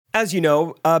as you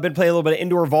know, I've been playing a little bit of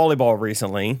indoor volleyball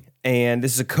recently, and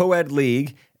this is a co-ed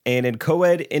league. And in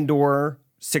co-ed indoor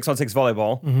 6-on-6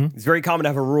 volleyball, it's very common to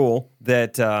have a rule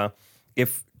that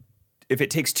if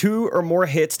it takes 2 or more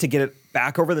hits to get it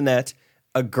back over the net,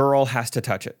 a girl has to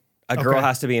touch it. A girl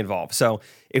has to be involved. So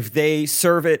if they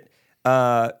serve it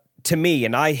to me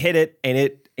and I hit it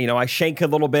and I shank a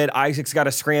little bit, Isaac's got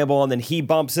to scramble and then he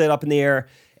bumps it up in the air.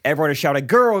 Everyone is shouting,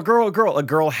 girl, girl, girl. A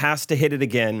girl has to hit it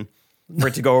again for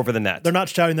it to go over the net. They're not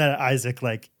shouting that at Isaac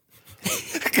like,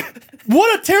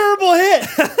 what a terrible hit.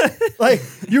 Like,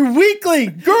 you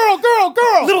weakling. Girl, girl,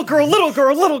 girl. Little girl, little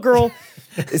girl, little girl.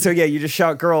 So yeah, you just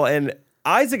shout girl. And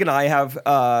Isaac and I have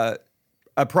a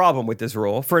problem with this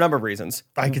rule for a number of reasons.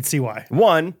 I can see why.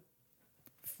 One,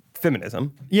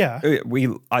 feminism. Yeah.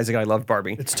 Isaac and I love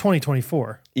Barbie. It's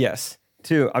 2024. Yes.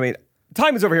 Two, I mean,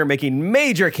 Timon's over here making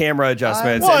major camera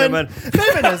adjustments.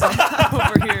 Feminism.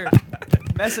 Over here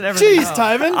messing everything Jeez, up.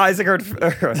 Timon.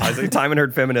 Timon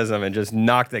heard feminism and just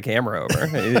knocked the camera over.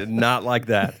 He did not like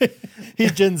that.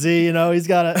 He's Gen Z, he's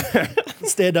got to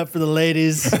stand up for the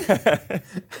ladies.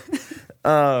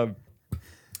 But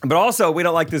also, we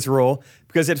don't like this rule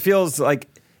because it feels like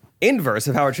inverse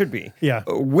of how it should be. Yeah.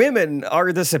 Women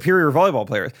are the superior volleyball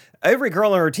players. Every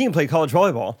girl on our team played college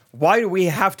volleyball. Why do we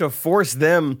have to force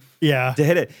them to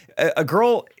hit it? A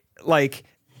girl,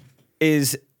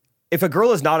 if a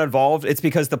girl is not involved, it's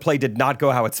because the play did not go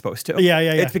how it's supposed to. Yeah.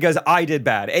 It's because I did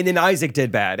bad, and then Isaac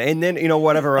did bad, and then,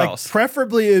 whatever else.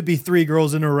 Preferably, it would be 3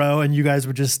 girls in a row, and you guys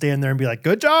would just stand there and be like,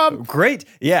 good job. Great.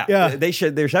 Yeah. Yeah. They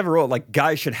should have a rule,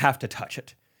 guys should have to touch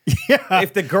it. Yeah.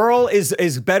 If the girl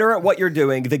is better at what you're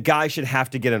doing, the guy should have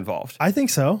to get involved. I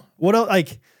think so. What else?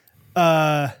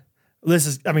 We're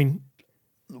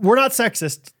not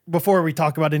sexist before we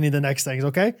talk about any of the next things,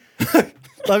 okay?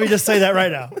 Let me just say that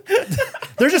right now.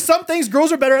 There's just some things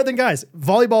girls are better at than guys.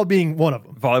 Volleyball being one of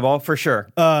them. Volleyball, for sure.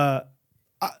 Our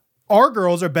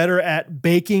girls are better at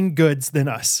baking goods than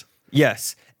us.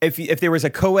 Yes. If there was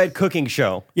a co-ed cooking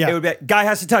show, it would be, guy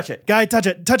has to touch it. Guy, touch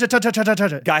it. Touch it.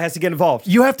 Guy has to get involved.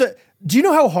 You have to. Do you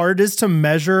know how hard it is to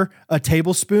measure a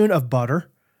tablespoon of butter?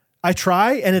 I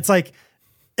try, and it's like,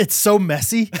 it's so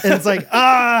messy. And it's like,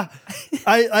 I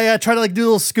try to do a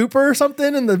little scooper or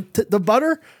something in the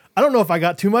butter. I don't know if I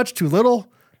got too much, too little.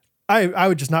 I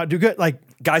would just not do good.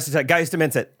 Guys to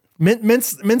mince it.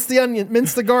 Mince the onion,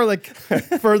 mince the garlic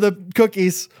for the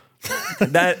cookies.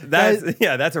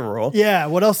 That's a rule. Yeah.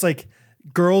 What else?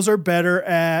 Girls are better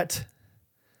at.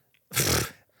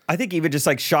 I think even just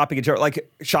shopping,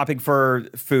 shopping for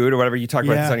food or whatever. You talk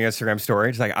about this on your Instagram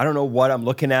story. It's I don't know what I'm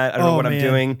looking at. I don't know what I'm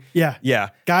doing. Yeah. Yeah.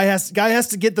 Guy has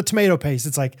to get the tomato paste.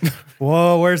 It's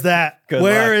whoa, where's that?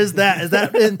 Where is that? Is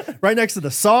that right next to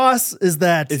the sauce? Is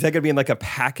that going to be in a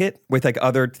packet with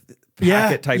other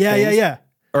packet type things? Yeah.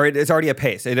 Or it's already a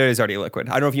paste. It is already a liquid.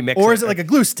 I don't know if you mix it. Or is it a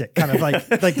glue stick? Kind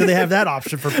of do they have that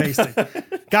option for pasting?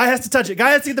 Guy has to touch it. Guy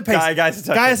has to get the paste.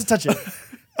 Guy has to touch it.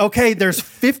 Okay, there's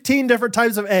 15 different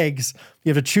types of eggs.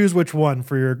 You have to choose which one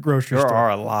for your grocery store. There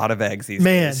are a lot of eggs these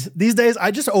days. Man, these days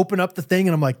I just open up the thing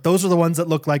and I'm like, those are the ones that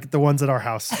look like the ones at our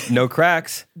house. No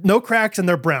cracks. No cracks, and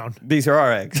they're brown. These are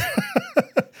our eggs.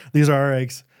 These are our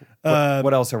eggs.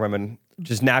 What else are women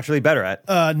just naturally better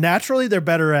at? Naturally, they're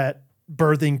better at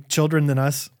birthing children than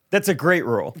us. That's a great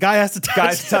rule. Guy has to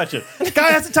touch it.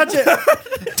 Guy has to touch it.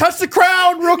 Touch the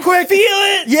crown real quick. Feel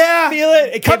it. Yeah. Feel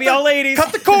it. It can't be all ladies.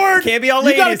 Cut the cord. Can't be all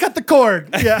ladies. You gotta cut the cord.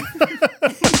 Yeah.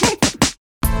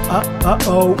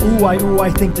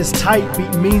 I think this tight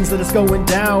beat means that it's going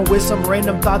down with some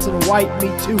random thoughts and white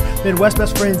meat too. Midwest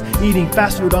best friends eating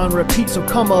fast food on repeat. So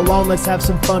come along, let's have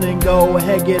some fun and go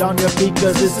ahead, get on your feet,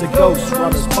 cause it's the Ghost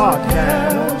Runners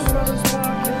Podcast.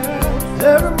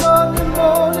 Every Monday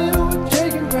morning we're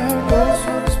taking back Ghost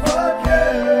Runners Podcast.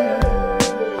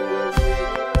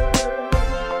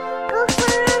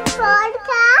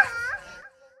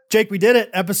 Jake, we did it.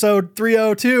 Episode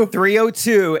 302.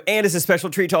 302. And it's a special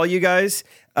treat to all you guys.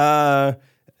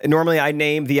 Normally I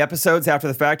name the episodes after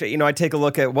the fact. I take a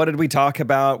look at what did we talk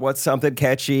about? What's something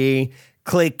catchy,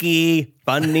 clicky,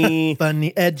 funny.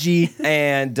 Funny, edgy.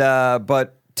 And,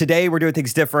 but today we're doing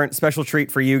things different. Special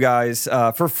treat for you guys.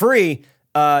 For free.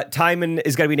 Timon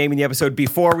is going to be naming the episode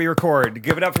before we record.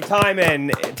 Give it up for Timon.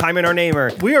 Timon, our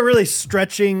namer. We are really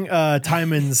stretching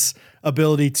Timon's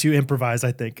ability to improvise,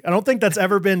 I think. I don't think that's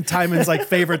ever been Timon's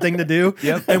favorite thing to do.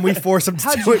 Yep. And we force him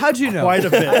to do it how'd you know? quite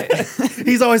a bit.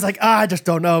 He's always I just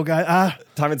don't know, guy.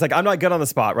 Timon's I'm not good on the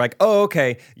spot. We're oh,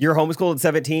 okay, you're homeschooled at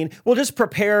 17. We'll just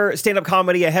prepare stand-up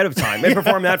comedy ahead of time and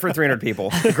perform that for 300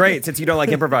 people. Great, since you don't like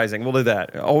improvising, we'll do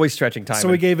that. Always stretching Timon. So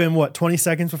we gave him, 20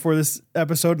 seconds before this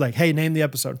episode? Hey, name the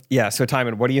episode. Yeah, so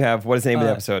Timon, what do you have? What is the name of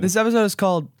the episode? This episode is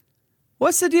called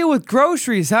What's the deal with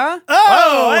groceries, huh?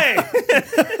 Oh, hey.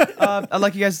 I'd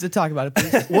like you guys to talk about it,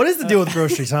 please. What is the deal with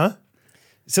groceries, huh?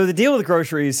 So the deal with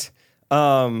groceries,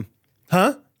 first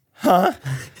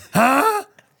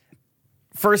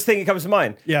thing that comes to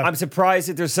mind. Yeah. I'm surprised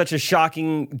that there's such a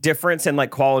shocking difference in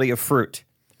like quality of fruit.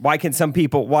 Why does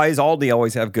Aldi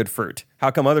always have good fruit?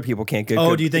 How come other people can't get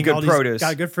Do you think good Aldi's produce?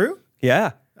 got good fruit?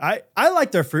 Yeah. I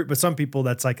like their fruit, but some people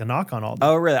that's like a knock on Aldi.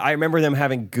 Oh, really? I remember them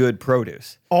having good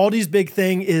produce. Aldi's big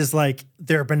thing is like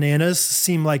their bananas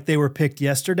seem like they were picked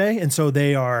yesterday, and so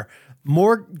they are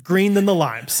more green than the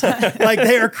limes. Like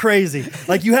they are crazy.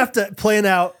 Like you have to plan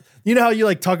out. You know how you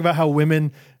like talk about how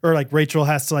women or like Rachel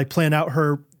has to like plan out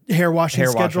her hair washing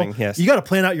schedule. Yes. You got to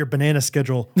plan out your banana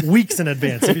schedule weeks in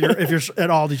advance if you're an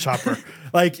Aldi shopper.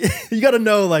 Like you got to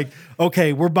know like,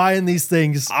 okay, we're buying these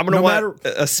things. I'm gonna want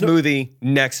a smoothie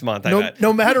next month. I bet.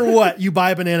 No matter what, you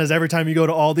buy bananas every time you go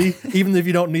to Aldi, even if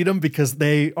you don't need them because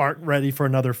they aren't ready for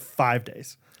another 5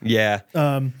 days. Yeah.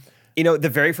 The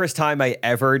very first time I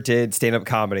ever did stand-up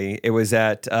comedy, it was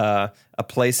at a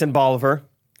place in Bolivar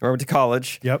where I went to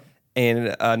college. Yep.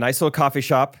 In a nice little coffee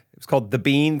shop. It was called The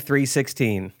Bean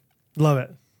 316. Love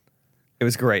it. It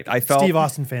was great. I felt Steve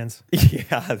Austin fans.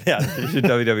 Yeah, she's a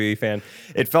WWE fan.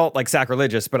 It felt like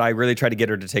sacrilegious, but I really tried to get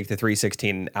her to take the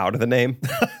 316 out of the name.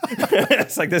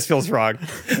 It's like, this feels wrong.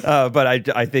 But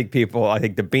I think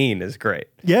The Bean is great.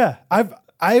 Yeah,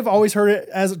 I've always heard it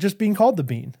as just being called the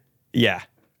Bean Yeah.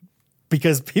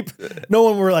 because no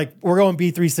one were like, we're going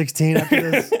B316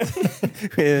 after this.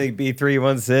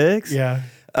 B316. Yeah.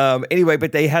 Anyway,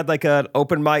 but they had like an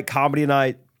open mic comedy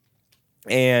night.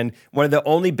 And one of the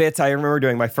only bits I remember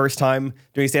doing my first time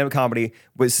doing stand-up comedy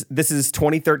was, this is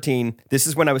 2013. This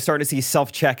is when I was starting to see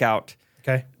self-checkout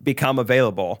become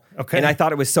available. Okay. And I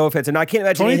thought it was so offensive. Now, I can't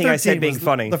imagine anything I said being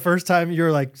funny. The first time you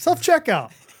were like,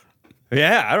 self-checkout.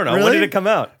 Yeah, I don't know. Really? When did it come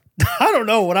out? I don't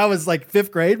know. When I was like 5th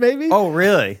grade, maybe. Oh,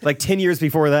 really? Like 10 years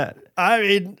before that? I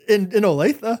mean, in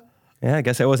Olathe. Yeah, I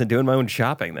guess I wasn't doing my own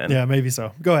shopping then. Yeah, maybe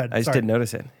so. Go ahead. I just didn't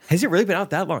notice it. Has it really been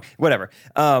out that long? Whatever.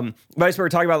 But I just were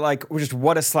talking about like just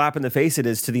what a slap in the face it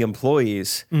is to the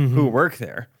employees who work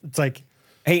there. It's like,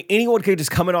 hey, anyone could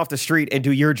just come in off the street and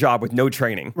do your job with no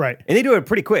training. Right. And they do it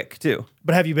pretty quick too.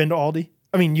 But have you been to Aldi?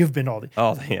 I mean, you've been to Aldi.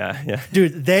 Oh, yeah.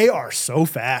 Dude, they are so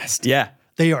fast. Yeah.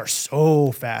 They are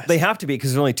so fast. They have to be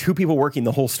because there's only 2 people working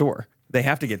the whole store. They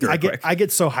have to get through quick. I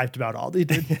get so hyped about Aldi,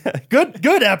 dude.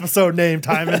 Good episode name,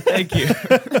 Timon. Thank you.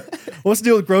 What's the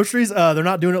deal with groceries? They're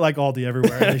not doing it like Aldi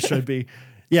everywhere. They should be.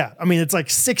 Yeah, I mean, it's like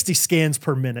 60 scans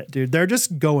per minute, dude. They're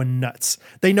just going nuts.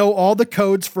 They know all the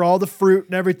codes for all the fruit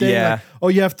and everything. Yeah. Like, oh,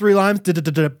 you have 3 limes?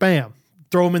 Bam.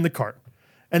 Throw them in the cart.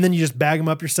 And then you just bag them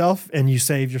up yourself and you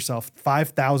save yourself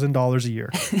 $5,000 a year.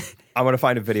 I'm going to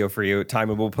find a video for you,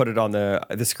 Timon. We'll put it on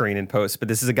the screen and post. But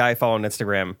this is a guy I follow on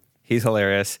Instagram. He's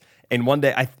hilarious. And one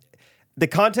day, the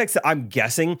context that I'm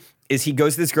guessing is he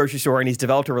goes to this grocery store and he's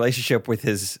developed a relationship with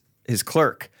his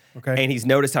clerk. Okay. And he's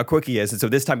noticed how quick he is. And so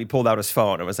this time he pulled out his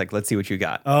phone and was like, let's see what you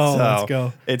got. Oh, let's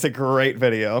go. It's a great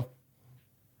video.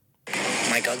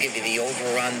 Mike, I'll give you the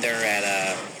over-under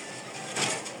at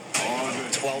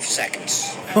 12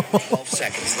 seconds. 12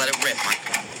 seconds. Let it rip,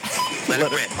 Michael. Let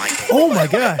it rip, Michael. Oh, my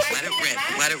gosh. Let it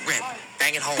rip. Let it rip.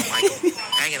 Bang it home, Michael.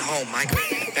 Bang it home, Michael.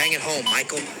 Bang it home,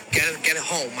 Michael. Get it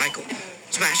home, Michael.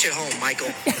 Smash it home, Michael.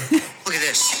 Look at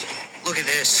this. Look at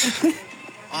this.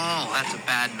 Oh, that's a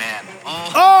bad man.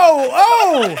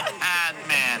 Oh! Bad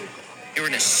man. You're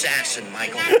an assassin,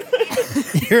 Michael.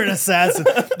 You're an assassin.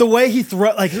 The way he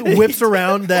whips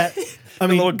around that. I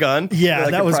mean, little gun. Yeah,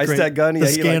 like that was price great. tag gun. The Yeah,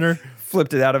 scanner. He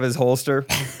flipped it out of his holster.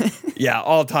 Yeah,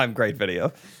 all-time great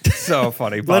video. So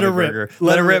funny. Let it Bobby rip. Burger.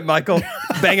 Let it rip, Michael.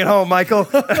 Bang it home, Michael.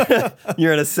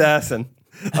 You're an assassin.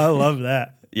 I love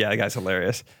that. Yeah, that guy's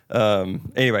hilarious.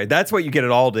 Anyway, that's what you get at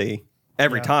Aldi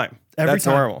every time. That's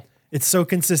normal. It's so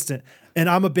consistent. And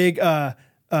I'm a big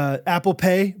Apple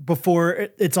Pay before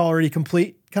it's already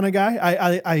complete kind of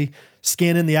guy. I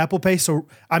scan in the Apple Pay. So,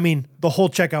 I mean, the whole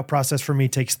checkout process for me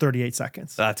takes 38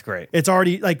 seconds. That's great. It's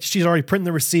already like she's already printing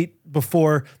the receipt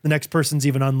before the next person's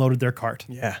even unloaded their cart.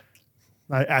 Yeah.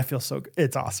 I feel so good.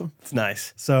 It's awesome. It's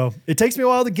nice. So it takes me a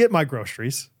while to get my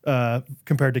groceries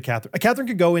compared to Catherine. Catherine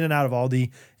could go in and out of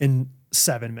Aldi in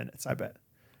 7 minutes, I bet.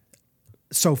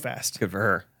 So fast. Good for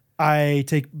her. I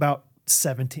take about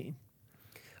 17.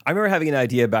 I remember having an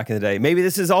idea back in the day. Maybe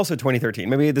this is also 2013.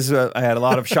 Maybe this is I had a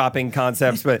lot of shopping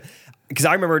concepts, but because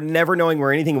I remember never knowing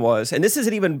where anything was. And this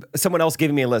isn't even someone else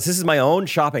giving me a list. This is my own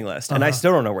shopping list. And I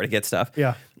still don't know where to get stuff.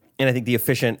 Yeah. And I think the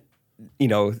efficient,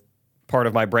 part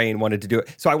of my brain wanted to do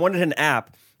it. So I wanted an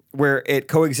app where it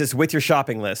coexists with your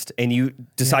shopping list and you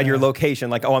decide your location.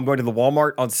 Like, oh, I'm going to the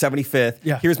Walmart on 75th.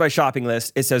 Yeah. Here's my shopping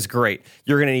list. It says, great.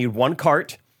 You're going to need one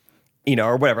cart,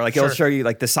 or whatever. Like, it'll show you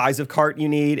like the size of cart you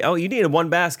need. Oh, you need one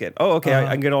basket. Oh, okay.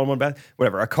 I can get all in one basket.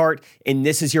 Whatever. A cart. And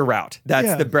this is your route.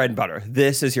 That's the bread and butter.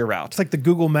 This is your route. It's like the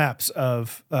Google Maps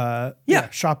of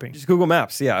shopping. Just Google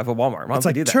Maps. Yeah, of a Walmart. Why It's don't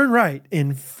like we do that? turn right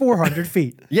in 400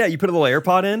 feet. Yeah, you put a little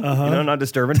AirPod in, not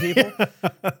disturbing people.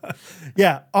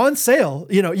 Yeah, on sale.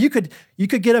 You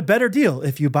could get a better deal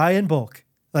if you buy in bulk.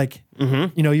 Like,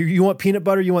 you want peanut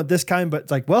butter, you want this kind, but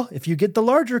it's like, well, if you get the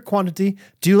larger quantity,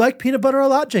 do you like peanut butter a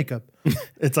lot, Jacob?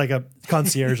 It's like a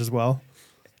concierge as well.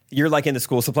 You're like in the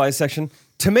school supplies section.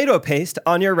 Tomato paste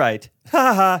on your right.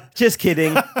 Ha ha. Just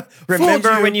kidding.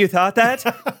 Remember you. when you thought that?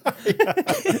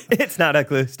 It's not a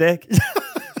glue stick.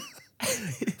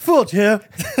 Fooled you.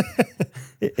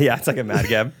 Yeah, it's like a Mad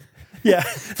Gab. Yeah.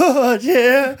 Fooled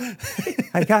you.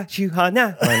 I got you on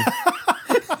that one.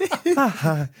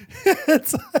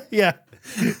 Yeah.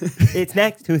 It's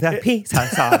next to the pizza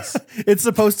sauce. It's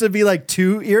supposed to be like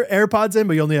 2 AirPods in,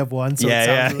 but you only have one. So it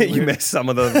sounds really you weird. missed some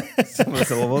of the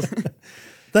syllables.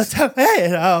 The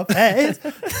tomato paste.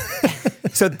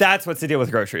 So that's what's the deal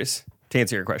with groceries. To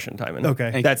answer your question, Timon.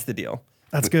 Okay. That's the deal.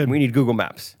 That's good. We need Google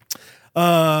Maps.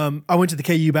 I went to the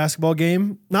KU basketball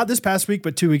game, not this past week,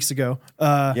 but 2 weeks ago.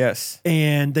 Yes.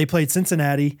 And they played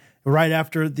Cincinnati right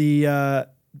after the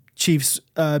Chiefs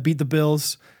beat the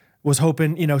Bills. Was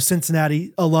hoping,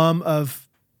 Cincinnati alum of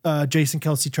Jason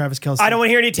Kelsey, Travis Kelsey. I don't want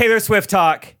to hear any Taylor Swift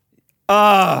talk.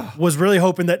 Was really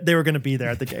hoping that they were going to be there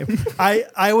at the game.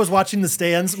 I was watching the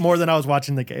stands more than I was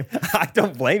watching the game. I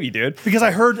don't blame you, dude. Because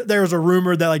I heard there was a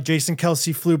rumor that like Jason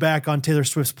Kelsey flew back on Taylor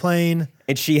Swift's plane.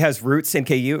 And she has roots in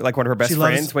KU. Like one of her best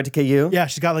friends went to KU. Yeah,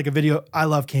 she's got like a video. I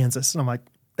love Kansas. And I'm like,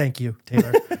 thank you,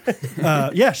 Taylor.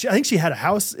 I think she had a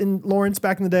house in Lawrence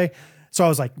back in the day. So I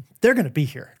was like, they're going to be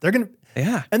here. They're going to.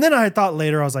 Yeah. And then I thought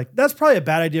later, I was like, that's probably a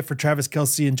bad idea for Travis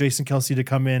Kelsey and Jason Kelsey to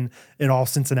come in all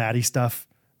Cincinnati stuff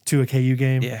to a KU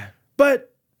game. Yeah.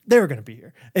 But they were going to be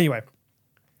here. Anyway,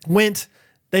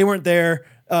 they weren't there.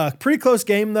 Pretty close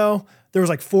game though. There was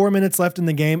like 4 minutes left in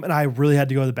the game and I really had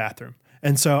to go to the bathroom.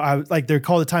 And so I was like, they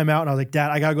called a timeout and I was like,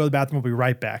 Dad, I got to go to the bathroom. I'll be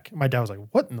right back. My dad was like,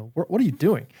 what are you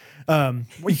doing?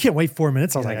 You can't wait 4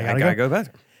 minutes. I was like, I gotta go to the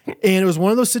bathroom. And it was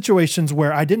one of those situations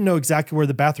where I didn't know exactly where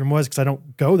the bathroom was because I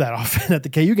don't go that often at the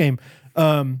KU game.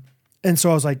 And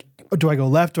so I was like, do I go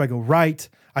left? Do I go right?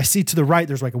 I see to the right,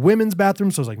 there's like a women's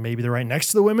bathroom. So I was like, maybe they're right next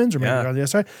to the women's or maybe they're on the other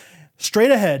side. Straight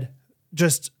ahead,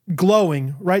 just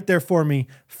glowing right there for me,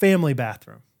 family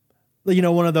bathroom.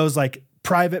 One of those like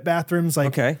private bathrooms. Like,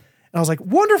 okay. And I was like,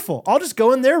 wonderful. I'll just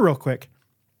go in there real quick.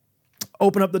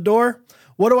 Open up the door.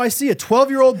 What do I see? A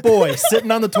 12-year-old boy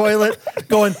sitting on the toilet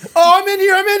going, oh, I'm in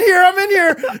here.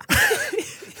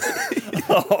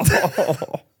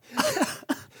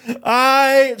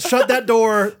 I shut that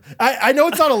door. I know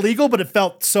it's not illegal, but it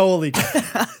felt so illegal.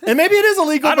 And maybe it is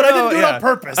illegal, but I didn't do it on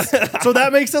purpose. So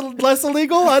that makes it less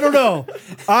illegal? I don't know.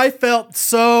 I felt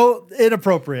so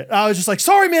inappropriate. I was just like,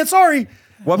 sorry, man, sorry.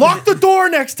 Lock the door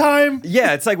next time.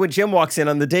 Yeah, it's like when Jim walks in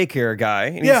on the daycare guy,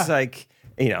 and he's like,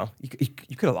 you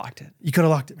could have locked it. You could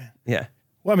have locked it, man. Yeah.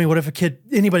 Well, I mean, what if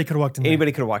anybody could have walked in there?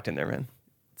 Anybody could have walked in there, man.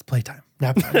 It's playtime,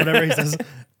 nap time, whatever he says.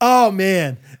 Oh,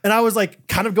 man. And I was like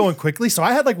kind of going quickly. So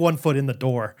I had like 1 foot in the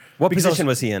door. What position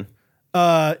was he in?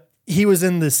 He was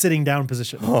in the sitting down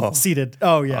position, seated.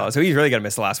 Oh, yeah. Oh, so he's really going to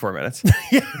miss the last 4 minutes.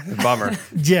 Bummer.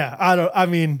 Yeah.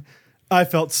 I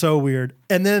felt so weird.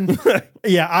 And then,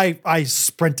 I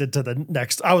sprinted to the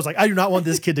next. I was like, I do not want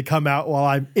this kid to come out while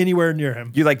I'm anywhere near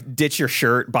him. You like ditch your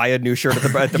shirt, buy a new shirt at the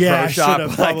pro I shop,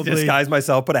 should've like probably. disguise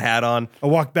myself, put a hat on. I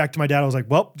walked back to my dad. I was like,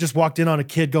 well, just walked in on a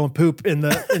kid going poop in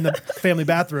the family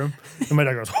bathroom. And my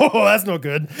dad goes, oh, that's no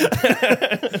good.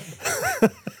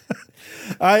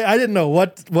 I didn't know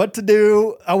what to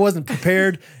do. I wasn't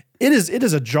prepared. It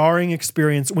is a jarring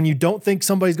experience when you don't think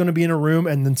somebody's going to be in a room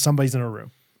and then somebody's in a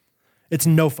room. It's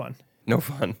no fun. No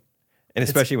fun. And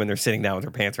especially when they're sitting down with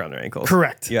their pants around their ankles.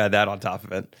 Correct. You add that on top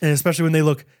of it. And especially when they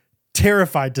look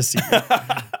terrified to see you.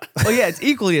 Well, yeah, it's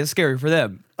equally as scary for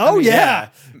them. Oh, yeah.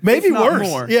 Maybe If not worse.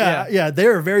 more. Yeah.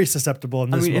 They're very susceptible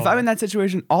in this if moment. I'm in that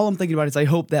situation, all I'm thinking about is I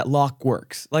hope that lock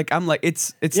works. Like I'm like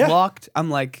it's locked. I'm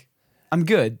like I'm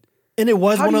good. And it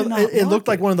was How one do of you not it looked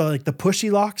lock like one of the the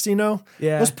pushy locks,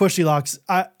 Yeah. Those pushy locks,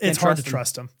 it's hard to trust 'em.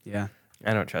 trust them. Yeah.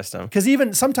 I don't trust them. Because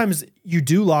even sometimes you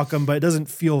do lock them, but it doesn't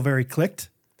feel very clicked.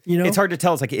 It's hard to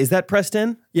tell. It's like, is that pressed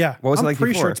in? Yeah. What was it I'm like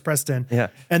pretty before? sure it's pressed in. Yeah.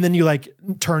 And then you like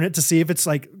turn it to see if it's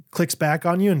like clicks back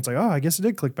on you. And it's like, oh, I guess it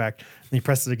did click back. And you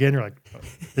press it again. You're like, oh,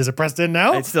 is it pressed in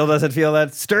now? It still doesn't feel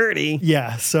that sturdy.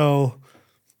 Yeah. So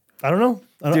I don't know.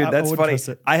 Dude, that's wouldn't funny. trust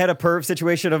it. I had a perv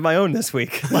situation of my own this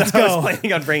week. Let's I go. was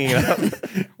planning on bringing it up.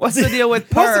 What's the deal with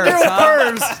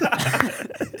pervs?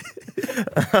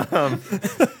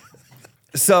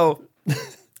 So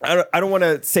I don't want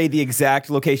to say the exact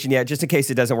location yet, just in case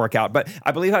it doesn't work out. But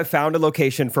I believe I found a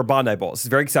location for Bondi Bowls. It's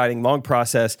very exciting, long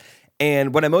process.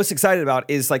 And what I'm most excited about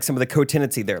is like some of the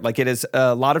co-tenancy there. Like it is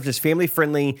a lot of just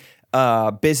family-friendly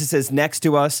businesses next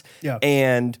to us. Yeah.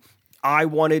 And I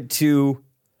wanted to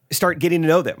start getting to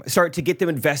know them, start to get them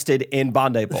invested in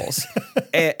Bondi Bowls.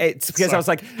 And it's because I was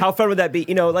like, how fun would that be?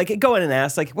 You know, like go in and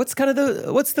ask, like, what's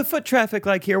the foot traffic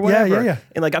like here? Whatever. Yeah.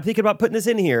 And like, I'm thinking about putting this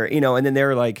in here, you know, and then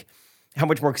they're like, how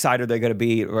much more excited they're going to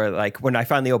be. Or like when I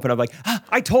finally open up, like,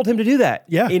 I told him to do that.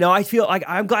 Yeah. You know, I feel like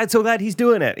so glad he's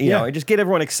doing it, you know, and just get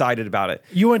everyone excited about it.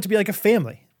 You want it to be like a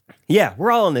family. Yeah.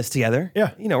 We're all in this together.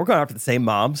 Yeah. You know, we're going after the same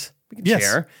moms. We can Yes.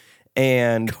 share.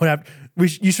 And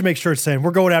You should make sure it's saying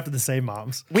we're going after the same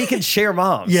moms. we can share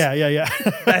moms. Yeah.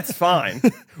 That's fine.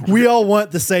 We all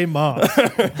want the same moms.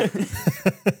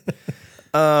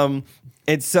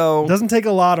 And so It doesn't take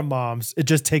a lot of moms. It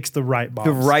just takes the right moms.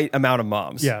 the right amount of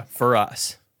moms Yeah. for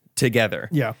us together.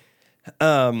 Yeah.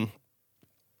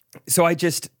 So I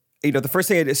just, you know, the first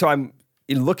thing I did, so I'm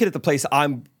looking at the place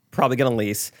I'm probably going to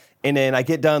lease. And then I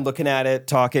get done looking at it,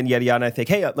 talking, yada, yada. And I think,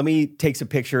 hey, let me take some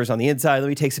pictures on the inside. Let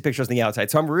me take some pictures on the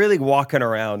outside. So I'm really walking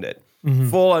around it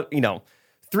full, you know,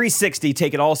 360,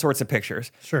 taking all sorts of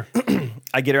pictures. Sure.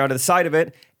 I get around to the side of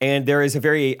it, and there is a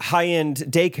very high-end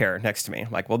daycare next to me.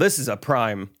 I'm like, well, this is a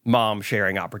prime mom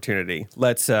sharing opportunity.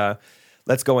 Let's go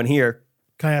in here.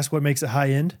 Can I ask what makes it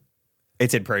high end?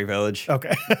 It's in Prairie Village.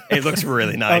 Okay. It looks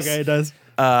really nice. Okay, it does.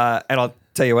 And I'll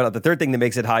tell you what, the third thing that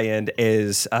makes it high end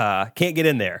is can't get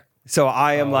in there. So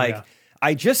I am yeah.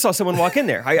 I just saw someone walk in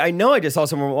there. I know I just saw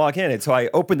someone walk in. And so I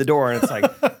open the door and it's like,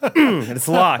 and it's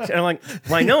locked. And I'm like,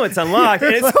 well, I know it's unlocked.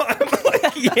 And so I'm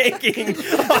like yanking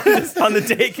on the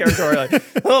daycare door. Like,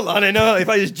 hold on, I know if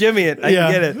I just jimmy it, I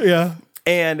can get it. Yeah.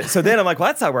 And so then I'm like, well,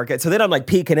 that's not working. So then I'm like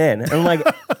peeking in. And I'm like,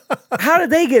 how did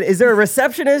they get it? Is there a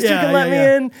receptionist who can let me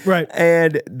in? Right.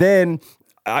 And then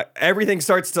everything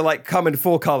starts to like come in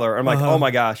full color. I'm like, oh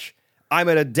my gosh, I'm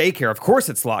at a daycare. Of course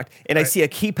it's locked. And I see a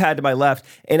keypad to my left.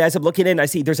 And as I'm looking in, I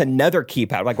see there's another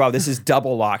keypad. I'm like, wow, this is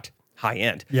double locked high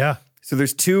end. Yeah. So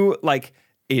there's two, like,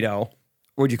 you know,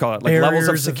 what'd you call it? Like levels of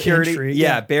Barriers of security. entry,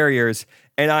 Yeah, barriers.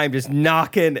 And I'm just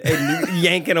knocking and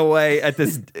yanking away at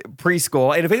this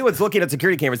preschool. And if anyone's looking at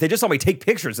security cameras, they just saw me take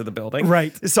pictures of the building.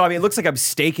 Right. So, I mean, it looks like I'm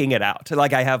staking it out.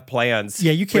 Like I have plans.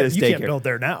 Yeah, you for can't this daycare. build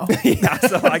there now. Yeah,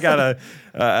 so I gotta,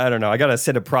 I don't know, I gotta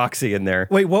send a proxy in there.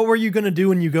 Wait, what were you going to do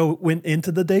when you went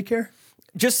into the daycare?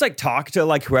 Just like talk to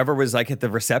like whoever was like at the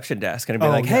reception desk and be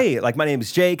like, yeah. hey, like my name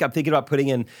is Jake. I'm thinking about putting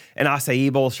in an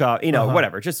acai bowl shop, you know,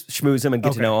 whatever. Just schmooze them and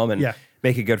get to know them and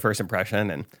make a good first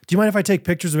impression. And Do you mind if I take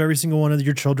pictures of every single one of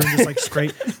your children, just like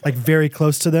straight, like very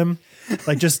close to them,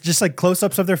 like just like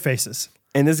close-ups of their faces?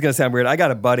 And this is gonna sound weird. I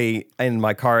got a buddy in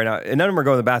my car, and none of them are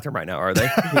going to the bathroom right now, are they?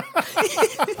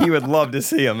 He would love to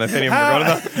see them if any of them are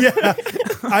going to the. Yeah,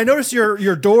 I noticed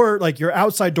your door, like your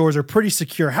outside doors, are pretty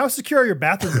secure. How secure are your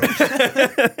bathroom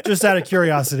doors? Just out of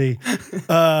curiosity.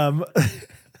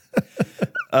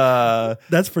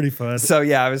 That's pretty fun. So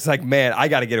yeah, I was like, man, I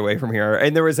got to get away from here.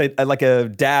 And there was a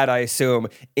dad, I assume,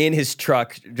 in his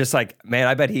truck, just like, man,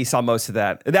 I bet he saw most of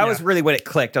that. That was really when it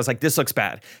clicked. I was like, this looks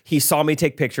bad. He saw me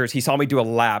take pictures. He saw me do a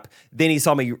lap. Then he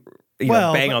saw me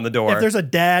bang on the door. If there's a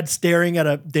dad staring at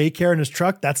a daycare in his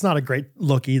truck, that's not a great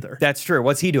look either. That's true.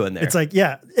 What's he doing there? It's like,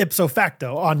 yeah, ipso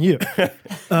facto on you.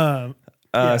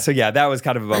 So yeah, that was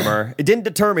kind of a bummer. It didn't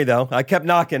deter me though. I kept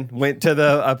knocking. Went to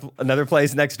the another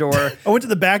place next door. I went to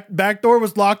the back door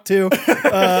was locked too.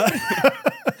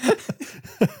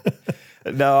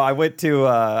 No, I went to.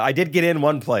 I did get in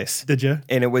one place. Did you?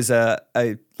 And it was a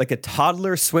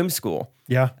toddler swim school.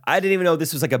 Yeah. I didn't even know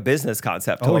this was like a business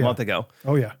concept till a month ago.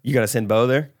 Oh yeah. You got to send Bo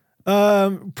there?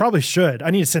 Probably should. I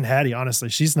need to send Hattie. Honestly,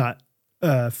 she's not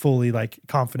fully like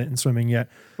confident in swimming yet.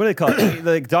 What do they call it?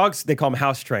 Like dogs, they call them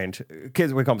house trained.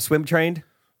 Kids, we call them swim trained.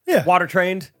 Yeah. Water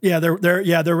trained. Yeah,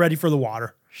 they're ready for the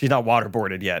water. She's not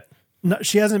waterboarded yet. No,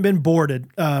 she hasn't been boarded.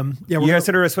 Yeah, You gotta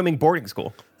send her to a swimming boarding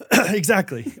school.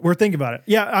 Exactly. We're thinking about it.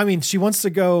 Yeah, I mean, she wants to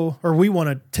go, or we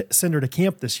want to send her to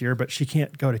camp this year, but she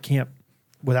can't go to camp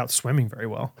without swimming very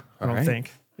well. I don't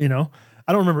think. You know,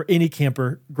 I don't remember any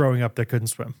camper growing up that couldn't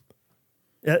swim.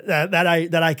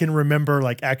 That I can remember,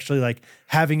 like actually like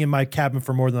having in my cabin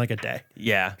for more than like a day.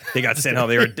 Yeah, they got sent home.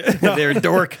 They were they were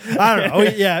dork. I don't know.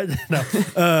 Yeah,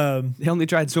 no. They only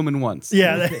tried swimming once.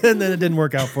 Yeah, and then it didn't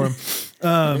work out for him.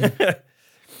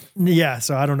 Yeah,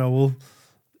 so I don't know.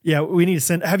 We need to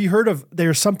send. Have you heard of?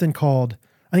 There's something called.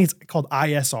 I think it's called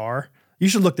ISR. You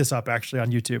should look this up actually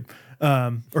on YouTube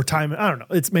or time. I don't know.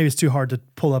 Maybe it's too hard to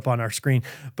pull up on our screen,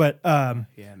 but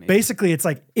basically it's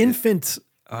like infant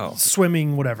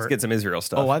swimming, whatever. Let's get some Israel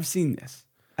stuff. Oh, I've seen this.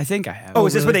 I think I have. Oh,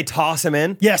 is this where they toss him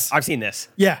in? Yes. I've seen this.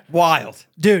 Yeah. Wild.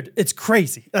 Dude, it's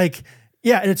crazy. Like,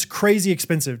 yeah, and it's crazy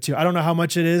expensive too. I don't know how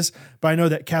much it is, but I know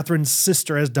that Catherine's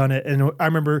sister has done it. And I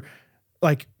remember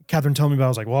like Catherine telling me about it. I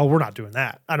was like, well, we're not doing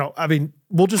that.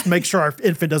 We'll just make sure our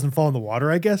infant doesn't fall in the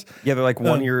water, I guess. Yeah, they're like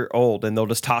 1 year old and they'll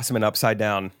just toss him in upside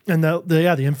down. And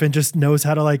the infant just knows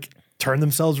how to like turn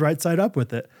themselves right side up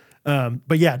with it.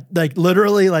 But yeah, like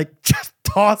literally like just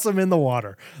toss them in the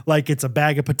water like it's a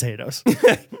bag of potatoes.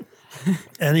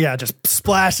 And yeah, just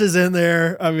splashes in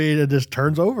there. I mean, it just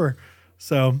turns over.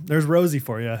 So there's Rosie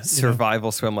for you.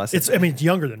 Survival swim lessons. It's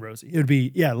younger than Rosie. It would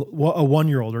be, a 1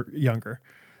 year old or younger.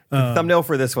 The thumbnail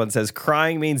for this one says,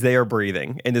 crying means they are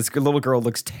breathing. And this little girl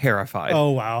looks terrified.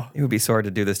 Oh, wow. It would be so hard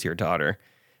to do this to your daughter.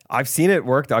 I've seen it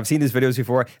work. I've seen these videos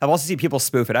before. I've also seen people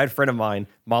spoof it. I had a friend of mine,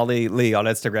 Molly Lee, on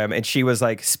Instagram, and she was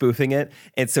like spoofing it.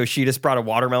 And so she just brought a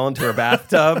watermelon to her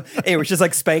bathtub and was just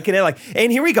like spanking it, like, and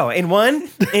here we go. And 1,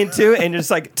 and 2, and just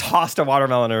like tossed a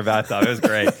watermelon in her bathtub. It was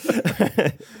great.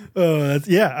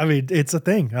 I mean, it's a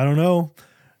thing. I don't know.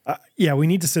 We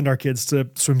need to send our kids to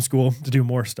swim school to do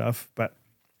more stuff, but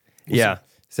yeah.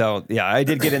 So yeah, I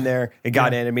did get in there. It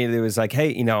got in immediately. It was like,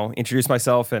 hey, introduce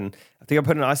myself, and I think I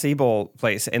put an acai bowl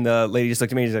place. And the lady just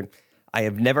looked at me and she's like, I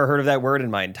have never heard of that word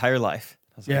in my entire life.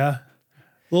 I was like,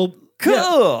 well,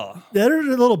 cool. Yeah, there's a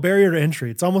little barrier to entry.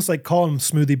 It's almost like calling them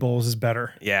smoothie bowls is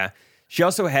better. Yeah. She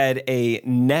also had a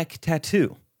neck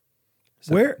tattoo.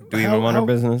 So Where? Do we even want her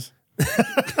business?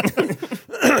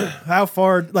 How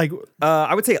far? Like,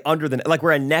 I would say under like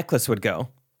where a necklace would go.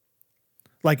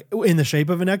 Like in the shape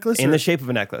of a necklace? In the shape of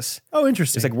a necklace. Oh,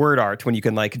 interesting. It's like word art when you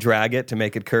can like drag it to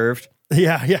make it curved.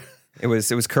 Yeah. It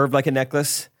was curved like a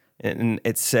necklace, and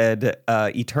it said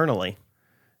eternally.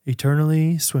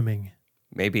 Eternally swimming.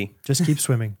 Maybe. Just keep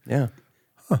swimming. Yeah.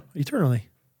 Huh, eternally.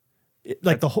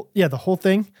 The whole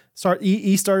thing.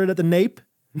 E started at the nape.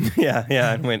 yeah,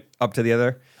 and went up to the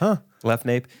other. Left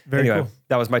nape. Very anyway, cool.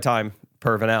 That was my time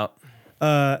perving out.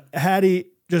 Hattie,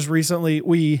 just recently,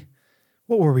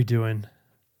 what were we doing?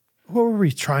 What were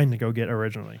we trying to go get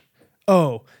originally?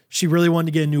 Oh, she really wanted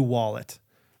to get a new wallet.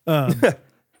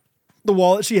 The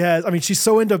wallet she has, I mean, she's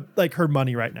so into like her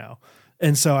money right now.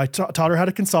 And so I taught her how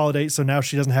to consolidate. So now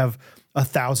she doesn't have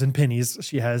 1,000 pennies.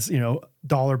 She has,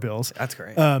 dollar bills. That's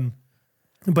great.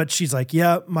 But she's like,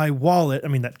 yeah, my wallet,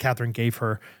 that Catherine gave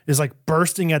her, is like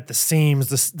bursting at the seams.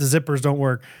 The zippers don't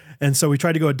work. And so we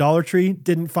tried to go to Dollar Tree,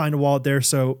 didn't find a wallet there.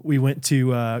 So we went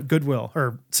to Goodwill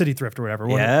or City Thrift or whatever.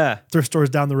 One of the thrift stores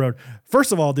down the road.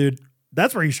 First of all, dude,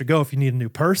 that's where you should go if you need a new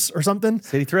purse or something.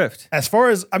 City Thrift. As far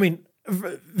as,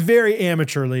 very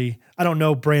amateurly, I don't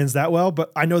know brands that well,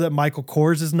 but I know that Michael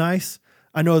Kors is nice.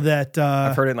 I know that...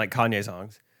 I've heard it in like Kanye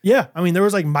songs. Yeah. There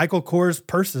was like Michael Kors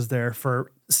purses there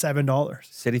for $7.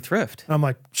 City Thrift. And I'm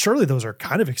like, surely those are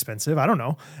kind of expensive. I don't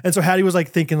know. And so Hattie was like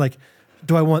thinking like,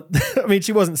 do I want,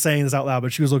 she wasn't saying this out loud,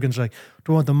 but she was looking, she's like,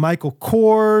 do I want the Michael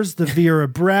Kors, the Vera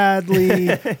Bradley,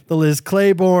 the Liz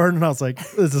Claiborne? And I was like,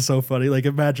 this is so funny. Like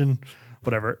imagine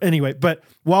whatever. Anyway, but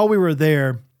while we were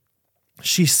there,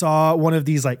 she saw one of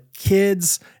these like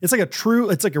kids. It's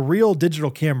like a real digital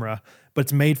camera, but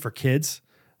it's made for kids.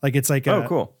 Like it's like, oh,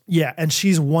 cool. Yeah. And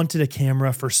she's wanted a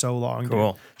camera for so long.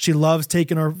 Cool. Dude. She loves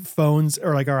taking our phones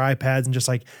or like our iPads and just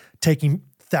like taking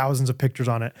thousands of pictures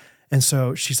on it. And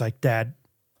so she's like, Dad,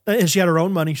 and she had her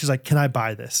own money. She's like, can I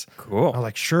buy this? Cool. I was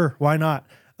like, sure. Why not?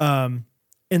 And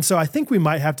so I think we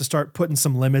might have to start putting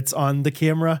some limits on the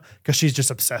camera because she's just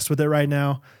obsessed with it right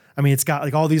now. It's got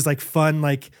like all these like fun,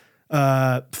 like,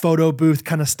 photo booth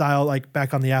kind of style, like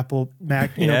back on the Apple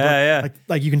Mac,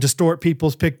 like you can distort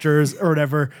people's pictures or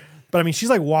whatever. But she's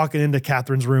like walking into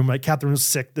Catherine's room. Like Catherine was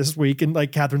sick this week, and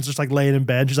like Catherine's just like laying in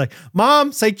bed. She's like,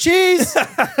 "Mom, say cheese,"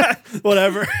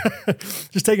 whatever.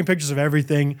 Just taking pictures of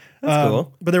everything. That's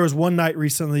cool. But there was one night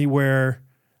recently where,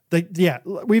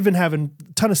 we've been having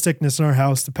a ton of sickness in our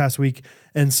house the past week,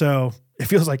 and so it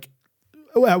feels like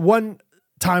at one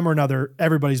time or another,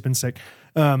 everybody's been sick.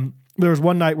 There was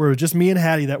one night where it was just me and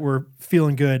Hattie that were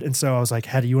feeling good. And so I was like,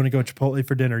 Hattie, you want to go Chipotle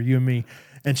for dinner? You and me.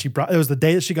 And it was the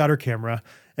day that she got her camera.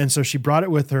 And so she brought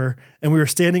it with her and we were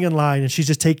standing in line and she's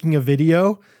just taking a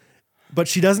video, but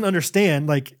she doesn't understand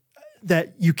like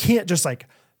that you can't just like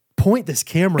point this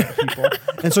camera at people.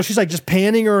 And so she's like just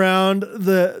panning around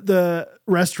the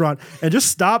restaurant and just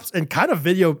stops and kind of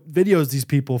videos these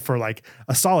people for like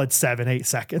a solid 7-8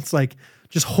 seconds. Like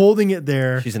just holding it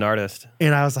there. She's an artist.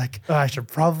 And I was like, oh, I should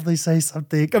probably say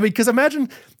something. I mean, because imagine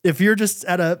if you're just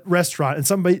at a restaurant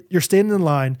and you're standing in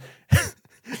line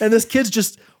and this kid's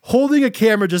just holding a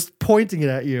camera, just pointing it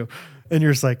at you. And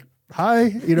you're just like, hi,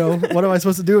 what am I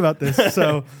supposed to do about this?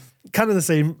 So kind of the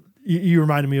same. You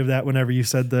reminded me of that whenever you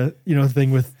said the,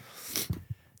 thing with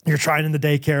you're trying in the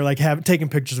daycare, like taking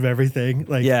pictures of everything,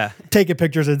 like taking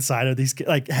pictures inside of these,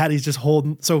 like Hattie's just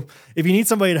holding. So if you need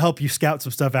somebody to help you scout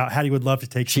some stuff out, Hattie would love to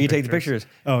take some pictures. She take the pictures.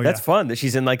 Oh, yeah. That's fun that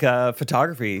she's in like a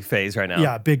photography phase right now.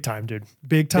 Yeah, big time, dude.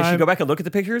 Big time. Does she go back and look at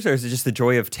the pictures, or is it just the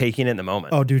joy of taking it in the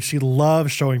moment? Oh, dude, she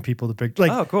loves showing people the pictures.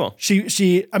 Like, oh, cool.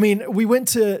 I mean, we went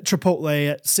to Chipotle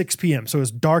at 6 p.m., so it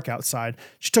was dark outside.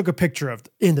 She took a picture of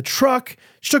in the truck.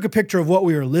 She took a picture of what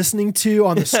we were listening to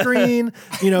on the screen.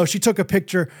 She took a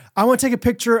picture. I want to take a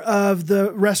picture of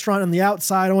the restaurant on the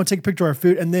outside. I want to take a picture of our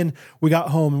food. And then we got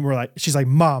home and she's like,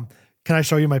 Mom, can I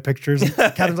show you my pictures? And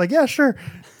Catherine's like, yeah, sure.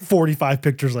 45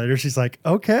 pictures later, she's like,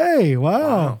 okay,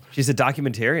 wow. She's a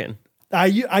documentarian.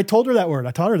 I told her that word.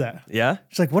 I taught her that. Yeah?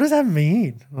 She's like, what does that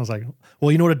mean? I was like,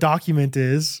 well, you know what a document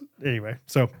is? Anyway,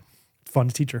 so fun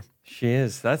to teach her. She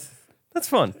is. That's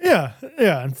fun. Yeah,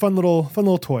 and fun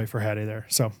little toy for Hattie there.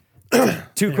 So,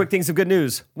 two quick things of good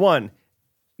news. One,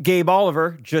 Gabe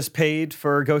Oliver just paid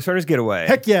for Ghost Runners Getaway.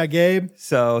 Heck yeah, Gabe!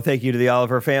 So thank you to the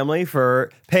Oliver family for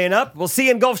paying up. We'll see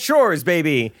you in Gulf Shores,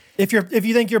 baby. If you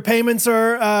think your payments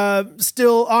are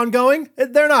still ongoing,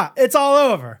 they're not. It's all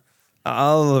over.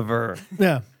 Oliver.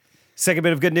 Yeah. Second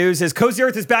bit of good news is Cozy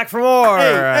Earth is back for more.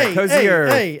 Cozy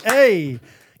Earth. Hey.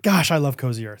 Gosh, I love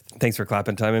Cozy Earth. Thanks for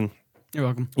clapping, Timon. You're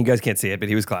welcome. You guys can't see it, but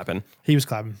he was clapping. He was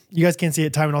clapping. You guys can't see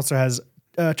it. Timon also has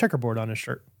a checkerboard on his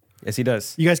shirt. Yes, he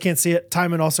does. You guys can't see it.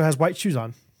 Timon also has white shoes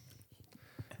on.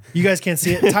 You guys can't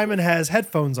see it. Timon has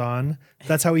headphones on.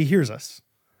 That's how he hears us.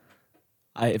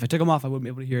 If I took them off, I wouldn't be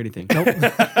able to hear anything. Nope.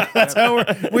 That's how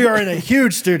we are in a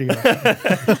huge studio.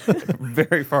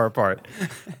 Very far apart.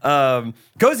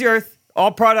 Cozy Earth,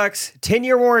 all products,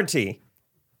 10-year warranty.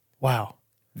 Wow.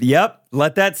 Yep.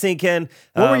 Let that sink in.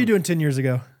 What were you doing 10 years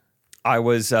ago? I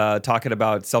was talking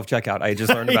about self-checkout. I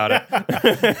just learned about it.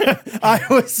 I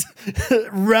was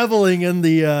reveling in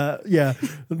the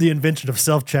invention of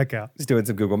self-checkout. Just doing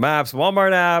some Google Maps,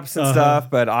 Walmart apps and stuff,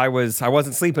 but I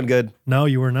wasn't sleeping good. No,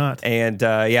 you were not. And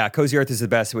Cozy Earth is the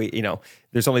best.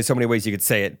 There's only so many ways you could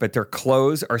say it, but their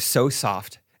clothes are so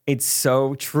soft. It's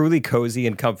so truly cozy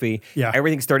and comfy. Yeah.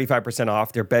 Everything's 35%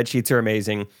 off. Their bed sheets are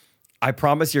amazing. I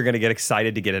promise you're going to get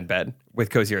excited to get in bed with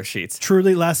Cozy Earth sheets.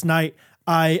 Truly, last night,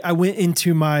 I went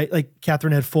into my,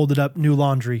 Catherine had folded up new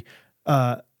laundry.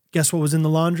 Guess what was in the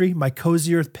laundry? My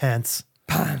Cozy Earth pants.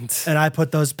 And I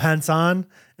put those pants on,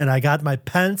 and I got my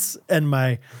pants and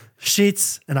my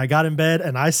sheets, and I got in bed,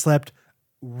 and I slept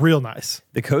real nice.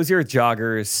 The Cozy Earth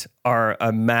joggers are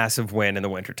a massive win in the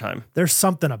wintertime. There's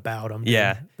something about them.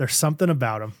 Yeah. There's something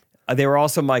about them. They were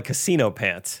also my casino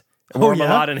pants. I wore them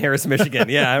a lot in Harris, Michigan.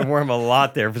 Yeah, I wore them a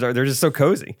lot there. They're just so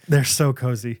cozy. They're so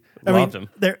cozy. Loved them.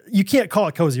 You can't call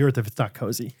it Cozy Earth if it's not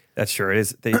cozy. That's true. It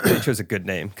is. They chose a good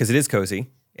name because it is cozy.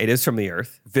 It is from the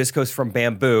earth. Viscose from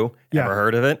bamboo. Yeah. Ever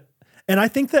heard of it? And I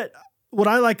think that what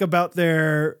I like about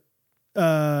their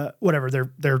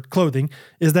their clothing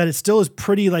is that it still is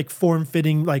pretty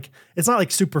form-fitting. It's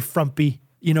not super frumpy.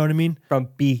 You know what I mean?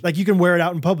 Frumpy. You can wear it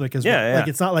out in public as well. Yeah.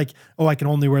 It's not I can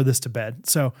only wear this to bed.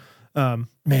 So, man,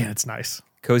 it's nice.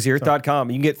 CozyEarth.com.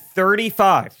 You can get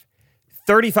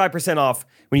 35% off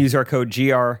when you use our code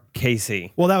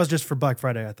GRKC. Well, that was just for Black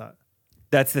Friday, I thought.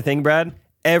 That's the thing, Brad.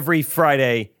 Every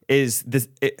Friday is this.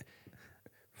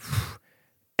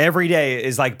 Every day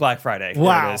is like Black Friday.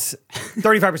 Wow. There it is.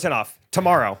 35% off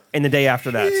tomorrow and the day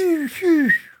after that.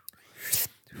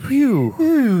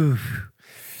 Whew.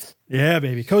 Yeah,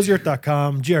 baby.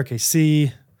 CozyEarth.com,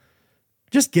 GRKC.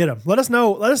 Just get them. Let us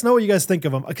know what you guys think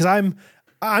of them, because I'm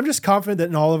just confident that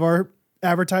in all of our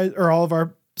all of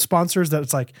our sponsors that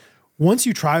it's once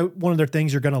you try one of their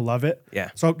things, you're gonna love it.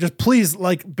 Yeah. So just please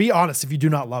be honest if you do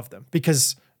not love them,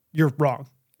 because you're wrong,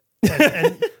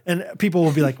 and people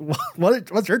will be like,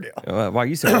 what's your deal? Why are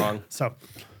you so wrong? So,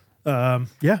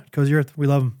 Cozy Earth, we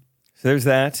love them. So there's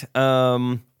that.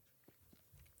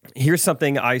 Here's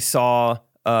something I saw.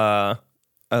 A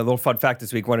little fun fact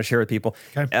this week. Want to share with people.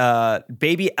 Okay.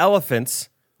 Baby elephants,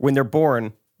 when they're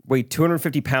born, weigh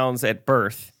 250 pounds at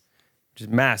birth, which is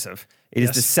massive. It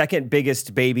is the second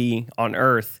biggest baby on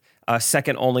Earth,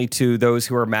 second only to those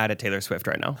who are mad at Taylor Swift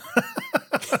right now.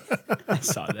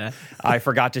 saw that. I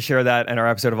forgot to share that in our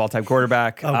episode of All Time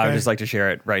Quarterback. I would Okay. just like to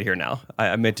share it right here now.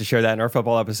 I meant to share that in our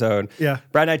football episode. Yeah.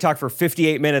 Brad and I talked for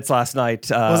 58 minutes last night.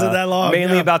 Was it that long?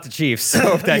 Mainly Yeah. about the Chiefs.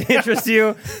 So if that interests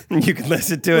you, you can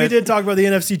listen to We it. did talk about the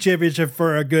NFC Championship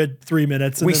for a good 3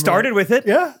 minutes. and We then started with it.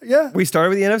 Yeah, yeah. We started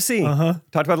with the NFC.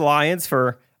 Talked about the Lions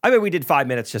we did 5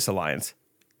 minutes just the Lions.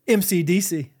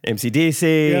 MCDC.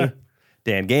 MCDC, Yeah.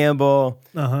 Dan Gamble.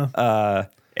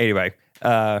 Anyway,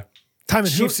 Time and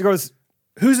Chiefs goes.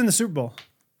 who's in the Super Bowl?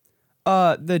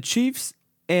 The Chiefs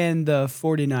and the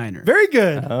 49ers. Very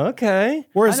good. Okay.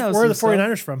 where I know are the some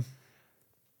 49ers from?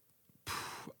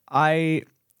 I'm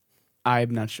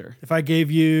not sure. If I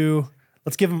gave you,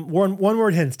 let's give him one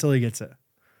word hints till he gets it.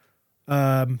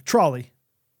 Trolley.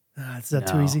 Is that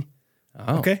too No. easy?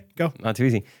 Oh, Okay, go. not too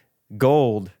easy.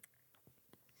 Gold.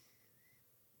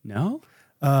 No?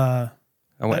 I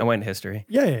went in history.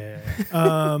 Yeah.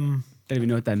 Don't even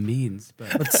know what that means.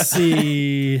 But Let's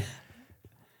see.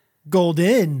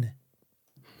 Golden.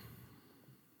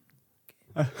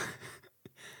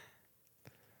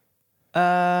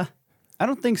 I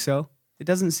don't think so. It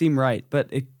doesn't seem right, but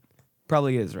it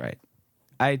probably is right.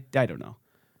 I don't know.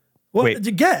 What?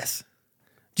 Wait. Guess.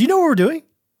 Do you know what we're doing?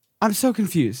 I'm so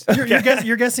confused.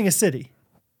 You're guessing a city.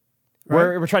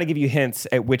 We're trying to give you hints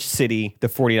at which city the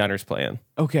 49ers play in.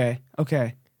 Okay.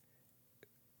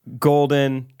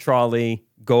 Golden, trolley,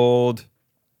 gold,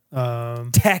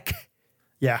 tech.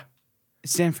 Yeah.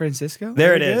 San Francisco?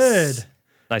 There it Very is. good.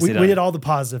 Nicely We done. did all the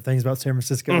positive things about San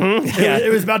Francisco. Yeah.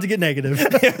 It was about to get negative.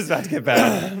 It was about to get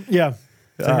bad. Yeah.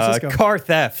 San Francisco. Car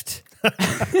theft.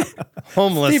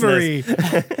 Homelessness. Thievery.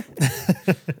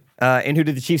 And who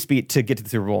did the Chiefs beat to get to the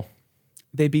Super Bowl?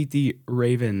 They beat the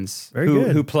Ravens. Very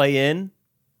good. Who play in?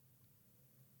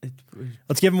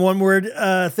 Let's give him one word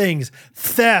things.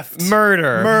 Theft.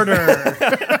 Murder. Murder.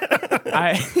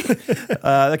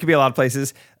 That could be a lot of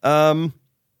places.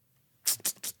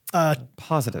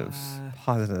 Positives.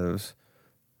 Positives.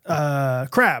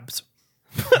 Crabs.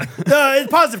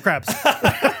 Positive crabs.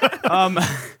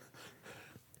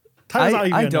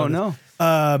 I don't know.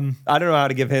 I don't know how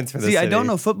to give hints for this. See, I city. don't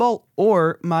know football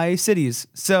or my cities.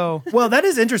 So Well, that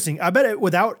is interesting. I bet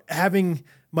without having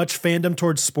much fandom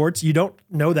towards sports, you don't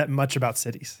know that much about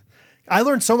cities. I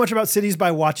learned so much about cities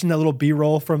by watching that little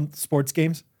B-roll from sports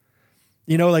games.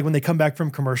 You know, like when they come back from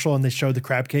commercial and they show the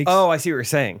crab cakes. Oh, I see what you're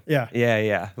saying. Yeah.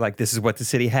 Yeah. Like this is what the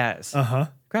city has.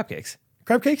 Crab cakes.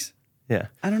 Crab cakes? Yeah.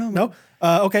 I don't know.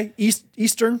 No. Okay.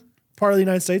 Eastern part of the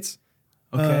United States.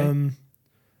 Okay.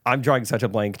 I'm drawing such a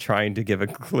blank trying to give a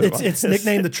clue. It's on it's this.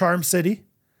 nicknamed the Charm City.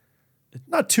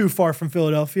 Not too far from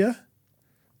Philadelphia.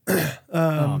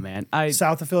 Oh man,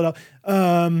 South of Philadelphia.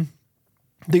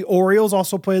 The Orioles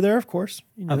also play there, of course.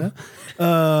 You know that.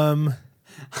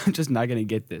 I'm just not gonna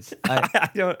get this. I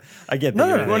don't. I get No,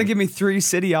 that. You want to give me 3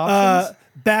 city options?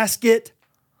 Basket.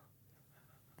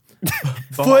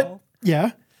 Ball. Foot.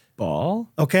 Yeah. Ball.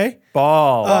 Okay.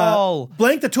 ball. Ball.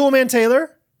 Blank the Toolman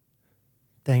Taylor.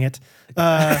 Dang it.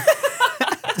 I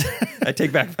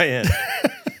take back my end.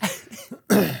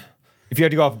 If you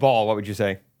had to go off ball, what would you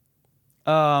say?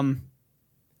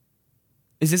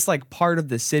 Is this like part of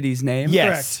the city's name?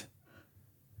 Yes.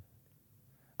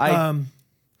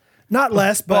 Not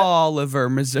less, but Bolivar,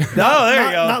 Missouri. Oh, there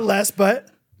you go. not less, but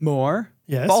More.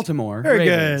 Yes. Baltimore. Very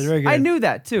good, Ravens. very good. I knew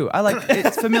that too. I like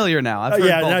it's familiar now. I've heard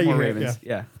yeah, now Baltimore you hear it, Ravens.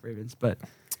 Yeah, Ravens. But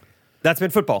That's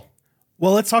been football.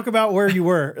 well, let's talk about where you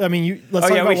were. I mean, let's Oh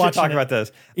talk yeah, about we should watching talk it. about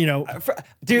this. You know,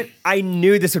 Dude, I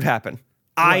knew this would happen.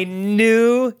 I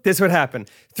knew this would happen.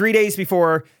 3 days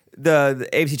before the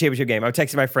AFC Championship game, I was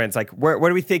texting my friends like, "What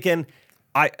are we thinking?"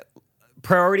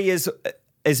 Priority is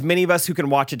as many of us who can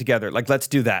watch it together. Like, let's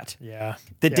do that. yeah.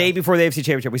 The Yeah. day before the AFC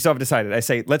Championship, we still haven't decided. I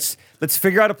say, let's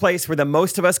figure out a place where the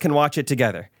most of us can watch it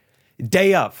together.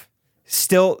 Day of,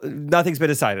 still nothing's been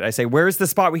decided. I say, where's the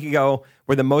spot we can go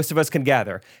where the most of us can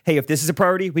gather? Hey, if this is a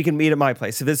priority, we can meet at my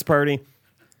place. If this is a priority,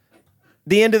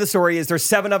 the end of the story is there's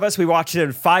 7 of us. We watched it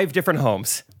in 5 different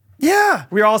homes. Yeah.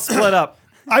 We were all split up.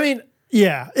 I mean,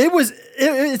 yeah,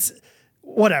 it's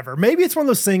whatever. Maybe it's one of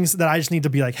those things that I just need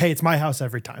to be like, hey, it's my house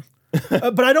every time.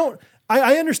 But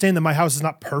I understand that my house is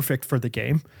not perfect for the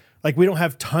game. Like we don't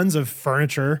have tons of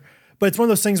furniture, but it's one of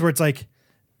those things where it's like,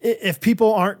 if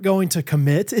people aren't going to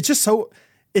commit, it's just so,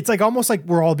 it's like almost like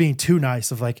we're all being too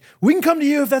nice of like, we can come to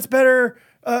you if that's better.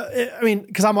 I mean,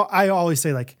 cause I always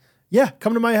say like, yeah,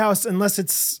 come to my house unless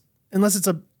it's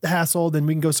a hassle, then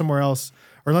we can go somewhere else.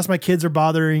 Or unless my kids are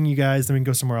bothering you guys, then we can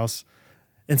go somewhere else.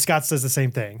 And Scott says the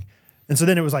same thing. And so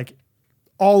then it was like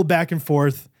all back and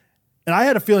forth. And I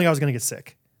had a feeling I was going to get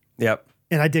sick. Yep.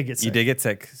 And I did get sick. You did get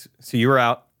sick. So you were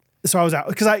out. So I was out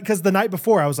because the night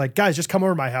before I was like, guys, just come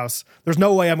over to my house. There's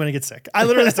no way I'm going to get sick. I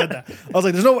literally said that. I was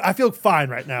like, I feel fine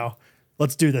right now.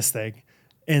 Let's do this thing.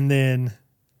 And then,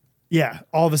 yeah,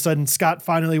 all of a sudden Scott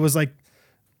finally was like,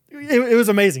 it was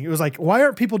amazing. It was like, why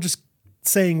aren't people just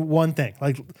saying one thing?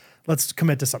 Like, let's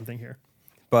commit to something here.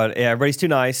 But yeah, everybody's too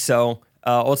nice. So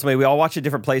ultimately, we all watch at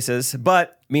different places.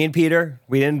 But me and Peter,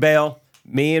 we didn't bail.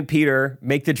 Me and Peter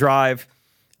make the drive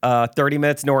 30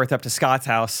 minutes north up to Scott's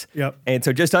house. Yep. And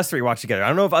so just us three watched together. I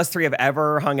don't know if us three have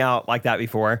ever hung out like that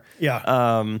before.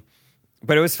 Yeah.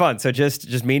 But it was fun. So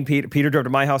just me and Peter. Peter drove to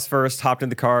my house first, hopped in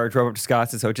the car, drove up to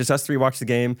Scott's. And so just us three watched the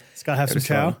game. Scott have It some was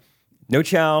chow? fun. No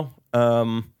chow.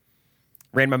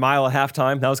 Ran my mile at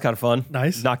halftime. That was kind of fun.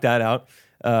 Nice. Knocked that out.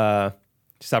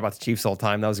 Just thought about the Chiefs the whole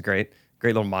time. That was a great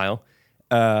little mile.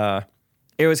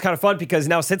 It was kind of fun because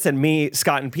now since then, me,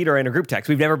 Scott, and Peter are in a group text.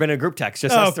 We've never been in a group text,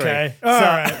 just us three. Okay. All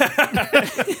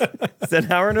right. So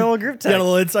now we're in a little group Got a text.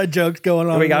 little inside jokes going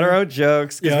on. We got our own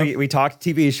jokes because Yeah. we talk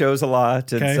TV shows a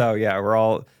lot. And Okay. so, yeah, we're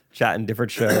all chatting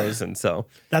different shows. And so,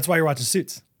 That's why you're watching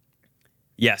Suits.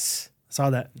 yes. I saw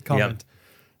that comment.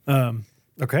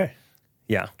 Okay.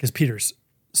 Yeah. Because Peter's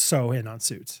so in on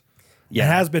Suits. Yeah. It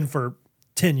has been for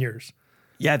 10 years.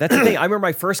 Yeah, that's the thing. I remember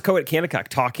my first co at Kanakuk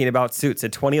talking about Suits in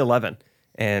 2011.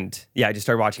 And yeah, I just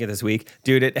started watching it this week.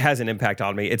 Dude, it has an impact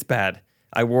on me. It's bad.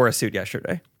 I wore a suit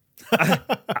yesterday.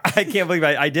 I can't believe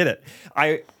I did it.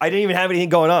 I didn't even have anything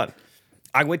going on.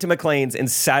 I went to McLean's and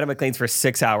sat at McLean's for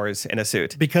 6 hours in a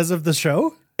suit. Because of the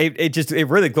show? It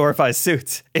really glorifies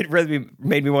suits. It really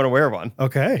made me want to wear one.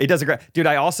 Okay. It does a great. Dude,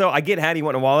 I get Hattie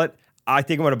wanting a wallet. I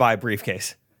think I'm going to buy a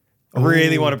briefcase. I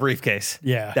really want a briefcase.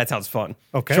 Yeah. That sounds fun.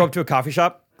 Okay. Show up to a coffee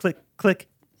shop. Click, click.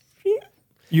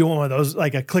 You want one of those,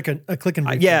 like a click and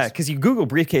briefcase. Yeah, because you Google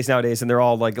briefcase nowadays and they're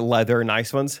all like leather,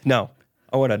 nice ones. No,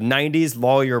 I want a 90s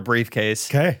lawyer briefcase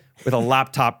Okay. with a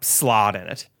laptop slot in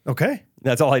it. Okay.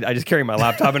 That's all I just carry my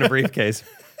laptop in a briefcase.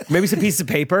 Maybe some pieces of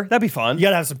paper. That'd be fun. You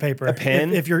gotta have some paper. A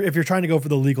pen? If you're trying to go for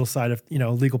the legal side of,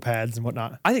 legal pads and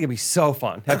whatnot. I think it'd be so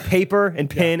fun. Have paper and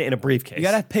pen in a briefcase. You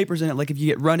gotta have papers in it, like if you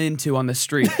get run into on the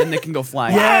street, then they can go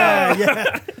flying.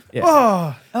 Yeah.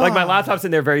 Oh, Like my laptop's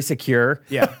in there very secure.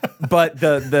 Yeah. But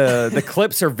the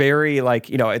clips are very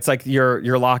like, it's like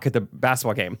your lock at the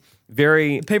basketball game.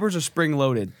 Very Papers are spring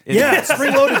loaded. yeah.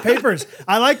 Spring-loaded papers.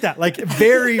 I like that. Like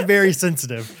very, very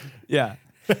sensitive. Yeah.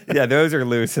 yeah, those are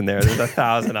loose in there. There's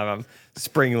 1,000 of them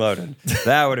spring loaded.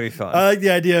 That would be fun. I like the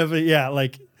idea of it. Yeah,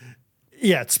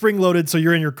 it's spring-loaded, so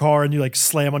you're in your car and you like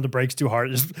slam on the brakes too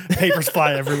hard. Just papers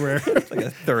fly everywhere. like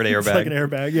a third airbag. It's like an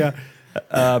airbag. Yeah.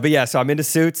 But yeah, so I'm into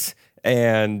suits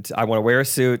and I want to wear a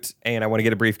suit and I want to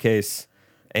get a briefcase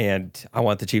and I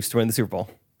want the Chiefs to win the Super Bowl.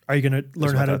 Are you gonna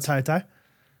learn how to thoughts. tie a tie?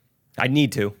 I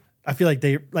need to. I feel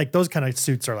like those kind of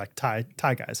suits are like tie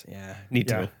guys. Yeah, need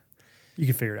Yeah. to. You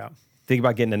can figure it out. Think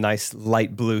about getting a nice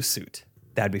light blue suit.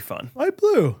 That'd be fun. Light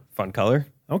blue. Fun color.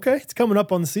 Okay, it's coming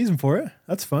up on the season for it.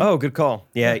 That's fun. Oh, good call.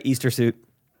 Yeah, Easter suit.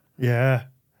 Yeah,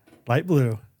 light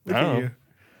blue. Look I at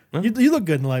don't you. You look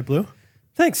good in light blue.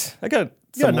 Thanks. I got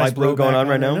You got some a nice light blue robe going back on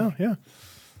right now. Yeah.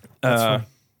 But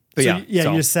So, yeah,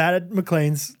 so- you just sat at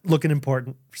McLean's looking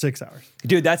important for 6 hours.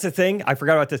 Dude, that's the thing. I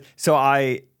forgot about this. So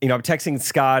I'm texting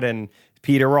Scott and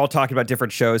Peter. We're all talking about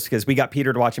different shows because we got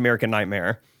Peter to watch American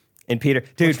Nightmare. And Peter,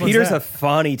 dude, Which one's Peter's that? a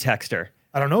funny texter.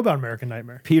 I don't know about American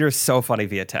Nightmare. Peter's so funny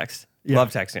via text. Yeah.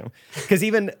 Love texting him. Because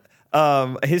even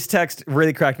his text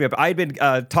really cracked me up. I'd been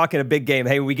talking a big game.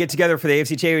 Hey, when we get together for the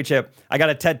AFC Championship, I got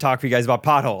a TED Talk for you guys about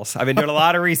potholes. I've been doing a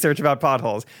lot of research about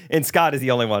potholes. And Scott is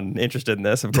the only one interested in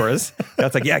this, of course.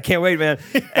 Scott's like, yeah, I can't wait, man.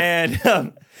 And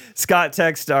Scott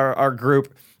texted our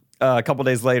group a couple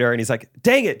days later, and he's like,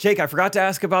 dang it, Jake, I forgot to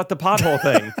ask about the pothole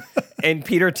thing. And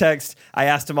Peter texts, I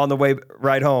asked him on the way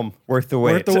right home, worth the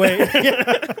wait. Worth the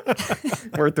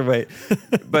wait. Worth the wait.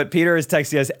 But Peter is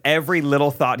texting us every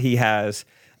little thought he has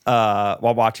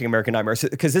while watching American Nightmare.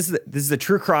 Because this is a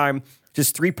true crime,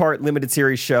 just 3-part limited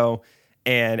series show,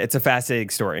 and it's a fascinating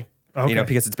story. Okay.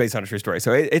 Because it's based on a true story.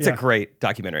 So it's a Yeah. great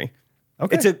documentary.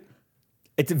 Okay.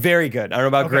 It's very good. I don't know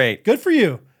about Okay. great. Good for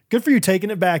you. Good for you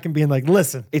taking it back and being like,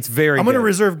 listen, It's very I'm going to good.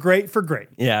 reserve great for great.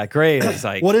 Yeah, great. It's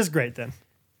like What is great then?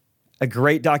 a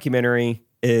great documentary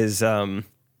is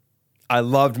I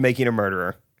loved Making a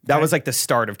Murderer. That Okay. was like the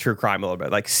start of true crime a little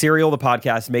bit. Like Serial, the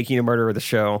podcast, Making a Murderer, the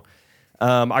show.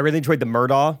 I really enjoyed the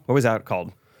Murdaugh. What was that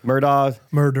called? Murdaugh,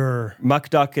 Murder. Muck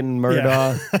Duck and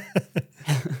Murdaugh.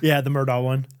 Yeah, the Murdaugh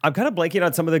one. I'm kind of blanking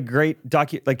on some of the great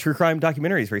true crime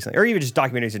documentaries recently, or even just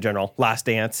documentaries in general. Last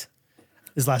Dance.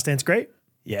 Is Last Dance great?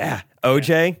 Yeah.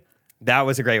 OJ. That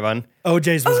was a great one.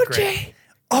 OJ's was great.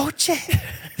 OJ.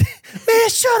 Man,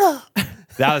 shut up.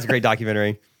 That was a great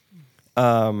documentary.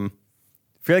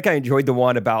 feel like I enjoyed the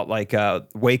one about like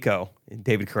Waco and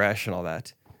David Koresh and all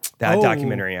that. That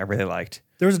documentary I really liked.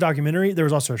 There was a documentary. There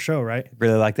was also a show, right?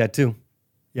 Really liked that too.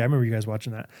 Yeah, I remember you guys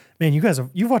watching that. Man,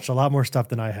 you've watched a lot more stuff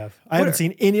than I have. I haven't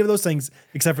seen any of those things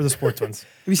except for the sports ones.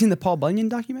 Have you seen the Paul Bunyan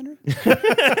documentary?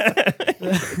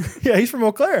 Yeah, he's from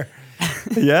Eau Claire.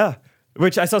 Yeah.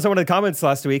 Which I saw someone in the comments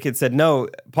last week. It said, no,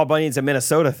 Paul Bunyan's a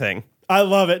Minnesota thing. I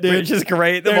love it, dude. Which is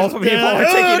great. The multiple people yeah, are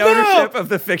taking no. ownership of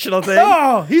the fictional thing.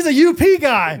 Oh, he's a UP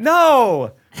guy.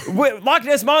 No. Loch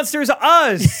Ness Monster's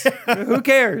us. Who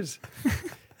cares?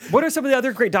 What are some of the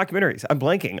other great documentaries? I'm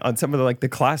blanking on some of the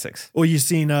classics. Well, you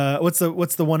seen what's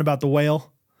the one about the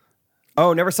whale?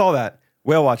 Oh, never saw that.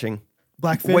 Whale watching.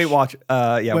 Blackfish. Whale watch.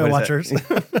 Yeah. Whale what is watchers.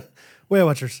 it? Whale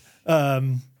watchers.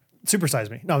 Supersize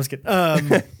me. No, I was kidding.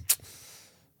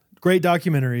 Great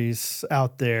documentaries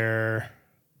out there.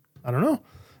 I don't know.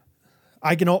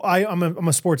 I'm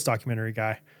a sports documentary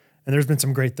guy, and there's been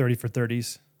some great 30 for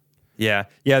 30s. Yeah.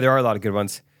 Yeah. There are a lot of good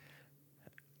ones.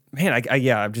 Man,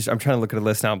 I'm trying to look at a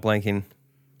list now. I'm blanking.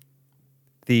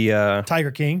 The Tiger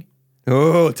King.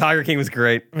 Oh, Tiger King was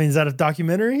great. I mean, is that a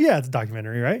documentary? Yeah, it's a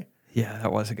documentary, right? Yeah,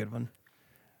 that was a good one.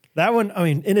 That one, I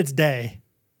mean, in its day,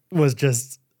 was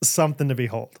just something to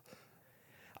behold.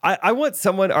 I want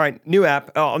someone. All right, new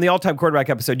app on the all-time quarterback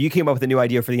episode. You came up with a new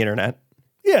idea for the internet.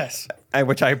 Yes.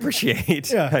 Which I appreciate.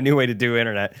 Yeah. A new way to do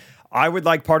internet. I would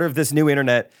like part of this new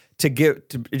internet to give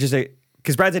to just a.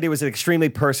 Because Brad's idea was an extremely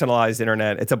personalized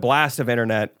internet. It's a blast of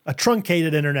internet. A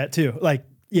truncated internet, too. Like,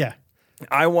 yeah.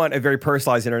 I want a very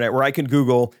personalized internet where I can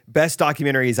Google best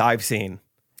documentaries I've seen.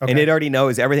 Okay. And it already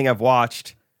knows everything I've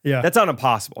watched. Yeah. That's not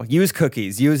impossible. Use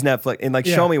cookies, use Netflix, and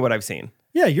show me what I've seen.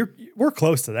 Yeah, we're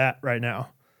close to that right now.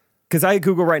 Because I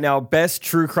Google right now best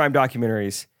true crime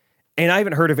documentaries, and I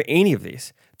haven't heard of any of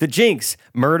these. The Jinx,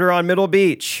 Murder on Middle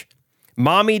Beach,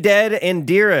 Mommy Dead and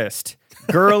Dearest,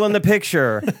 Girl in the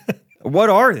Picture.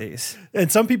 What are these?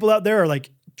 And some people out there are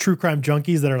like true crime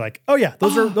junkies that are like, oh yeah,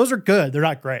 those are good. They're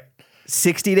not great.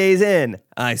 60 Days In,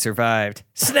 I Survived.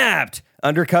 Snapped,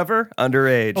 Undercover,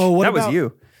 Underage. Oh, that was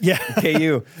you. Yeah.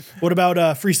 KU. What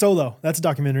about Free Solo? That's a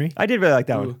documentary. I did really like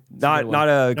that one. Not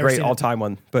a great seen it. all-time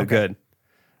one, but good.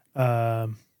 What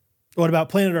about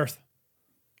Planet Earth?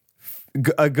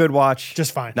 A good watch.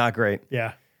 Just fine. Not great.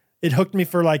 Yeah. It hooked me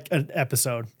for like an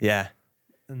episode, Yeah.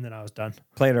 and then I was done.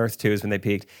 Planet Earth 2 is when they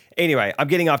peaked. Anyway, I'm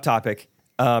getting off topic.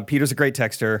 Peter's a great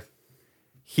texter.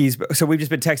 So we've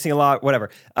just been texting a lot, whatever.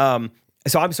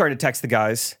 So I'm starting to text the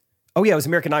guys. Oh yeah, it was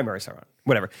American Nightmare. Sorry.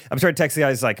 Whatever. I'm starting to text the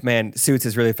guys like, man, Suits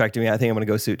is really affecting me. I think I'm going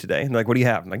to go Suit today. And they're like, what do you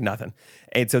have? I'm like, nothing.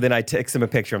 And so then I text them a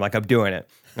picture. I'm like, I'm doing it.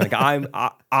 Like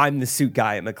I'm the Suit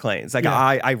guy at McLean's. Like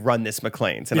I run this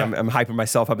McLean's, and I'm hyping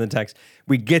myself up in the text.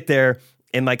 We get there.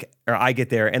 And I get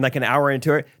there, and like an hour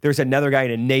into it, there's another guy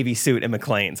in a Navy suit in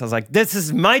McLean's. I was like, this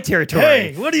is my territory.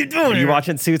 Hey, what are you doing? Are you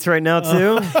watching Suits right now,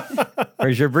 too?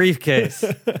 Where's your briefcase?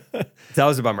 That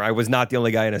was a bummer. I was not the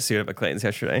only guy in a suit at McLean's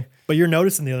yesterday. But you're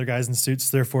noticing the other guys in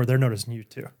suits, therefore they're noticing you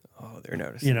too. Oh, they're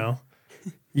noticing. You know,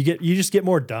 you just get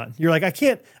more done. You're like, I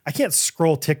can't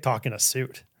scroll TikTok in a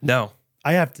suit. No.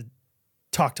 I have to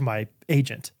talk to my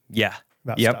agent. Yeah.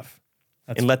 About stuff.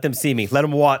 And let them see me. Let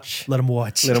them watch. Let them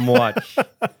watch. Let them watch.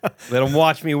 Let them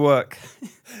watch me work.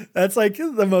 That's like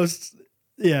the most,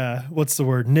 what's the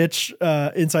word? Niche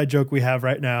inside joke we have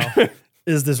right now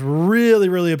is this really,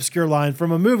 really obscure line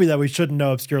from a movie that we shouldn't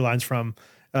know obscure lines from,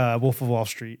 Wolf of Wall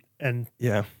Street. And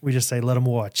we just say, let them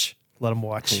watch. Let them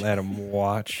watch. Let them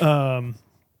watch.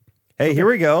 Hey, here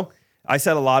we go. I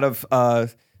said a lot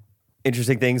of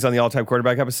interesting things on the all-time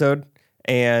quarterback episode,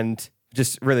 and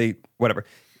just really whatever.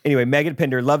 Anyway, Megan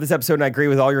Pinder, love this episode, and I agree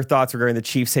with all your thoughts regarding the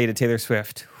Chiefs' hate of Taylor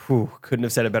Swift. Whew, couldn't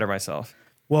have said it better myself.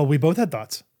 Well, we both had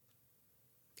thoughts.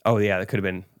 Oh, yeah,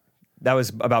 that was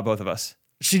about both of us.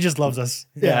 She just loves us.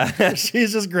 Yeah.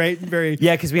 She's just great. And very.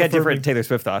 Yeah, because we had different Taylor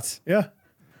Swift thoughts. Yeah.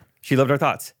 She loved our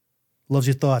thoughts. Loves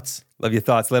your thoughts. Love your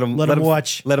thoughts. Let them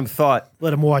watch. Let them thought.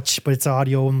 Let them watch, but it's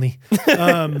audio only.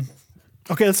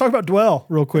 Okay, let's talk about Dwell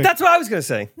real quick. That's what I was going to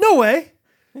say. No way.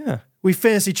 Yeah. We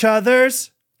finish each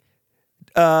other's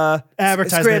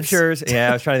advertisements. Scriptures. Yeah,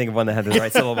 I was trying to think of one that had the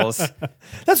right syllables.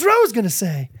 That's what I was going to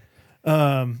say.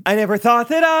 I never thought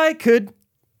that I could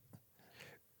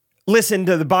listen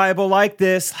to the Bible like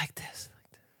this.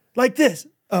 Like this.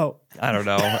 Oh. I don't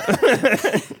know.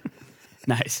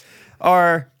 Nice.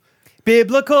 Our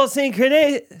biblical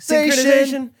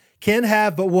synchronization can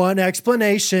have but one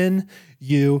explanation.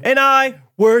 You and I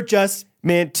were just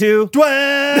meant to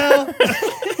dwell.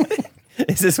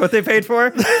 Is this what they paid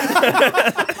for?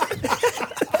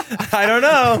 I don't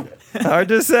know. Hard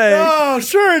to say. Oh,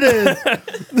 sure it is.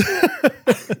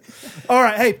 All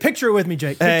right. Hey, picture it with me,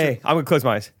 Jake. Hey, I'm going to close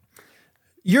my eyes.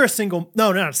 You're a single.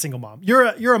 No, not a single mom. You're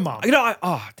a mom. You know,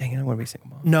 dang it, I want to be a single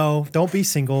mom. No, don't be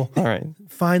single. All right.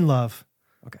 Find love.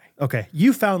 Okay.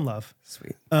 You found love.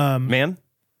 Sweet. Man?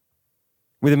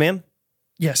 With a man?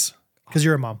 Yes, because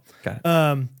you're a mom. Got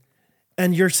it.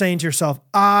 And you're saying to yourself,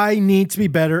 I need to be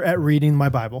better at reading my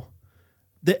Bible.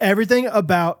 Everything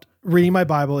about reading my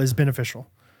Bible is beneficial.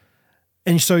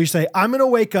 And so you say, I'm going to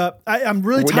wake up. I'm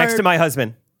really tired. Next to my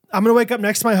husband. I'm going to wake up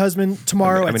next to my husband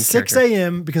tomorrow at 6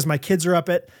 a.m. because my kids are up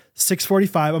at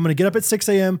 6:45. I'm going to get up at 6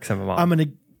 a.m. I'm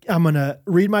going to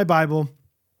read my Bible.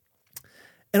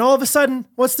 And all of a sudden,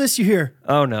 what's this you hear?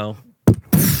 Oh, no.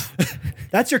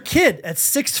 That's your kid at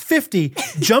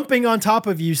 6:50 jumping on top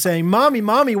of you saying,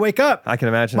 Mommy, wake up. I can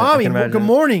imagine. Mommy, good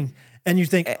morning. And you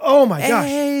think, oh my gosh.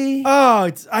 Hey. Oh,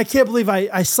 I can't believe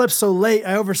I slept so late.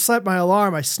 I overslept my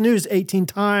alarm. I snoozed 18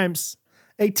 times.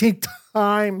 18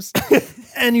 times.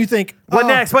 And you think, What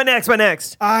next?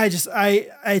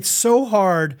 It's so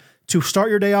hard to start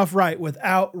your day off right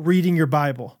without reading your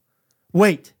Bible.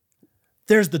 Wait,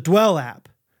 there's the Dwell app.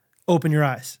 Open your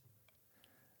eyes.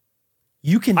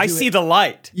 You can. I see the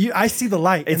light. I see the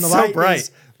light. It's and the so light bright.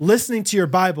 is listening to your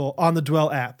Bible on the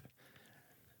Dwell app.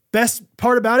 Best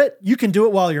part about it, you can do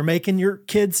it while you're making your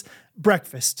kids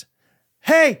breakfast.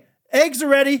 Hey, eggs are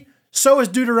ready. So is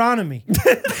Deuteronomy.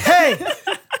 Hey,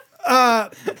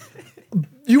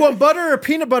 you want butter or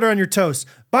peanut butter on your toast?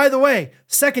 By the way,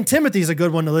 2 Timothy is a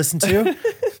good one to listen to.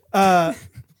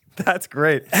 That's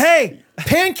great. Hey,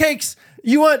 pancakes.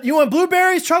 You want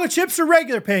blueberries, chocolate chips, or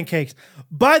regular pancakes?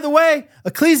 By the way,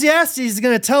 Ecclesiastes is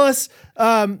going to tell us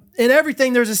in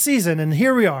everything there's a season, and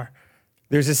here we are.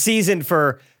 There's a season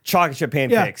for chocolate chip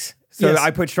pancakes. Yeah. So Yes. I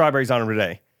put strawberries on them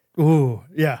today. Ooh,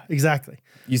 yeah, exactly.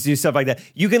 You do stuff like that.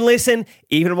 You can listen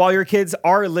even while your kids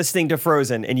are listening to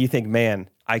Frozen and you think, man,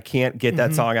 I can't get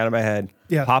that song out of my head.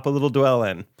 Yeah. Pop a little Dwell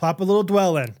in. Pop a little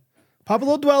Dwell in.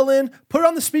 Put it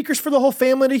on the speakers for the whole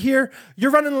family to hear. You're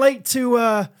running late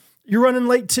to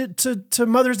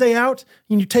Mother's Day out,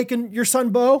 and you're taking your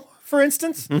son Bo, for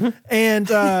instance, and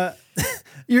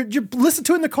you listen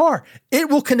to it in the car. It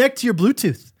will connect to your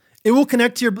Bluetooth. It will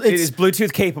connect to your. It is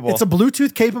Bluetooth capable. It's a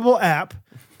Bluetooth capable app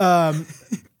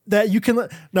that you can.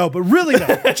 No, but really,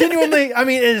 no. Genuinely, I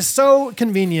mean, it is so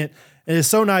convenient. It is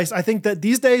so nice. I think that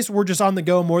these days we're just on the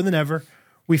go more than ever.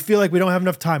 We feel like we don't have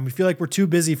enough time. We feel like we're too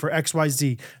busy for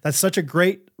XYZ. That's such a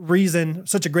great reason,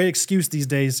 such a great excuse these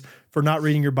days for not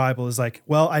reading your Bible is like,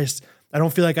 well, I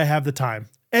don't feel like I have the time.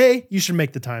 A, you should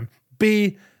make the time.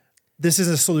 B, this is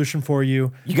a solution for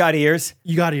you. You got ears?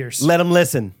 You got ears. Let them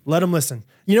listen. Let them listen.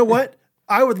 You know what?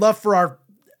 I would love for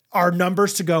our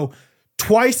numbers to go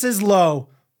twice as low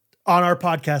on our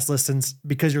podcast listens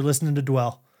because you're listening to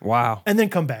Dwell. Wow. And then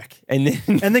come back. And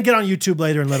then get on YouTube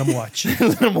later and let them watch.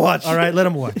 let them watch. All right, let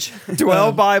them watch.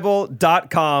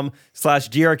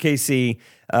 dwellbible.com/GRKC.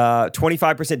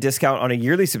 25% discount on a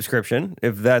yearly subscription,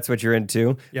 if that's what you're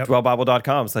into. Yep.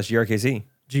 dwellbible.com/GRKC.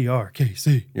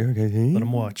 GRKC. GRKC. Let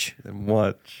them watch. Let them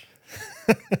watch.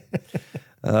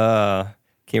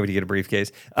 Can't wait to get a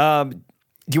briefcase. Do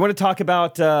you want to talk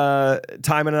about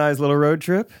Timon and I's little road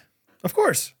trip? Of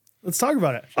course. Let's talk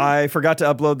about it. I forgot to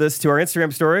upload this to our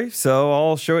Instagram story, so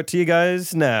I'll show it to you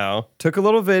guys now. Took a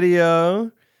little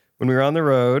video when we were on the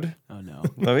road. Oh, no.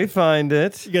 Let me find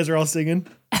it. You guys are all singing.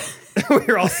 We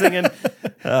were all singing.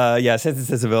 Yeah, Sense and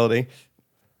Sensibility.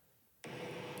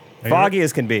 Foggy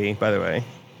as can be, by the way.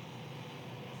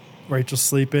 Rachel's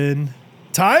sleeping.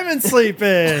 Timon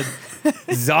sleeping.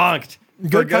 Zonked.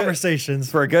 Good conversations.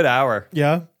 For a good hour.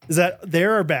 Yeah. Is that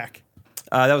there or back?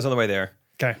 That was on the way there.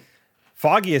 Okay.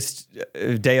 Foggiest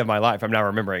day of my life, I'm now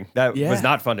remembering. That Yeah. was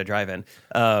not fun to drive in.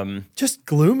 Just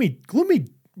gloomy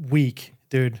week,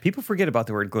 dude. People forget about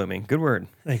the word glooming. Good word.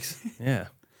 Thanks. Yeah.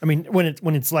 I mean, when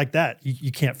it's like that,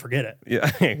 you can't forget it.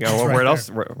 Yeah. Well, right where else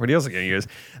are you going to use?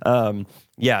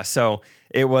 Yeah. So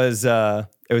it was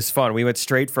fun. We went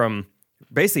straight from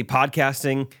basically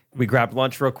podcasting. We grabbed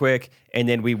lunch real quick, and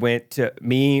then we went to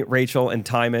me, Rachel, and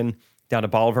Timon down to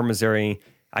Bolivar, Missouri.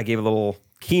 I gave a little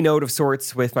keynote of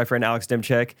sorts with my friend Alex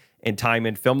Dimchek, and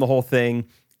Timon filmed the whole thing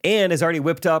and has already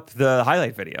whipped up the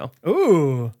highlight video.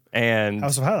 Ooh. And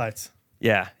House of Highlights.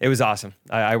 yeah, it was awesome.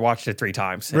 I watched it 3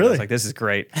 times. And I Really? was like, this is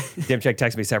great. Dimchek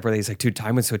texted me separately. He's like, dude,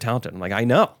 Timon's so talented. I'm like, I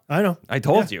know. I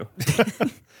told you.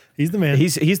 He's the man.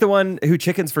 He's the one who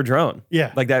chickens for drone.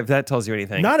 Yeah. Like that, if that tells you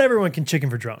anything. Not everyone can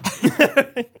chicken for drone.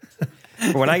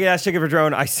 When I get asked chicken for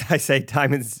drone, I say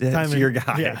Timon's your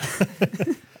guy. Yeah.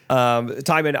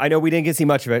 Timon, I know we didn't get to see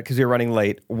much of it because we were running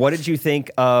late. What did you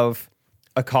think of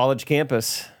a college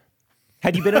campus?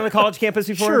 Had you been on a college campus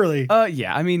before? Surely.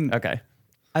 Yeah, I mean, Okay.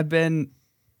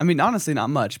 honestly, not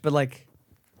much, but like,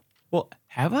 well,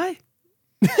 have I?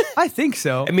 I think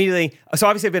so. Immediately, so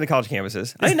obviously I've been to college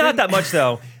campuses. I mean, not that much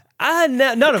though.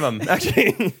 None of them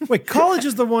actually. Wait, college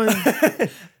is the one.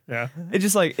 Yeah. It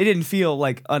just like it didn't feel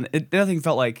like nothing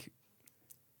felt like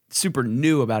super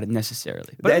new about it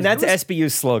necessarily. But And that's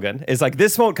SBU's slogan. Is like,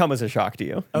 this won't come as a shock to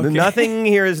you. Nothing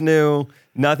here is new.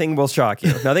 Nothing will shock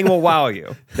you. Nothing will wow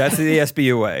you. That's the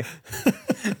SBU way.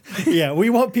 Yeah, we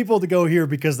want people to go here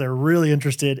because they're really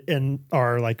interested in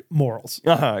our like morals.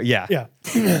 Yeah. Yeah.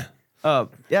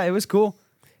 yeah, it was cool.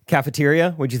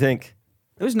 Cafeteria, what'd you think?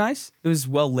 It was nice. It was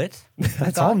well lit.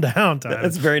 Calm down, Tyler.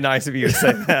 That's very nice of you to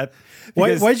say that.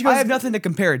 Why'd you I guys? have nothing to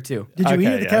compare it to. Did you eat Okay,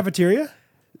 at the yeah. cafeteria?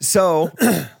 So,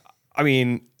 I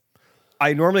mean,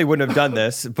 I normally wouldn't have done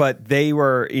this, but they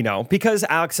were, because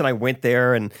Alex and I went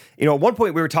there, and at one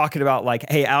point we were talking about like,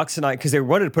 hey, Alex and I, because they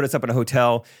wanted to put us up in a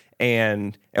hotel,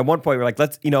 and at one point we were like,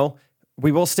 let's,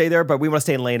 we will stay there, but we want to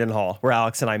stay in Landon Hall where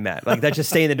Alex and I met. Like, let's just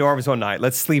stay in the dorms one night.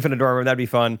 Let's sleep in a dorm room. That'd be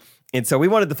fun. And so we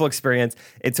wanted the full experience.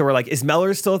 And so we're like, is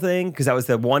Mellor's still a thing? Because that was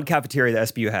the one cafeteria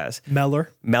that SBU has.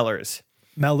 Mellor's.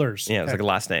 Yeah, it was like a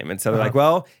last name. And so they're like,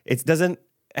 well, it doesn't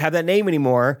have that name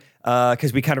anymore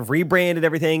because we kind of rebranded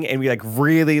everything and we we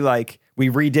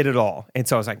redid it all. And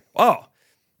so I was like, oh,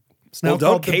 It's now well, don't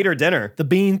called cater dinner. the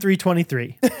Bean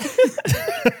 323.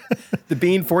 The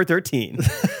Bean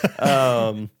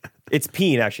 413. It's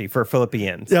Peen actually for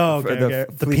Philippines. Oh, okay, For okay.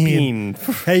 The Philippine.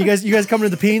 Hey, you guys coming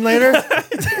to the Bean later?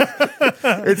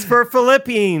 It's for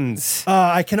Philippines.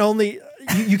 I can only.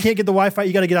 You can't get the Wi-Fi.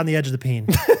 You got to get on the edge of the Bean.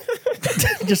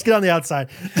 Just get on the outside.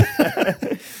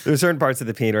 There's certain parts of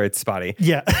the Peen where it's spotty.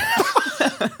 Yeah.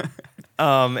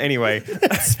 Anyway.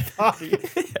 Spotty.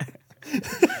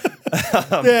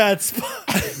 Yeah, it's.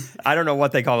 I don't know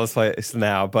what they call this place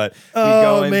now, but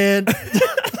Oh man.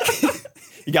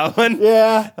 You got one?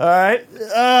 Yeah. All right.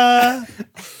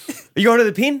 You going to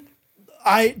the Peen?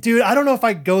 I don't know if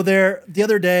I go there. The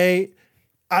other day,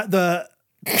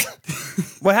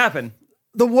 What happened?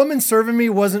 the woman serving me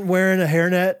wasn't wearing a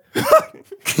hairnet.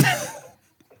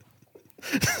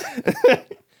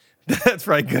 That's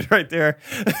right. Good right there.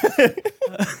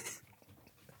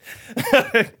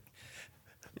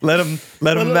 Let him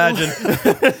imagine.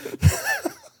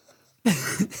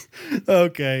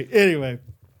 Okay. Anyway.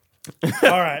 All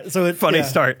right. So it's Funny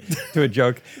start to a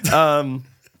joke.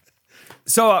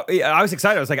 So I was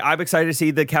excited. I was like, I'm excited to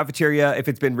see the cafeteria if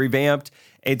it's been revamped.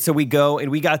 And so we go, and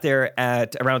we got there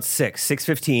at around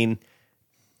 6:15.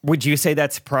 Would you say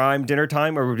that's prime dinner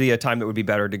time, or would it be a time that would be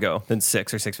better to go than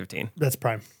 6 or 6:15? That's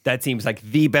prime. That seems like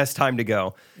the best time to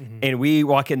go. Mm-hmm. And we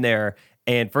walk in there,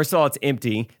 and first of all, it's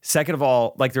empty. Second of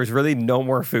all, like there's really no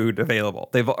more food available.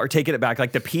 They've taken it back.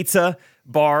 Like the pizza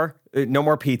bar, no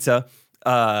more pizza.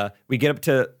 We get up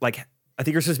to I think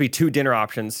there's supposed to be 2 dinner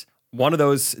options. One of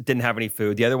those didn't have any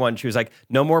food. The other one, she was like,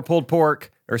 no more pulled pork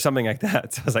or something like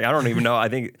that. So I was like, I don't even know. I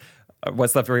think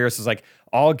what's left over here. So it's like,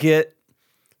 I'll get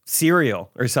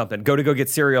cereal or something. Go get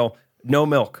cereal. No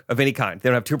milk of any kind. They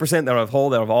don't have 2%. They don't have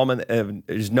whole. They don't have almond.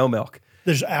 There's no milk.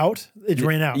 There's out. It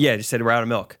ran out. Yeah, just said we're out of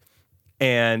milk.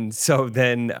 And so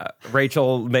then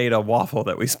Rachel made a waffle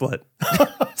that we split.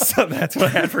 So that's what I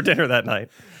had for dinner that night.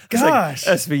 Gosh.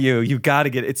 Like, SVU, you got to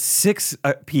get it's 6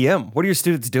 p.m. What are your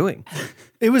students doing?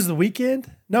 It was the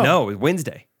weekend? No, it was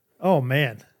Wednesday. Oh,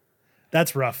 man.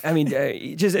 That's rough. I mean,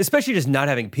 especially just not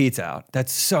having pizza out.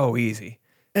 That's so easy.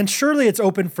 And surely it's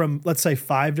open from, let's say,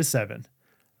 5 to 7,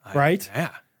 right?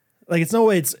 Yeah. Like, it's no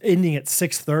way it's ending at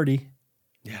 6:30.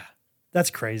 Yeah.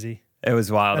 That's crazy. It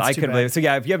was wild. That's I too couldn't bad. believe it. So,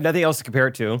 yeah, if you have nothing else to compare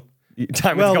it to,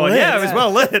 time Well was going, lit. yeah, it was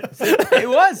well lit. It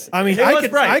was. I mean, It was I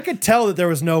could bright. I could tell that there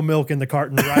was no milk in the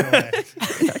carton right away.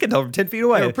 I could tell from 10 feet They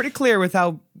away. were pretty clear with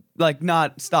how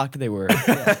not stocked they were.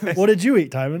 What did you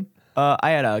eat, Timon?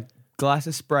 I had a glass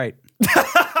of Sprite.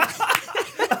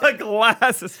 A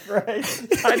glass of Sprite.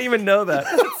 I didn't even know that.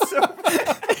 That's so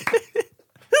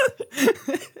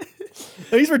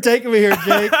Thanks for taking me here,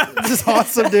 Jake. This is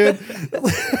awesome, dude.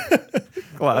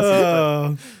 glass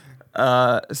of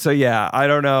Sprite. So yeah, I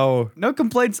don't know. No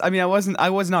complaints. I mean, I was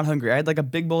not hungry. I had like a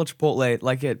big bowl of Chipotle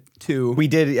like at 2. We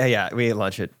did, yeah, we ate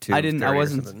lunch at 2. I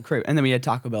wasn't craving. And then we had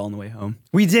Taco Bell on the way home.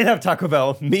 We did have Taco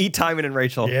Bell. Me, Timon, and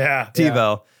Rachel. Yeah.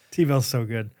 T-Bell. T-Bell's so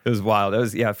good. It was wild. It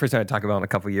was, first time I had Taco Bell in a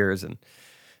couple years. And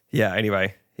yeah,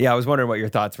 anyway. Yeah, I was wondering what your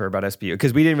thoughts were about SBU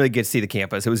because we didn't really get to see the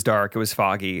campus. It was dark. It was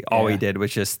foggy. All we did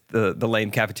was just the lame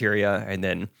cafeteria and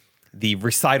then the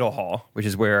recital hall, which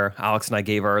is where Alex and I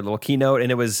gave our little keynote.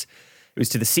 And it was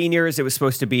to the seniors. It was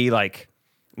supposed to be like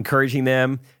encouraging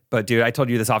them. But dude, I told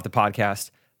you this off the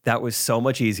podcast. That was so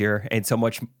much easier and so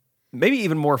much maybe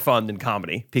even more fun than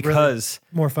comedy because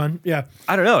More fun. Yeah.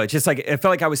 I don't know. It's just like it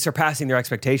felt like I was surpassing their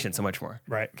expectations so much more,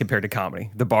 Right. compared to comedy.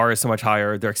 The bar is so much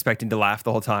higher. They're expecting to laugh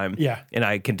the whole time, Yeah. and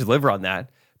I can deliver on that.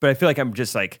 But I feel like I'm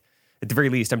just like, at the very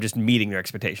least, I'm just meeting their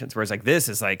expectations. Whereas like this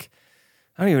is like,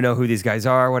 I don't even know who these guys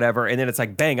are, or whatever. And then it's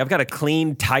like, bang, I've got a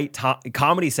clean, tight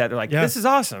comedy set. They're like, this is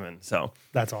awesome, and so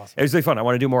That's awesome. it was really fun. I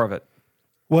want to do more of it.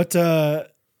 What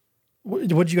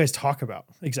did you guys talk about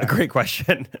exactly? Great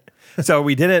question. So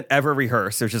we didn't ever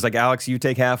rehearse. It was just like, Alex, you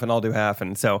take half and I'll do half.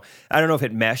 And so I don't know if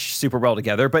it meshed super well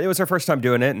together, but it was our first time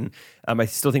doing it. And I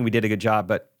still think we did a good job.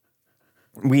 But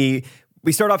we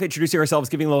start off introducing ourselves,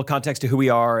 giving a little context to who we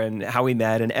are and how we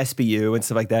met and SBU and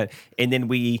stuff like that. And then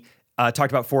we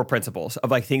talked about 4 principles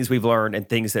of like things we've learned and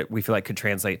things that we feel like could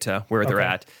translate to where they're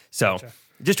at. So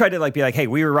just tried to like be like, hey,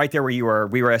 we were right there where you were.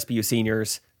 We were SBU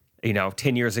seniors,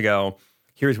 10 years ago.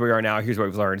 Here's where we are now. Here's what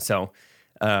we've learned. So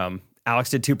Alex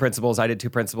did 2 principles. I did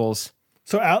 2 principles.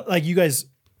 So like you guys,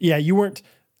 you weren't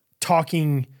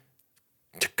talking,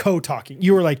 co-talking.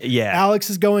 You were like, Alex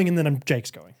is going and then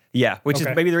Jake's going. Yeah, which is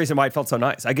maybe the reason why it felt so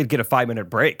nice. I could get a 5-minute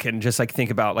break and just like think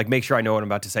about, like, make sure I know what I'm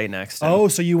about to say next.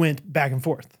 And, so you went back and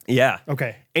forth. Yeah.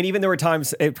 Okay. And even there were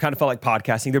times it kind of felt like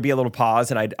podcasting. There'd be a little pause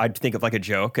and I'd think of like a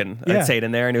joke and I'd say it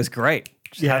in there and it was great.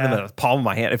 Just having the palm of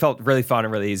my hand. It felt really fun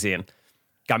and really easy and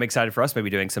got me excited for us maybe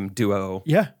doing some duo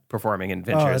performing in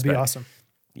ventures. Oh, that'd be awesome.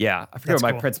 Yeah. I forget what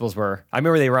my principles were. I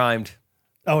remember they rhymed.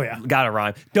 Oh, yeah. Gotta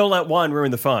rhyme. Don't let one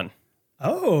ruin the fun.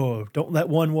 Oh, don't let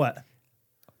one what?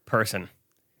 Person.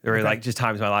 There were like just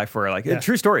times in my life where like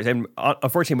true stories. And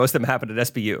unfortunately, most of them happened at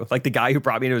SBU. Like the guy who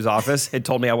brought me into his office had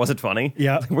told me I wasn't funny.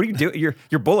 Yeah. Like, what are you doing?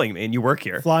 You're bullying me and you work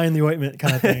here. Fly in the ointment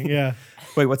kind of thing. Yeah.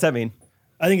 Wait, what's that mean?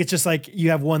 I think it's just like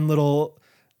you have one little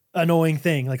annoying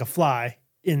thing, like a fly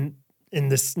in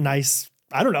this nice,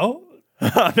 I don't know.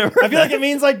 I feel like it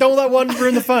means like don't let one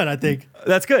ruin the fun, I think.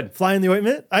 That's good. Fly in the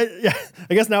ointment. I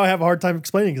guess now I have a hard time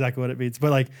explaining exactly what it means. But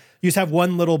like you just have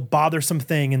one little bothersome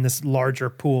thing in this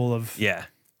larger pool of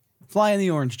Fly in the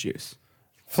orange juice.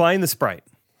 Fly in the Sprite.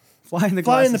 Fly in the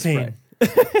glass in the pain.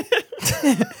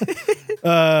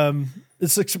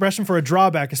 It's an expression for a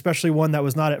drawback, especially one that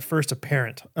was not at first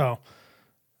apparent.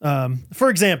 For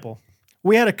example,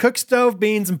 we had a cook stove,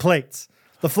 beans, and plates.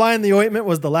 The fly in the ointment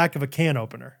was the lack of a can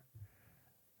opener.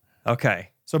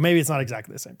 Okay. So maybe it's not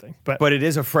exactly the same thing, but it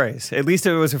is a phrase. At least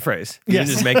it was a phrase. You didn't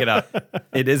just make it up.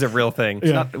 It is a real thing.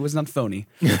 It was not phony.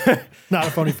 Not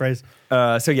a phony phrase.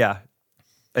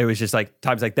 It was just like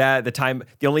times like that. The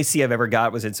only C I've ever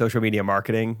got was in social media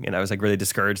marketing, and I was like really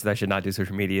discouraged that I should not do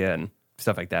social media and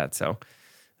stuff like that. So,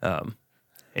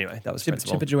 anyway, that was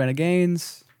principle. Chip at Joanna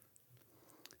Gaines.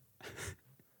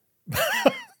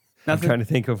 I'm trying to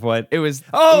think of what it was.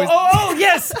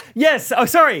 Yes. Oh,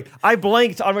 sorry. I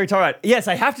blanked on what you're talking about. Yes,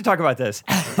 I have to talk about this.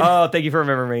 Oh, thank you for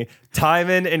remembering me.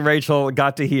 Timon and Rachel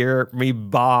got to hear me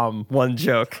bomb one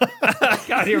joke.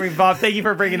 Got to hear me bomb. Thank you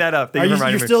for bringing that up.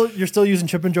 You're still using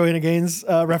Chip and Joanna Gaines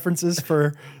references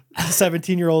for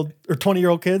 17-year-old or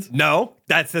 20-year-old kids? No,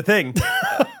 that's the thing.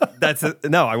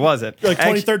 No, I wasn't. Like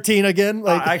 2013 again?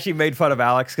 Like I actually made fun of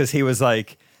Alex because he was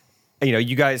like,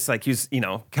 you guys like use,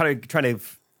 kind of trying to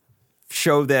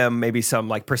show them maybe some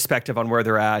like perspective on where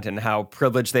they're at and how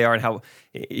privileged they are and how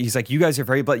he's like, you guys are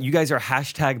very blessed. You guys are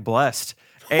 #blessed.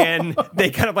 And they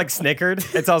kind of like snickered.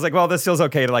 And so I was like, well, this feels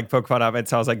okay to like poke fun of it.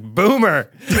 So I was like, boomer.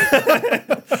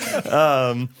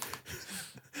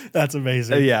 That's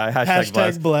amazing. Yeah.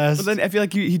 #blessed. But then I feel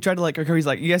like he tried to like, he's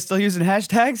like, you guys still using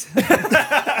hashtags?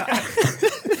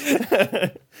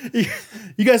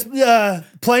 You guys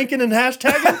planking and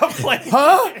hashtagging?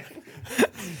 Huh?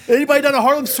 Anybody done a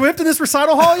Harlem Swift in this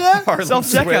recital hall yet?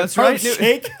 Self-checkouts, right?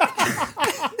 Shake.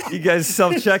 You guys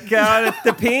self-checkout at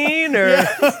the peen? Or?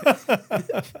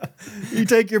 You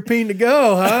take your peen to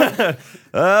go, huh?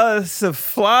 It's a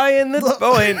fly in the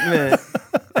ointment.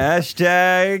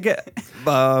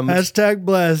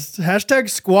 #blessed.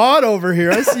 #squad over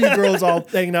here. I see you girls all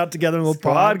hanging out together in a little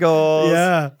squad goals.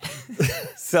 Yeah.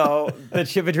 So the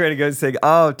Chip and Joanna Gaines thing.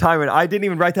 Oh, Timon, I didn't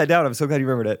even write that down. I'm so glad you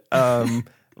remembered it.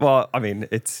 Well, I mean,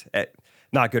 it's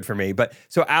not good for me. But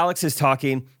so Alex is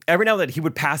talking. Every now and then he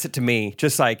would pass it to me,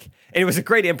 just like, and it was a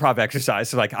great improv exercise.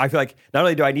 So like, I feel like not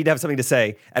only do I need to have something to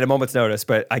say at a moment's notice,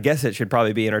 but I guess it should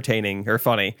probably be entertaining or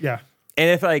funny. Yeah. And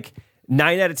if like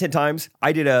 9 out of 10 times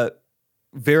I did a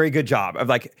very good job of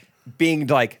like being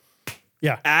like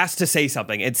asked to say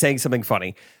something and saying something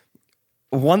funny.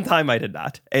 One time I did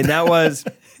not. And that was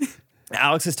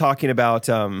Alex is talking about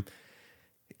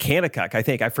Kanakuk, I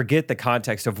think. I forget the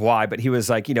context of why, but he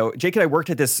was like, Jake and I worked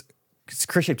at this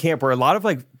Christian camp where a lot of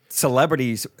like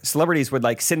celebrities would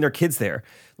like send their kids there.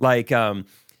 Like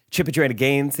Chip and Joanna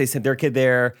Gaines, they sent their kid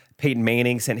there. Peyton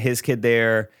Manning sent his kid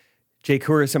there. Jay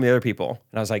Coor, some of the other people.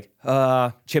 And I was like,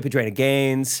 Chip and Joanna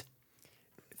Gaines.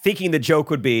 Thinking the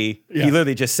joke would be, he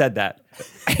literally just said that.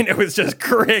 And it was just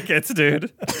crickets,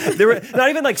 dude. There were not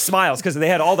even like smiles because they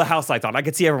had all the house lights on. I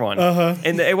could see everyone.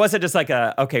 And it wasn't just like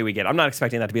okay, we get it. I'm not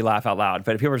expecting that to be laugh out loud.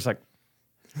 But people were just like,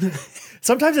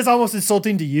 Sometimes it's almost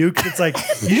insulting to you because it's like,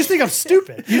 you just think I'm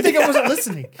stupid. You think I wasn't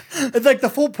listening. It's like the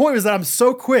full point was that I'm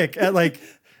so quick at like,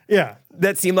 yeah.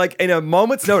 that seemed like in a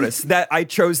moment's notice that I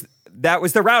chose. That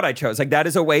was the route I chose. Like, that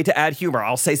is a way to add humor.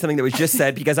 I'll say something that was just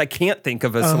said because I can't think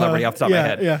of a celebrity off the top of my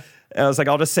head. Yeah. And I was like,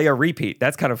 I'll just say a repeat.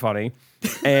 That's kind of funny.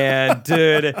 And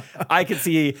dude, I could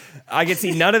see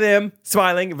none of them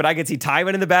smiling, but I could see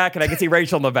Tywin in the back and I could see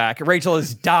Rachel in the back. Rachel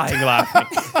is dying laughing.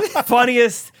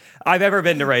 Funniest I've ever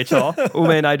been to Rachel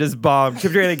when I just bombed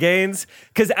Chip and Joanna Gaines.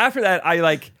 Because after that, I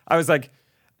was like,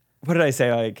 what did I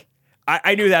say? Like,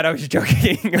 I knew that I was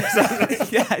joking or something.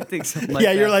 Yeah, I think something like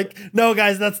Yeah, that. you're like, no,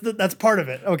 guys, that's part of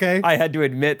it, okay? I had to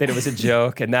admit that it was a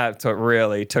joke, and that's what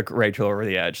really took Rachel over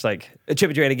the edge. Like, Chip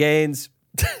and Joanna Gaines.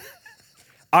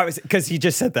 Because he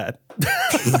just said that.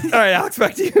 All right, Alex,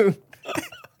 back to you.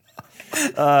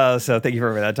 So thank you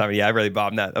for that time. Yeah, I really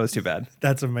bombed that. That was too bad.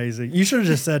 That's amazing. You should have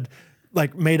just said,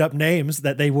 like, made up names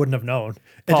that they wouldn't have known.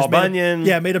 And Paul just made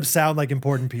Bunyan. made them sound like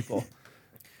important people.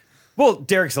 Well,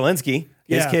 Derek Zelensky,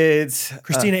 his kids.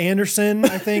 Christina Anderson,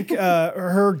 I think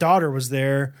her daughter was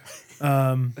there.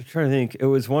 I'm trying to think. It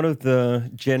was one of the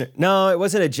Jenner. No, it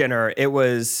wasn't a Jenner. It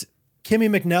was Kimmy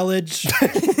McNellige.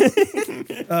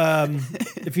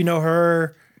 If you know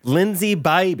her. Lindsay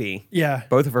Bybee. Yeah.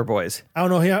 Both of her boys. I don't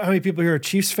know how many people here are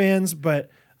Chiefs fans,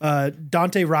 but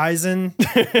Dante Rison,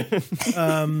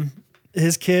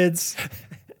 his kids.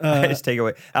 I just take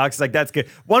away. Alex is like, that's good.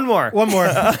 One more.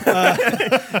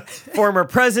 Former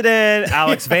president,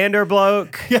 Alex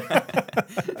Vanderbloke.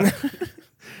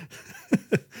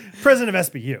 President of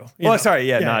SBU.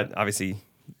 Not obviously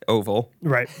Oval.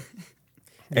 Right.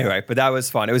 Anyway, but that was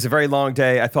fun. It was a very long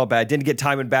day. I felt bad. Didn't get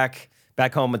Timon back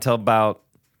home until about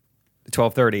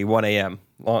 12:30, 1 a.m.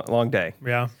 Long day.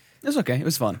 Yeah. It was okay. It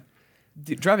was fun.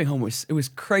 Dude, driving home was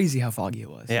crazy how foggy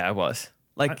it was. Yeah, it was.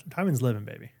 Like, Timon's living,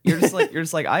 baby. you're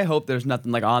just like I hope there's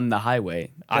nothing like on the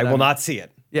highway. I will not see it.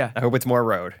 Yeah. I hope it's more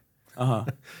road. Uh-huh.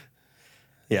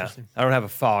 Yeah. I don't have a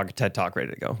fog TED Talk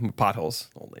ready to go. Potholes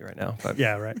only right now. But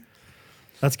Yeah, right.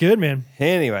 That's good, man.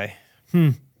 anyway.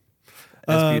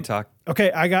 SBU talk.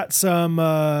 Okay, I got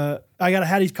a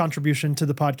Hattie's contribution to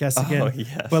the podcast again. Oh,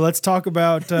 yes. But let's talk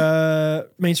about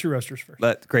Main Street Roasters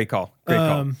first. Great call. Great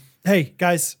call. Hey,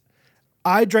 guys,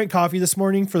 I drank coffee this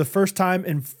morning for the first time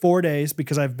in 4 days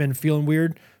because I've been feeling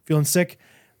weird, feeling sick.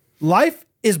 Life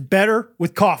is better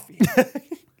with coffee.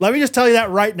 Let me just tell you that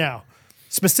right now.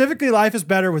 Specifically, life is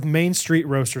better with Main Street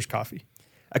Roasters coffee.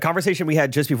 A conversation we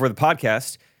had just before the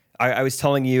podcast, I was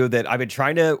telling you that I've been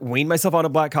trying to wean myself on a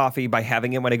black coffee by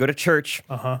having it when I go to church.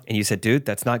 And you said, dude,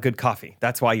 that's not good coffee.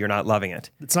 That's why you're not loving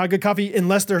it. It's not good coffee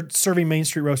unless they're serving Main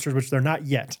Street Roasters, which they're not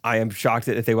yet. I am shocked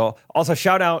that if they will. Also,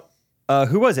 shout out,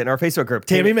 who was it in our Facebook group?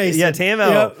 Tammy Mason. Yeah, Tammy.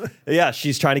 Yep. Yeah,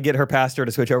 she's trying to get her pastor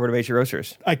to switch over to Main Street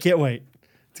Roasters. I can't wait.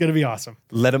 It's going to be awesome.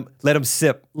 Let him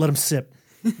sip. Let them sip.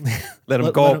 Let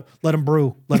him go. Let them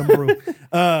brew. Let them brew.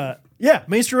 Yeah,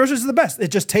 Main Street Roasters is the best.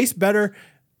 It just tastes better.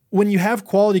 When you have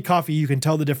quality coffee, you can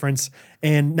tell the difference.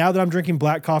 And now that I'm drinking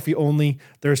black coffee only,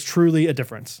 there's truly a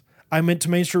difference. I went to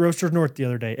Main Street Roasters North the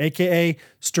other day, a.k.a.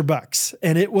 Starbucks,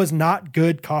 and it was not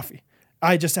good coffee.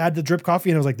 I just had the drip coffee,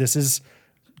 and I was like, this is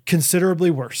considerably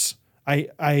worse.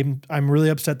 I'm really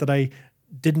upset that I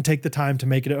didn't take the time to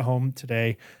make it at home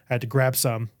today. I had to grab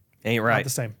some. Ain't right. Not the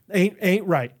same. Ain't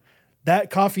right. That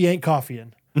coffee ain't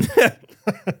coffeeing.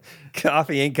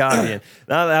 Coffee ain't coffee.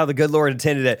 Not how the good Lord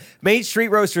intended it.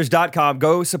 MainStreetRoasters.com.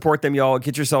 Go support them, y'all.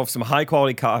 Get yourself some high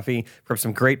quality coffee from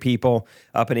some great people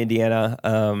up in Indiana.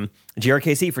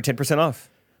 GRKC for 10% off.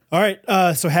 All right.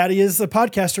 So Hattie is a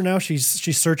podcaster now.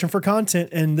 She's searching for content,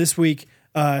 and this week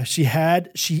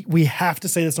we have to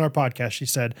say this on our podcast. She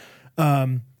said,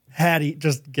 Hattie,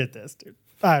 just get this, dude.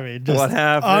 I mean, just what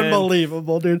happened?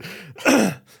 Unbelievable, dude.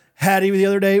 Hattie the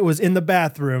other day was in the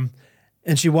bathroom.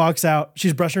 And she walks out.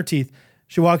 She's brushing her teeth.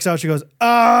 She walks out. She goes,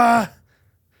 I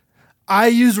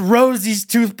used Rosie's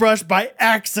toothbrush by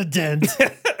accident.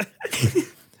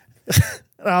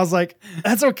 And I was like,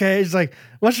 that's okay. She's like,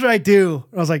 what should I do?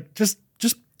 And I was like, just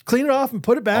clean it off and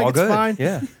put it back. All it's good. fine.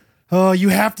 Yeah. Oh, you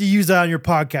have to use that on your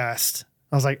podcast.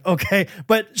 I was like, okay.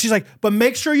 But she's like, but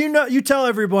make sure you tell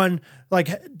everyone,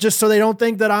 like, just so they don't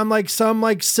think that I'm like some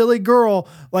like silly girl,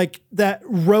 like that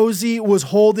Rosie was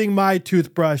holding my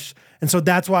toothbrush And so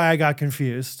that's why I got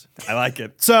confused. I like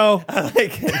it. So I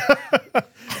like it.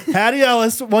 Hattie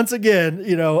Ellis, once again,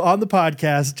 on the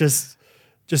podcast, just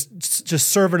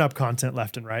serving up content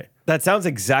left and right. That sounds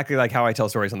exactly like how I tell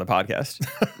stories on the podcast.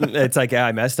 It's like, yeah,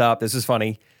 I messed up. This is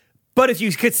funny. But if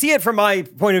you could see it from my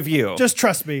point of view. Just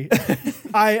trust me.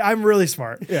 I'm really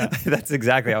smart. Yeah. That's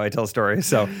exactly how I tell stories.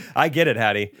 So I get it,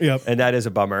 Hattie. Yep. And that is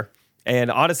a bummer. And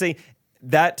honestly,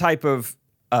 that type of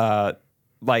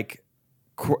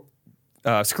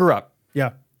screw up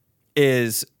Yeah.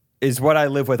 is what I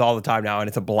live with all the time now, and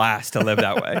it's a blast to live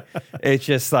that way. It's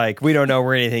just like, we don't know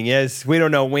where anything is. We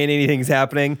don't know when anything's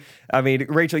happening. I mean,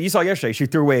 Rachel, you saw yesterday, she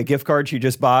threw away a gift card she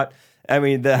just bought. I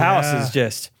mean, the house is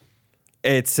just,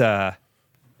 it's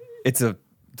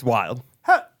wild.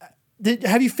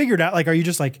 Have you figured out, are you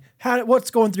just like, what's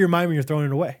going through your mind when you're throwing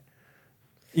it away?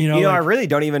 I really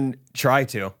don't even try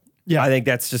to. Yeah. I think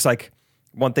that's just like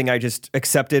one thing I just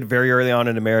accepted very early on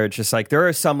in a marriage. Just like, there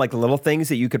are some like little things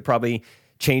that you could probably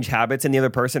change habits in the other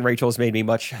person. Rachel's made me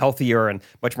much healthier and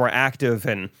much more active,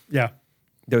 and yeah,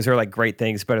 those are like great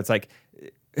things. But it's like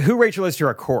who Rachel is to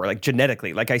her core, like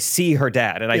genetically. Like I see her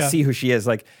dad and I see who she is.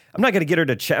 Like I'm not going to get her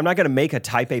to I'm not going to make a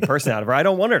type A person out of her. I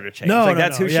don't want her to change. No,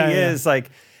 that's who she is. Like,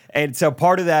 and so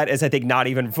part of that is I think not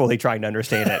even fully trying to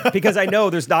understand it, because I know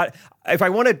there's not. If I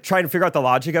want to try and figure out the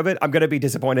logic of it, I'm going to be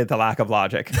disappointed at the lack of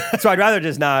logic. So I'd rather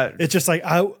just not. It's just like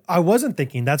I wasn't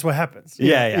thinking. That's what happens.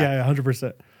 Yeah,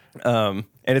 100%.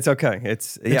 And it's okay.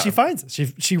 And she finds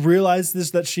it. She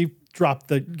realizes that she dropped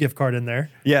the gift card in there.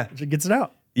 Yeah. She gets it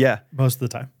out. Yeah. Most of the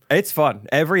time. It's fun.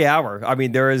 Every hour. I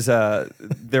mean, there is a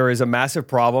massive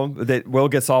problem that will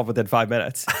get solved within 5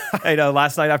 minutes.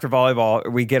 Last night after volleyball,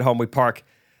 we get home, we park.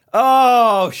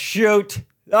 Oh, shoot.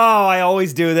 Oh, I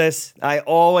always do this.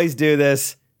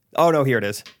 Oh, no, here it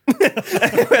is.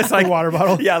 It's like water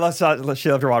bottle. Yeah, she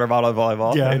left her water bottle at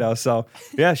volleyball. Yeah. So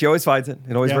yeah, she always finds it.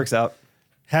 It always works out.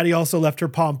 Hattie also left her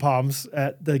pom-poms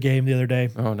at the game the other day.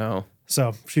 Oh, no.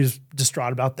 So she's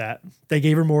distraught about that. They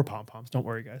gave her more pom-poms. Don't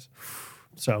worry, guys.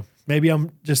 So maybe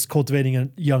I'm just cultivating a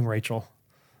young Rachel,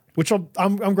 which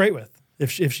I'm great with.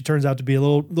 If she turns out to be a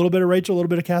little bit of Rachel, a little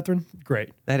bit of Catherine,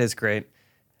 great. That is great.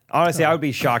 Honestly, I would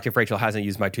be shocked if Rachel hasn't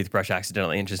used my toothbrush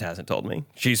accidentally and just hasn't told me.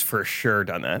 She's for sure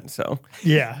done that. So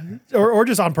yeah, or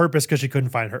just on purpose because she couldn't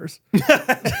find hers.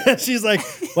 She's like,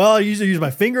 well, I usually use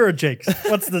my finger or Jake's.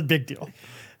 What's the big deal?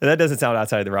 That doesn't sound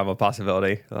outside the realm of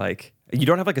possibility. Like, you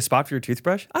don't have like a spot for your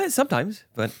toothbrush? Sometimes,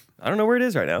 but I don't know where it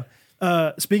is right now.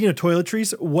 Speaking of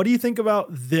toiletries, what do you think about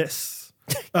this?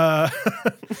 What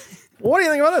do you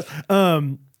think about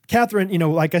this? Catherine,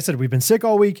 like I said, we've been sick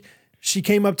all week. She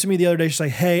came up to me the other day. She's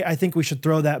like, hey, I think we should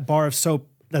throw that bar of soap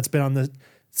that's been on the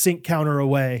sink counter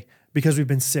away because we've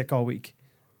been sick all week.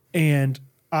 And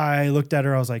I looked at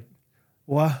her. I was like,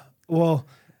 what? Well,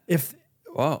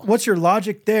 what's your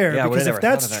logic there? Yeah, because if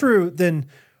that's true, then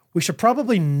we should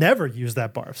probably never use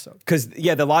that bar of soap. Because,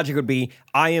 the logic would be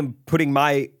I am putting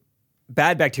my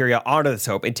bad bacteria onto the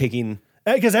soap and taking...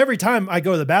 Because every time I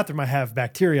go to the bathroom, I have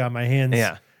bacteria on my hands.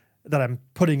 Yeah. That I'm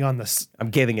putting on this.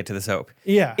 I'm giving it to the soap.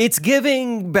 Yeah. It's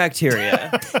giving bacteria.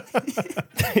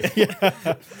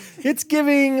 Yeah. It's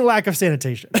giving lack of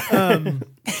sanitation.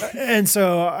 And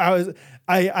so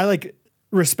I like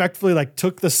respectfully like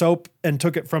took the soap and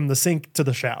took it from the sink to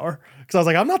the shower. Because I was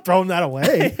like, I'm not throwing that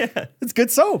away. It's good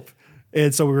soap.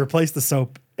 And so we replaced the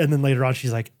soap. And then later on,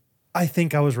 she's like, I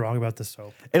think I was wrong about the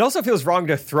soap. It also feels wrong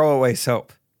to throw away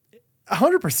soap.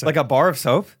 100%. Like a bar of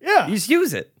soap? Yeah. You just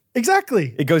use it.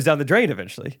 Exactly. It goes down the drain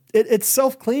eventually. It's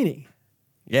self-cleaning.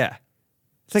 Yeah.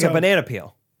 It's like a banana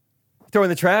peel. Throw in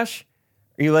the trash,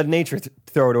 or you let nature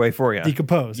throw it away for you.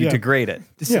 Decompose. You degrade it.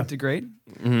 Disintegrate.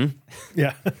 Mm-hmm.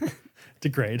 Yeah.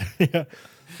 Degrade. Yeah.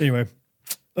 Anyway.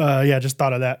 Just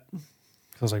thought of that. I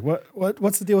was like,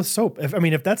 what's the deal with soap?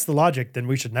 If that's the logic, then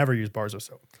we should never use bars of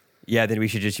soap. Yeah, then we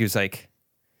should just use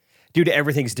dude,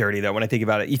 everything's dirty though when I think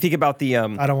about it. You think about the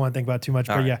I don't want to think about it too much,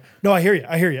 but right. yeah. No, I hear you.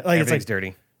 Like everything's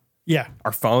dirty. Yeah.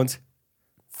 Our phones,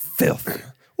 filth.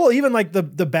 Well, even like the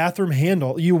bathroom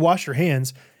handle, you wash your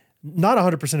hands. Not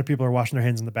 100% of people are washing their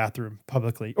hands in the bathroom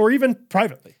publicly or even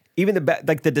privately. Even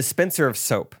the dispenser of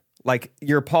soap, like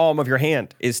your palm of your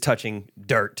hand is touching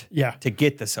dirt. Yeah. To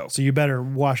get the soap. So you better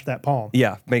wash that palm.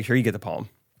 Yeah. Make sure you get the palm.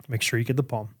 Make sure you get the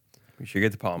palm. Make sure you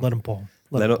get the palm. Let them palm.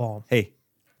 Let them palm. Hey,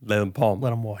 let them palm.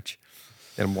 Let them watch.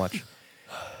 Let them watch.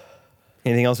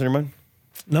 Anything else in your mind?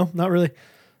 No, not really.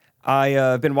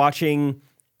 I've been watching,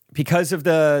 because of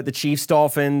the Chiefs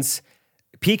Dolphins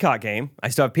Peacock game. I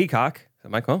still have Peacock.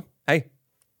 I'm like, well, hey,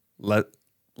 let's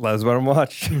let them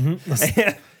watch.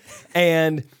 Mm-hmm.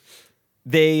 And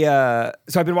they,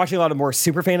 so I've been watching a lot of more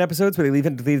Superfan episodes where they leave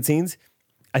in deleted scenes.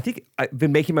 I think I've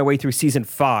been making my way through season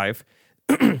 5.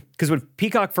 Because when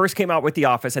Peacock first came out with The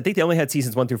Office, I think they only had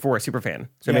seasons 1 through 4, Superfan.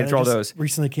 So I made it through all those.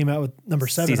 Recently came out with number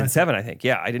 7. Season 7, I think.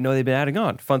 Yeah, I didn't know they'd been adding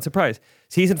on. Fun surprise.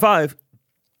 Season 5,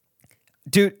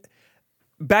 dude,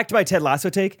 back to my Ted Lasso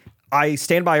take. I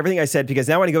stand by everything I said because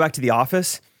now when I go back to The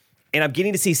Office and I'm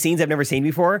getting to see scenes I've never seen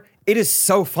before, it is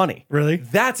so funny. Really?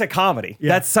 That's a comedy.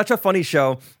 Yeah. That's such a funny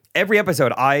show. Every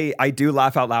episode, I do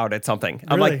laugh out loud at something.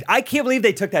 I'm Really? like, I can't believe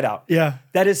they took that out. Yeah.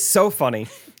 That is so funny.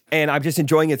 And I'm just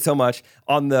enjoying it so much.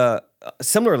 On the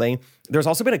similarly, there's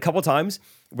also been a couple times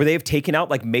where they've taken out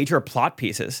like major plot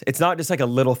pieces. It's not just like a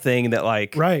little thing that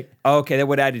like, Right. okay, that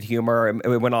would added humor and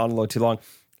it went on a little too long.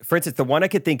 For instance, the one I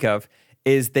could think of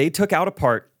is they took out a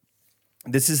part.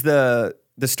 This is the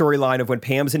storyline of when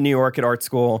Pam's in New York at art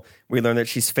school. We learn that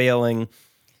she's failing.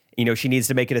 You know, she needs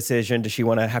to make a decision. Does she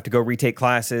want to have to go retake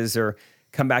classes or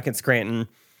come back in Scranton?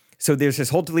 So there's this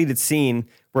whole deleted scene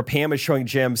where Pam is showing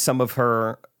Jim some of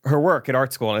her work at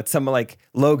art school, and it's some like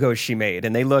logos she made,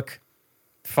 and they look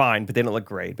fine, but they don't look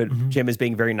great. But Jim is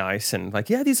being very nice and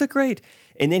like, yeah, these look great.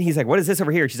 And then he's like, what is this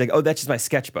over here? She's like, oh, that's just my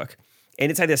sketchbook.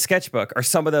 And inside this sketchbook are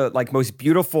some of the like most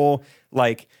beautiful,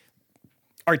 like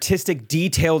artistic,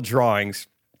 detailed drawings.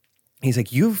 He's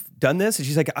like, you've done this? And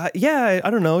she's like, yeah, I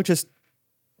don't know, just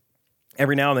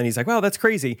every now and then. He's like, wow, that's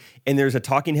crazy. And there's a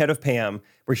talking head of Pam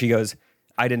where she goes,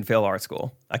 I didn't fail art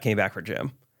school. I came back for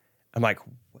Jim. I'm like,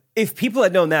 if people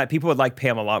had known that, people would like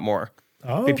Pam a lot more.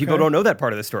 Oh, But people okay. don't know that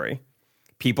part of the story.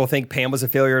 People think Pam was a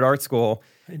failure at art school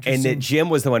and that Jim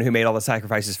was the one who made all the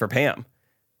sacrifices for Pam.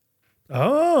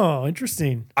 Oh,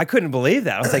 interesting. I couldn't believe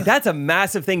that. I was like, that's a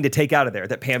massive thing to take out of there,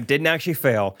 that Pam didn't actually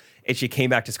fail and she came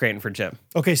back to Scranton for Jim.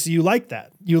 Okay, so you like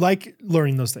that. You like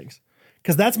learning those things.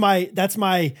 Because that's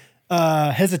my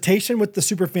hesitation with the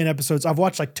Superfan episodes. I've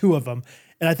watched like 2 of them.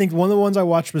 And I think one of the ones I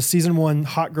watched was season 1,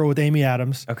 Hot Girl with Amy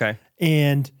Adams. Okay.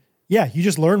 And yeah, you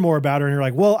just learn more about her and you're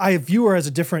like, well, I view her as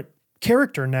a different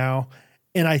character now.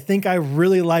 And I think I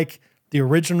really like the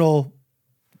original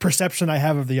perception I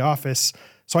have of The Office.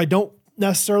 So I don't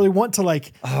necessarily want to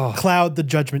like cloud the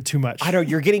judgment too much. I know,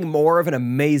 you're getting more of an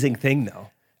amazing thing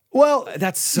though. Well,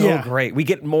 That's so yeah. great. We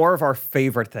get more of our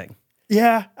favorite thing.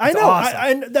 Yeah, I know. awesome.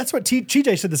 I that's what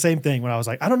TJ said the same thing when I was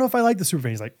like, I don't know if I like the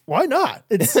Superfan. He's like, why not?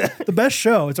 It's the best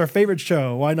show. It's our favorite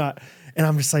show. Why not? And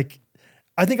I'm just like,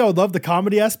 I think I would love the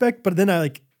comedy aspect, but then I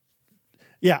like,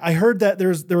 yeah, I heard that there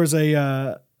was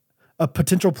a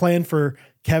potential plan for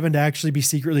Kevin to actually be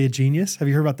secretly a genius. Have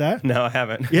you heard about that? No, I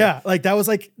haven't. Yeah, like that was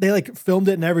like they like filmed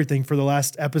it and everything for the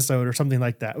last episode or something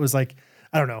like that. It was like,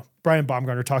 I don't know. Brian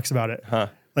Baumgartner talks about it.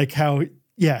 Like how,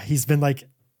 yeah, he's been like,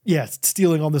 yeah,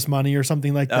 stealing all this money or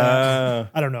something like that.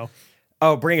 I don't know.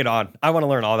 Oh, bring it on. I want to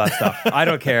learn all that stuff. I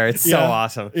don't care. It's so Yeah.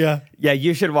 awesome. Yeah. Yeah,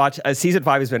 you should watch. Season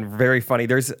 5 has been very funny.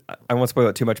 I won't spoil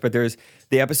it too much, but there's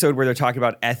the episode where they're talking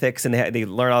about ethics and they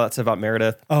learn all that stuff about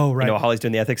Meredith. Oh, right. You know, Holly's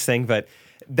doing the ethics thing. But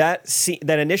that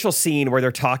initial scene where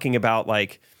they're talking about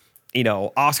like, you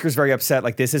know, Oscar's very upset.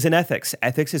 Like, this isn't ethics.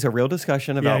 Ethics is a real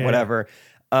discussion about yeah. whatever.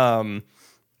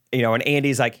 You know, and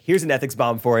Andy's like, here's an ethics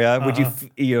bomb for you. Would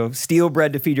you steal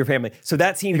bread to feed your family? So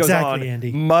that scene goes Exactly, on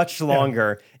Andy. much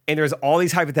longer. And there's all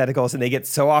these hypotheticals and they get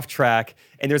so off track.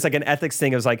 And there's like an ethics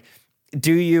thing. It was like,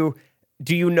 do you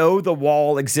know the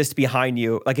wall exists behind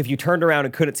you? Like if you turned around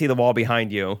and couldn't see the wall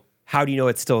behind you, how do you know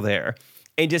it's still there?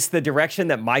 And just the direction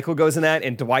that Michael goes in that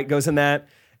and Dwight goes in that,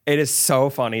 it is so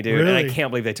funny, dude. And I Really?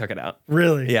 can't believe they took it out.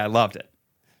 Really? Yeah, I loved it.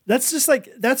 That's just like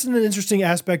that's an interesting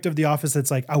aspect of The Office.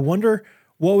 That's like I wonder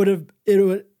what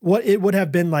it would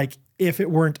have been like if it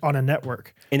weren't on a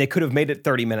network. And they could have made it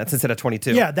 30 minutes instead of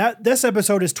 22. Yeah, this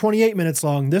episode is 28 minutes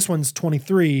long. This one's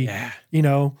 23. Yeah. You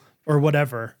know, or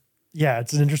whatever. Yeah,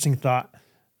 it's an interesting thought.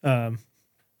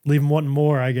 Leave them wanting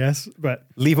more, I guess. But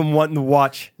Leave them wanting to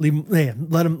watch. let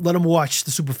them watch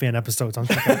the Superfan episodes on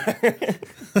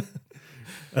Superfan.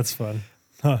 That's fun,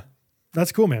 huh?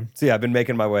 That's cool, man. So yeah, I've been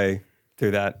making my way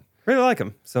through that. Really like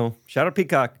them. So shout out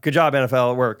Peacock. Good job,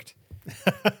 NFL. It worked.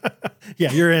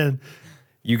 Yeah, you're in.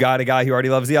 You got a guy who already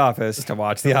loves The Office to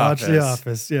watch The Office. Watch The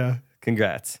Office. Yeah,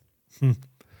 Congrats.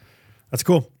 that's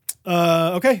cool.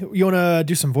 Okay, you want to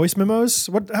do some voice memos?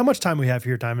 How much time we have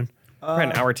here, Timon? Probably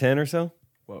an hour 10 or so.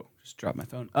 Whoa, just dropped my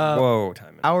phone. Whoa,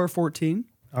 time. Hour 14.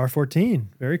 Hour 14.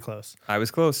 Very close. I was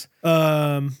close.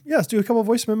 Yeah, let's do a couple of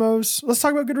voice memos. Let's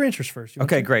talk about Good Ranchers first. You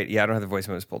want Okay, to? great. Yeah, I don't have the voice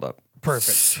memos pulled up.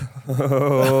 Perfect.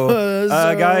 So,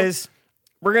 guys,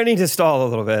 we're going to need to stall a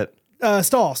little bit.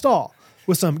 Stall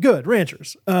with some Good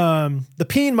Ranchers. The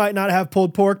Peen might not have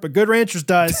pulled pork, but Good Ranchers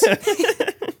does.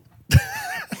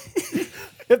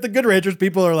 If the Good Ranchers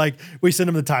people are like, we send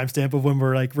them the timestamp of when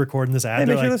we're like recording this ad. Hey,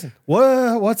 They're make sure you like,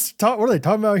 listen. what are they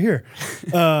talking about here?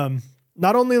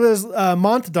 not only does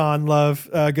Montadon love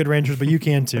Good Ranchers, but you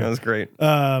can too. That was great.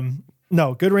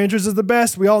 No, Good Ranchers is the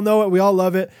best. We all know it. We all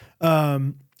love it.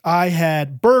 I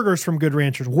had burgers from Good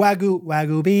Ranchers.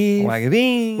 Wagyu beef.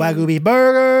 Wagyu beef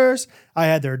burgers. I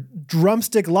had their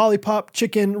drumstick lollipop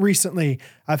chicken recently.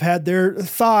 I've had their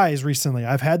thighs recently.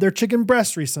 I've had their chicken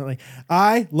breasts recently.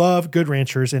 I love Good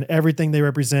Ranchers and everything they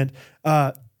represent.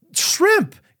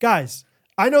 Shrimp, guys.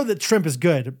 I know that shrimp is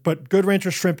good, but Good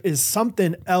Rancher shrimp is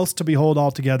something else to behold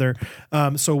altogether.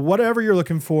 So whatever you're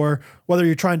looking for, whether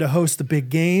you're trying to host the big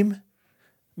game,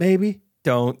 maybe.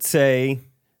 Don't say.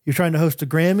 You're trying to host the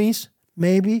Grammys,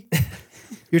 maybe.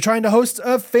 You're trying to host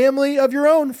a family of your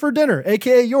own for dinner,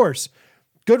 aka yours.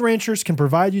 Good Ranchers can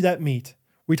provide you that meat.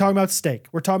 We're talking about steak.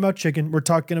 We're talking about chicken. We're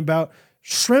talking about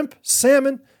shrimp,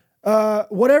 salmon,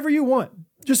 whatever you want.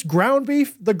 Just ground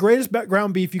beef, the greatest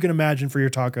ground beef you can imagine for your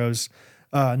tacos.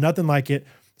 Nothing like it.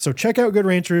 So check out Good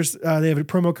Ranchers. They have a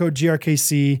promo code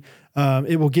GRKC.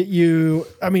 It will get you,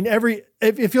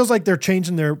 it feels like they're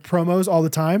changing their promos all the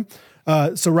time.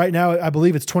 So right now, I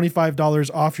believe it's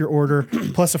 $25 off your order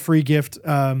plus a free gift.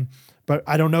 But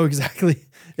I don't know exactly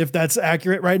if that's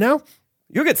accurate right now.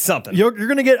 You'll get something. You're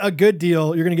going to get a good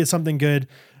deal. You're going to get something good.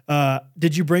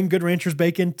 Did you bring Good Ranchers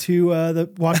bacon to the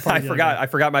watch party? I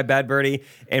forgot my Bad Birdie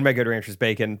and my Good Ranchers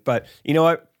bacon. But you know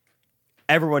what?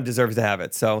 Everyone deserves to have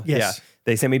it. So yes. Yeah,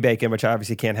 they sent me bacon, which I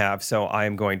obviously can't have. So I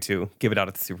am going to give it out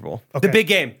at the Super Bowl. Okay. The big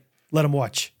game. Let them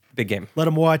watch. Big game. Let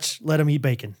them watch. Let them eat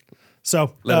bacon.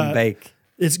 So let them bake.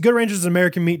 It's Good Ranchers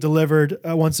American meat delivered.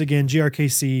 Once again,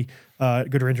 GRKC,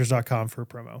 goodranchers.com for a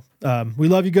promo. We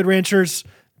love you, Good Ranchers.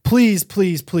 Please,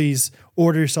 please, please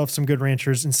order yourself some Good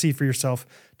Ranchers and see for yourself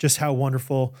just how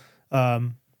wonderful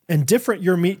and different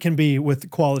your meat can be with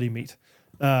quality meat.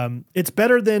 It's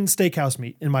better than steakhouse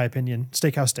meat, in my opinion.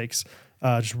 Steakhouse steaks,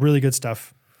 just really good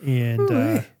stuff.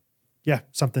 And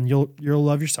something you'll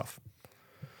love yourself.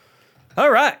 All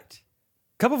right.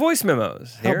 Couple voice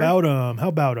memos here. How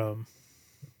about them?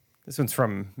 This one's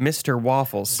from Mr.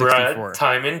 Waffles 64. Brad,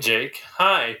 Time, and Jake.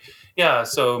 Hi. Yeah,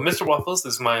 so Mr. Waffles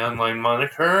is my online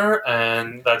moniker,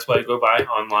 and that's what I go by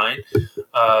online.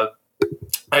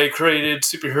 I created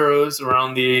superheroes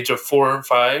around the age of 4 and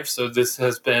 5, so this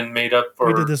has been made up for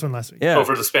We did this one last week. Yeah.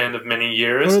 over the span of many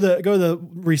years. Go to the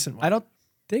recent one. I don't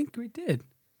think we did.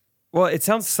 Well, it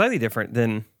sounds slightly different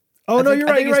than. Oh, I no, think- you're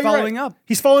I right. think You're he's right. following up.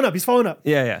 He's following up.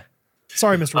 Yeah.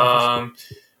 Sorry, Mr. Waffles.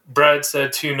 Brad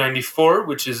said 294,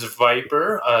 which is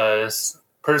Viper, a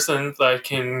person that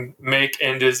can make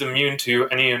and is immune to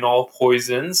any and all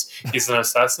poisons. He's an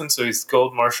assassin, so he's a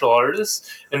skilled martial artist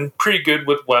and pretty good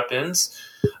with weapons.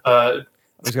 I'm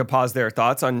just going to pause there.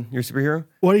 Thoughts on your superhero?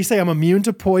 What do you say? I'm immune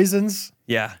to poisons.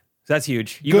 Yeah. That's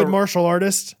huge. Good martial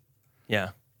artist.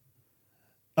 Yeah.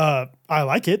 I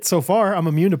like it so far. I'm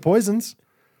immune to poisons.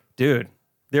 Dude,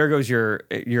 there goes your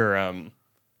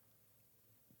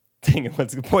thing.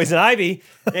 What's poison ivy?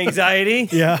 Anxiety.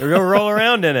 Yeah. We're going to roll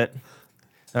around in it.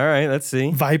 All right, let's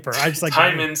see. Viper. I just like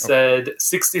Hyman said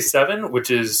 67, which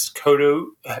is Koda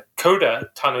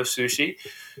Tanosushi,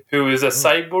 who is a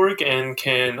cyborg and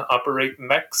can operate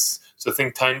mechs. So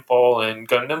think Timefall and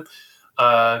Gundam.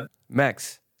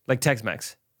 Mex. Like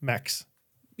Tex-Mex. Mex.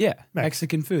 Yeah, Max.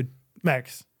 Mexican food.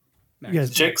 Mex. Max. You guys,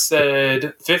 Jake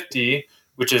said 50,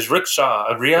 which is Rickshaw,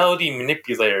 a reality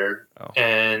manipulator. Oh.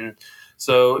 And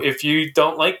so if you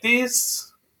don't like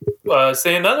these,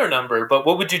 say another number. But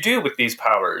what would you do with these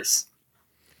powers?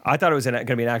 I thought it was going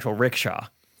to be an actual rickshaw.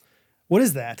 what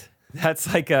is that?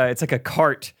 That's like it's like a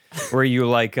cart where you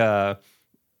like a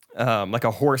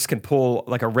horse can pull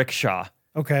like a rickshaw,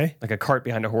 Okay. like a cart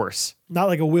behind a horse. Not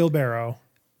like a wheelbarrow.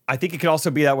 I think it could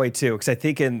also be that way too, because I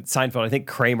think in Seinfeld, I think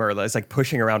Kramer is like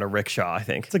pushing around a rickshaw. I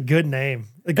think It's a good name.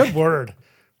 A good word.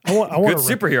 I want good a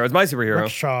superhero. It's my superhero.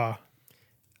 rickshaw.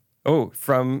 Oh,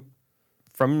 from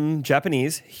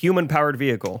Japanese, human powered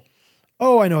vehicle.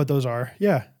 Oh, I know what those are.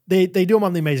 Yeah. They do them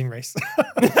on The Amazing Race.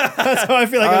 That's how I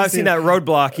feel like I've seen that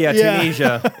Roadblock. Yeah, Yeah.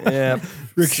 Tunisia. Yeah,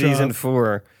 Rickshaw. season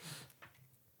 4.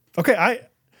 Okay,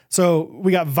 so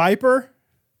we got Viper.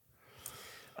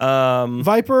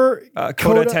 Viper,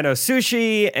 Koda Tenno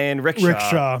Sushi and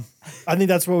rickshaw. I think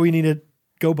that's what we need to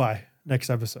go by next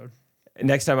episode.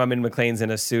 Next time I'm in McLean's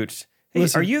in a suit. Hey,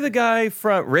 Listen. are you the guy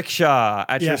from Rickshaw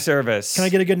at Yeah. your service? Can I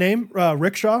get a good name?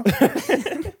 Rickshaw?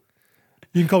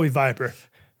 You can call me Viper.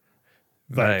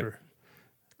 Viper.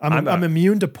 I'm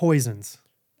immune to poisons.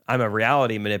 I'm a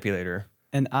reality manipulator.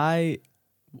 And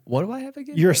what do I have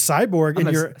again? You're a cyborg, I'm and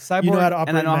a you're cyborg, you know how to operate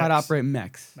and I know how to mechs. operate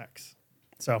mechs. Mechs.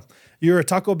 So you're a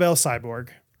Taco Bell cyborg.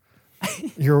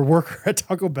 You're a worker at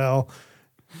Taco Bell.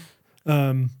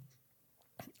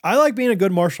 I like being a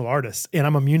good martial artist, and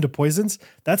I'm immune to poisons.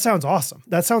 That sounds awesome.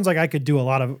 That sounds like I could do a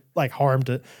lot of like harm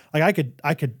to, like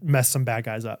I could mess some bad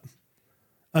guys up.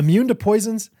 Immune to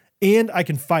poisons, and I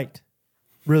can fight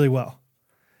really well.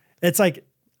 It's like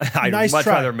I'd nice much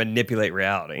try. rather manipulate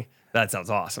reality. That sounds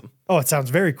awesome. Oh, it sounds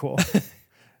very cool.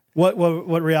 What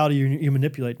reality you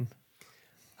manipulating?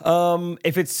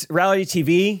 If it's reality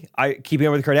TV, I Keeping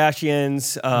Up with the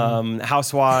Kardashians,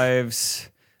 Housewives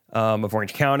of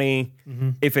Orange County.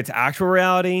 If it's actual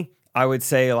reality, I would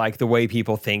say like the way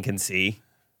people think and see.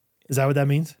 Is that what that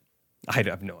means? I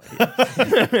have no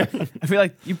idea. I feel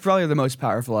like you probably are the most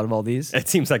powerful out of all these. It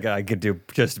seems like I could do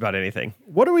just about anything.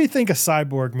 What do we think a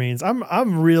cyborg means?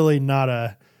 I'm really not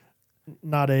a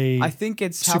I think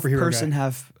it's half superhero person, guy.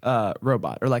 half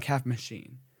robot, or like half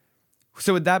machine.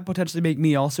 So would that potentially make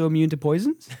me also immune to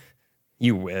poisons?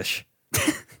 You wish.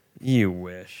 You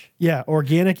wish. Yeah,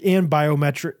 organic and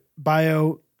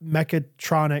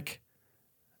biomechatronic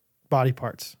body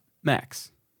parts.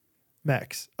 Max.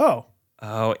 Max. Oh,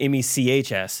 Oh,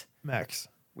 MECHS. Max.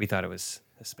 We thought it was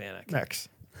Hispanic. Max.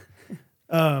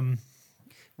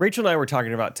 Rachel and I were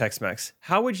talking about Tex-Mex.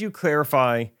 How would you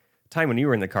clarify, time when you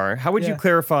were in the car, how would you Yeah.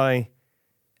 clarify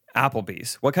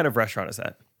Applebee's? What kind of restaurant is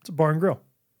that? It's a bar and grill.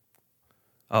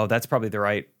 Oh, that's probably the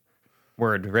right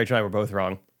word. Rachel and I were both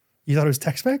wrong. You thought it was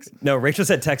Tex-Mex? No, Rachel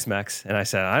said Tex-Mex, and I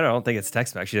said, I don't think it's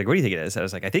Tex-Mex. She's like, what do you think it is? I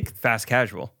was like, I think fast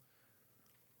casual.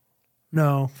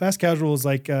 No, fast casual is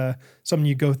like something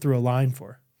you go through a line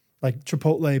for, like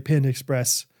Chipotle, Panda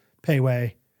Express,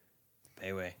 Payway.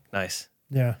 Anyway, nice.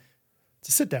 Yeah, it's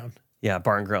a sit down. Yeah,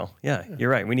 bar and grill. Yeah, you're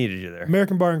right. We needed you there.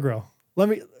 American Bar and Grill.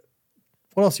 What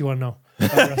else you want to know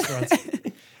about restaurants?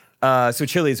 So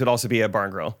Chili's would also be a bar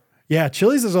and grill. Yeah,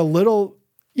 Chili's is a little.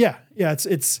 Yeah.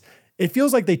 It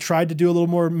feels like they tried to do a little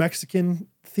more Mexican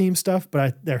themed stuff,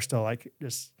 but they're still like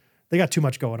they got too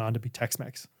much going on to be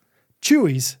Tex-Mex.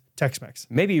 Chewy's Tex-Mex.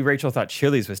 Maybe Rachel thought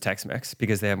Chili's was Tex-Mex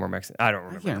because they have more Mexican. I don't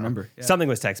remember. I can't remember. Yeah. Something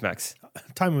was Tex-Mex.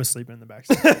 Timon was sleeping in the back.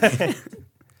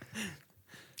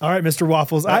 All right, Mr.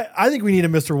 Waffles. I think we need a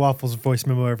Mr. Waffles voice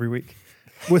memo every week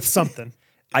with something.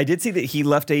 I did see that he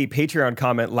left a Patreon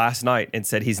comment last night and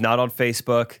said he's not on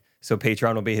Facebook, so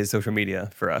Patreon will be his social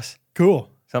media for us. Cool.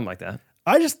 Something like that.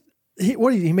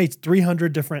 He made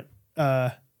 300 different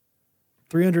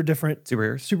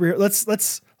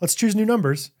Superheroes. Let's choose new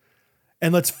numbers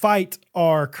and let's fight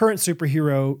our current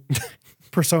superhero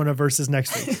persona versus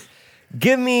next week.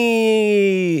 Give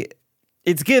me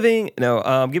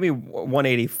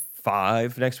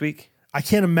 185 next week. I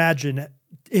can't imagine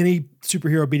any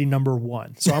superhero beating number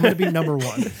one. So I'm going to be number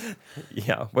one.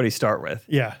 Yeah. What do you start with?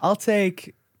 Yeah. I'll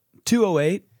take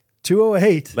 208.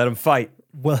 208. Let him fight.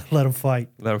 Well, let him fight.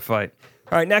 Let him fight.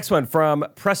 All right. Next one from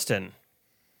Preston.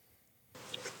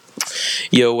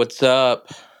 Yo, what's up?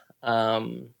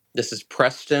 This is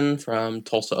Preston from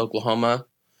Tulsa, Oklahoma.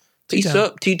 Peace T-Town.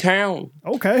 up, T-Town.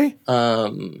 Okay. I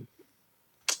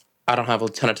don't have a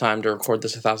ton of time to record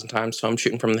this 1,000 times, so I'm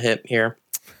shooting from the hip here.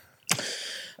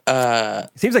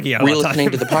 Seems like you got a lot of Re-listening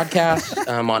time. to the podcast.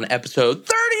 I'm on episode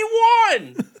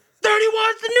 31.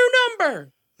 31's the new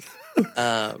number.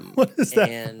 What is that?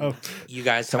 And Oh. you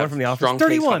guys Someone have from the office. strong takes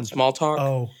 31. on small talk.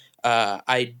 Oh.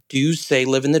 I do say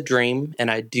living the dream, and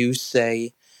I do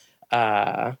say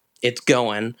it's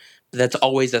going. But that's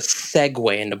always a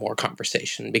segue into more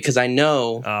conversation because I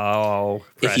know Oh,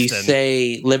 if you Preston.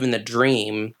 say living the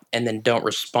dream and then don't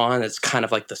respond, it's kind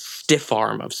of like the stiff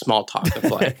arm of small talk of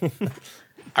like,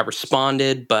 I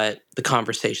responded, but the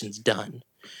conversation's done.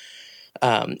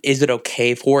 Is it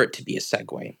okay for it to be a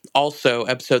segue? Also,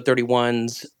 episode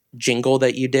 31's jingle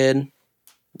that you did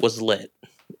was lit.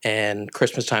 And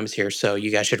Christmas time is here, so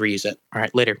you guys should reuse it. All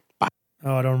right, later. Bye.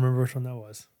 Oh, I don't remember which one that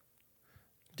was.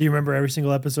 Do you remember every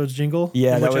single episode's jingle?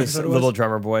 Yeah, And that which was episode it Little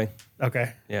Drummer Boy.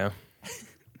 Okay. Yeah.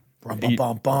 Bum, bum,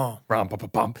 bum, bum. Rum, bum,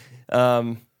 bum,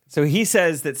 bum. So he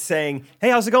says that saying, hey,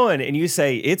 how's it going? And you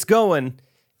say, it's going,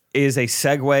 is a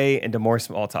segue into more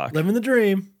small talk. Living the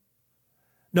dream.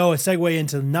 No, a segue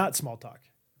into not small talk.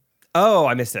 Oh,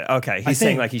 I missed it. Okay. He's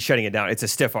saying think- like he's shutting it down. It's a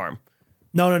stiff arm.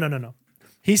 No.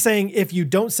 He's saying if you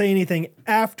don't say anything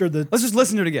after the... Let's just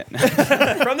listen to it again.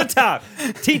 From the top.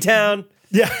 T-Town.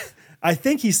 Yeah. I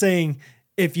think he's saying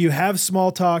if you have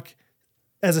small talk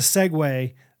as a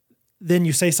segue, then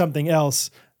you say something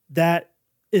else, that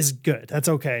is good. That's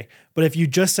okay. But if you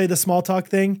just say the small talk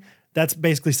thing, that's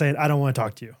basically saying, I don't want to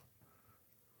talk to you.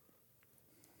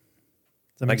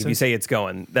 Does that Like make if you sense? say it's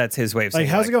going, that's his way of saying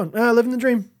Like, how's it going? Living the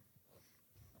dream.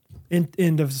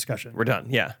 End of discussion. We're done.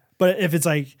 Yeah. But if it's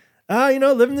like,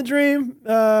 living the dream,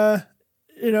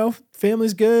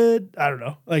 family's good. I don't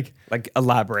know. Like, Like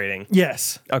elaborating.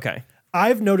 yes. Okay.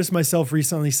 I've noticed myself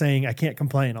recently saying I can't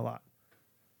complain a lot.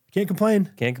 Can't complain.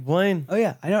 Can't complain. Oh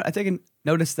yeah, I know. I think I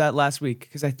noticed that last week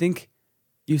because I think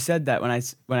you said that when I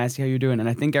asked you how you're doing, and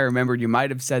I think I remembered you might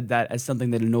have said that as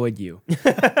something that annoyed you. Really?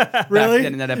 Back then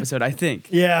in that episode, I think.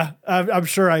 Yeah, I'm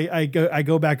sure I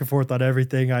go back and forth on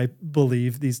everything I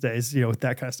believe these days, with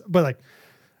that kind of stuff. But like,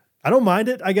 I don't mind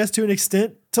it, I guess, to an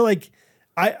extent. To like,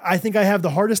 I think I have the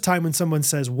hardest time when someone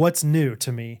says what's new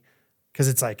to me, because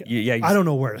it's like, I don't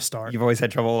know where to start. You've always had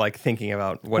trouble like thinking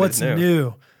about what's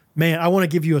new. Man, I want to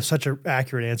give you such an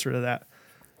accurate answer to that,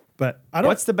 but I don't.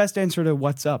 What's the best answer to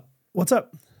what's up? What's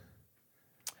up?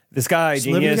 This guy, Just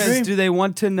living the genius. dream. Because do they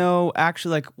want to know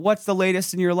actually like what's the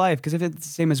latest in your life? Because if it's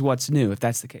the same as what's new, if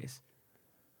that's the case,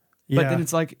 Yeah. but then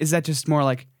it's like, is that just more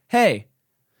like, hey,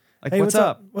 like Hey, what's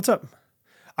up? What's up?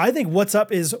 I think what's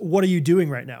up is what are you doing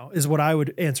right now is what I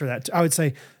would answer that. I would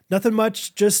say nothing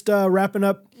much, just wrapping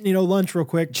up, lunch real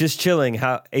quick. Just chilling.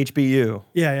 How HBU?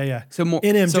 Yeah. So more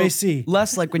NMJC. so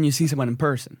less like when you see someone in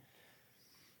person.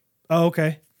 Oh,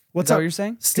 okay. What's Is that up? what you're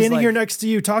saying? 'Cause, Standing like, here next to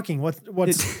you talking. What's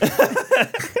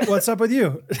what's up with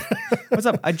you? What's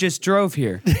up? I just drove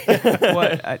here.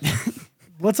 What?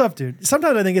 What's up, dude?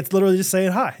 Sometimes I think it's literally just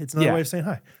saying hi. It's another Yeah. way of saying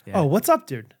hi. Yeah. Oh, what's up,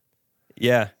 dude?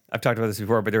 Yeah, I've talked about this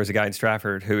before, but there was a guy in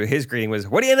Stratford who his greeting was,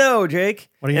 "What do you know, Jake?"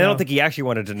 What do you and I know? don't think he actually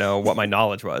wanted to know what my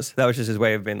knowledge was. That was just his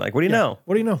way of being like, "What do you know?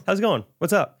 What do you know? How's it going?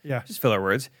 What's up?" Yeah. Just filler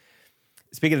words.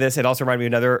 Speaking of this, it also reminded me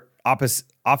of another Office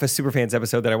Superfans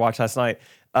episode that I watched last night.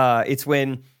 It's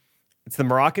when it's the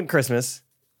Moroccan Christmas.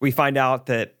 We find out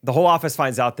that the whole office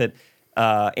finds out that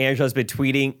Angela's been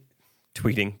cheating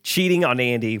on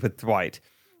Andy with Dwight.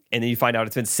 And then you find out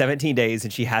it's been 17 days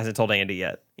and she hasn't told Andy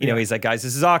yet. He's like, guys,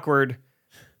 this is awkward.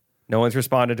 No one's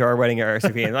responded to our wedding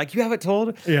RSVP. And like, you haven't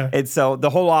told? Yeah. And so the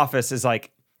whole office is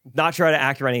like, not sure how to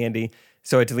act around Andy.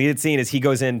 So a deleted scene is he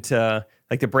goes into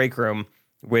like the break room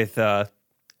with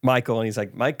Michael and he's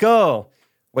like, Michael,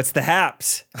 what's the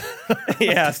haps? He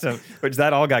asked him, which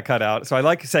that all got cut out. So I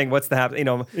like saying, what's the haps?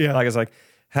 Yeah. Like I was like,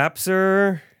 haps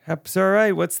are all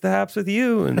right. What's the haps with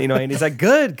you? And, and he's like,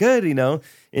 good.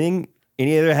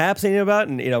 Any other haps you know about?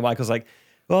 And, Michael's like,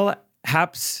 well,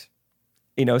 haps,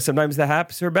 sometimes the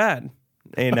haps are bad.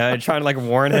 And trying to like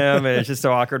warn him. And it's just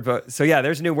so awkward. But so, yeah,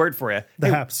 there's a new word for you. The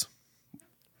haps.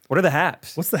 What are the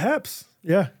haps? What's the haps?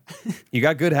 Yeah. You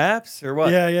got good haps or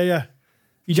what? Yeah.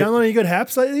 You download any good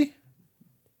haps lately?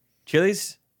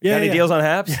 Chili's? Yeah, Got any yeah. deals on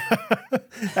haps?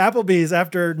 Applebee's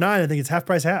after 9, I think it's half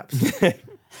price haps.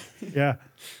 Yeah.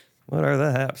 What are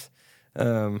the haps?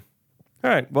 All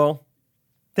right. Well,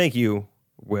 thank you,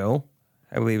 Will.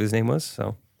 I believe his name was.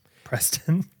 So,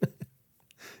 Preston.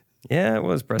 yeah, it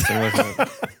was Preston, wasn't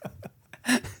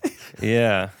it?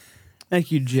 Yeah.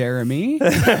 Thank you, Jeremy.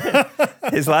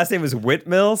 His last name was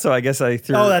Whitmill, so I guess I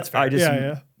threw. Oh, that's fair. I just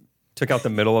Yeah. took out the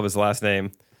middle of his last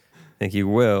name. Thank you,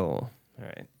 Will. All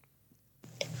right.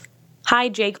 Hi,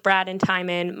 Jake, Brad, and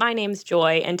Timon. My name's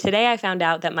Joy, and today I found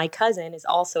out that my cousin is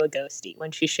also a ghostie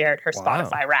when she shared her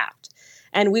Spotify Wrapped.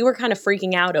 And we were kind of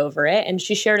freaking out over it, and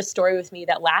she shared a story with me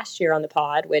that last year on the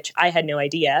pod, which I had no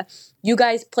idea, you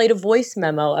guys played a voice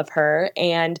memo of her,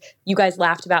 and you guys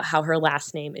laughed about how her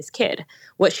last name is Kidd.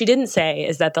 What she didn't say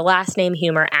is that the last name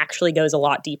humor actually goes a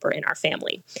lot deeper in our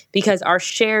family, because our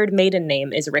shared maiden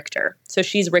name is Richter, so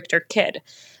she's Richter Kidd.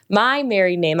 My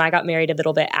married name, I got married a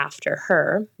little bit after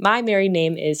her. My married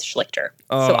name is Schlichter.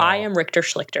 So I am Richter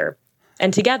Schlichter.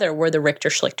 And together we're the Richter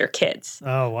Schlichter kids.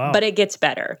 Oh, wow. But it gets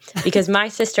better because my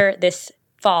sister this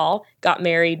fall got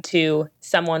married to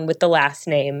someone with the last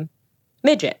name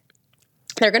Midget.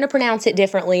 They're going to pronounce it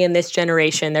differently in this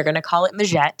generation. They're going to call it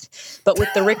Midget. But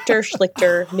with the Richter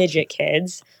Schlichter Midget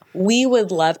kids, we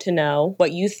would love to know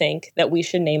what you think that we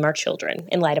should name our children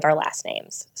in light of our last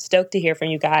names. Stoked to hear from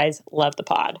you guys. Love the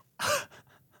pod.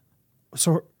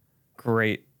 So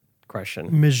Great question.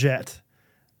 Mijette.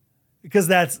 Because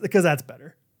that's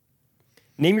better.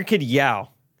 Name your kid Yao.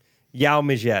 Yao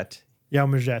Mijette. Yao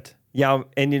Mijette. Yao,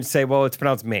 and you'd say, well, it's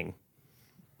pronounced Ming.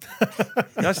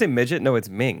 Did I say midget? No, it's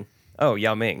Ming. Oh,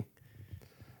 Yao Ming.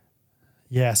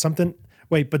 Yeah, something.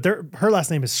 Wait, but her last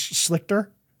name is Schlichter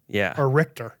Yeah. or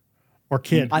Richter or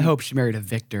Kidd. I hope she married a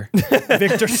Victor.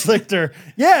 Victor Schlichter.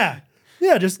 Yeah.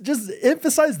 Yeah, just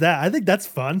emphasize that. I think that's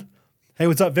fun. Hey,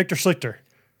 what's up, Victor Schlichter?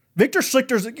 Victor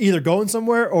Schlichter's either going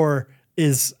somewhere or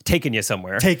is Taking you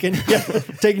somewhere. taking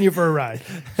you for a ride.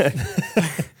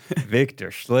 Victor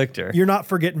Schlichter. You're not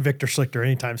forgetting Victor Schlichter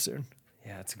anytime soon.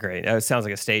 Yeah, it's great. It sounds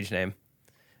like a stage name.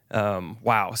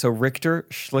 Wow. So Richter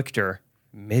Schlichter,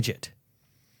 midget.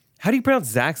 How do you pronounce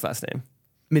Zach's last name?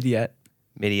 Midget.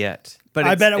 Midiette. But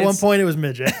I bet at one point it was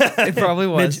midget. it probably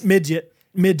was. Midget.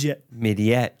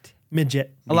 Midiette.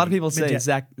 Midget. A lot of people say Midget.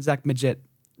 Zach Midget.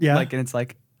 Yeah. Like, and it's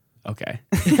like, okay.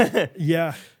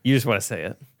 Yeah. You just want to say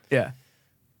it. Yeah.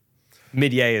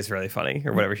 Midier is really funny,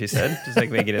 or whatever she said. Just like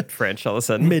making it French all of a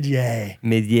sudden. Midget.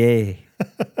 Midier.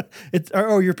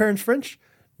 Oh, your parents French?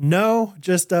 No,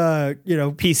 just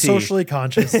PC. socially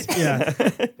conscious. Yeah.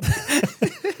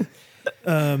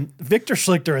 Victor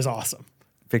Schlichter is awesome.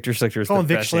 Victor Schlichter is Call the him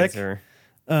Vic best Schlick. answer.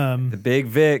 The big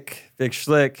Vic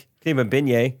Schlick. Came a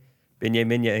Beignet. Beignet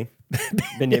Minier.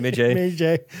 Beignet Midget.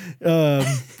 Midget.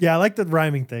 Yeah, I like the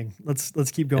rhyming thing. Let's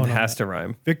keep going. It on has that. to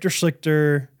rhyme. Victor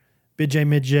Schlichter, Midjay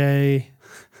Midjay.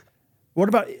 What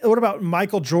about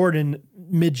Michael Jordan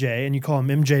Midjay and you call him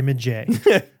MJ Midjay?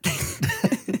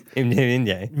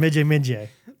 Midjay. Midjay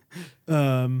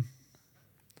Midjay.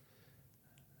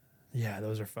 Yeah,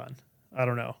 those are fun. I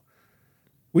don't know.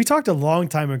 We talked a long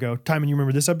time ago, Timon, you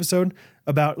remember this episode,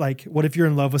 about like, what if you're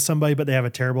in love with somebody, but they have a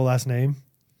terrible last name?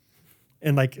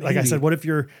 And like I said, what if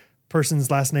your person's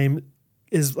last name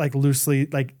is like loosely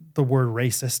like the word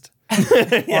racist?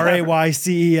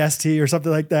 Raycest or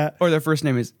something like that. Or their first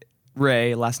name is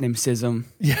Ray, last name Sism.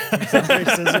 Yeah,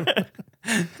 racism.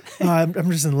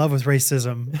 I'm just in love with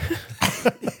racism.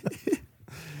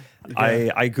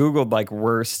 I Googled like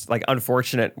worst, like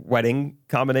unfortunate wedding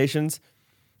combinations.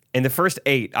 And the first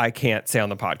 8 I can't say on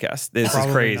the podcast. This Probably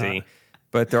is crazy. not.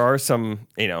 But there are some,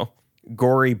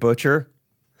 gory butcher.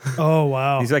 Oh,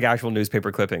 wow. These are like actual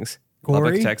newspaper clippings. Gory?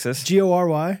 Lubbock, Texas.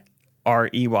 Gory?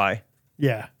 Rey.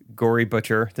 Yeah. Gory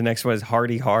butcher. The next one is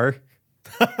Hardy Har.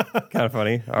 Kind of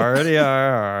funny. Hardy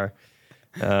Har.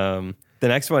 The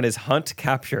next one is Hunt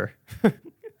Capture.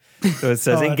 So it says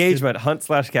that's engagement,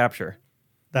 hunt/capture.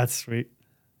 That's sweet.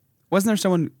 Wasn't there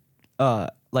someone,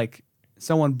 like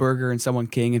someone Burger and someone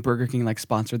King, and Burger King like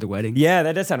sponsored the wedding? Yeah,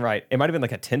 that does sound right. It might have been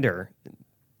like a Tinder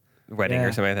wedding Yeah.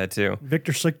 or something like that too.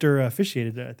 Victor Schlichter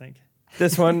officiated it, I think.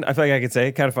 This one, I feel like I could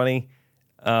say, kind of funny.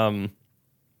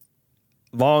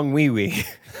 Long Wee Wee.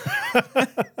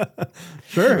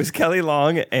 Sure. It was Kelly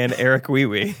Long and Eric Wee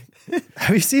Wee.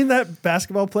 Have you seen that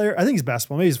basketball player? I think he's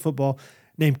basketball. Maybe he's football.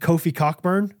 Named Kofi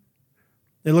Cockburn.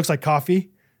 It looks like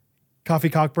coffee. Coffee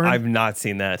Cockburn. I've not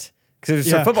seen that. Because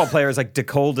Yeah. some football players like the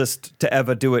coldest to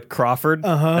ever do it, Crawford.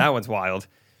 That one's wild.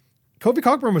 Kofi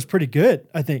Cockburn was pretty good,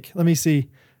 I think. Let me see.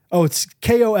 Oh, it's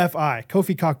Kofi.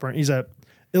 Kofi Cockburn. He's a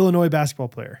Illinois basketball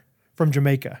player from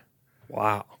Jamaica.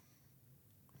 Wow.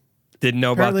 Didn't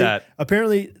know about that.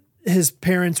 Apparently, his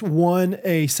parents won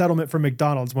a settlement from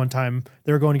McDonald's one time.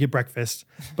 They were going to get breakfast,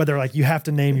 but they're like, "You have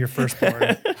to name your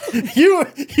firstborn." you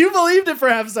believed it for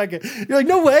half a second. You're like,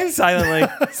 "No way!"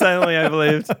 Silently, I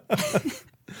believed.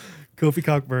 Kofi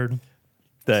Cockburn,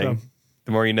 Dang. So-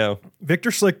 The more you know. Victor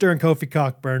Schlichter, and Kofi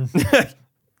Cockburn. Kofi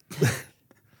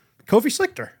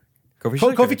Schlichter, Kofi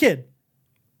Kofi Kid.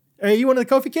 Are you one of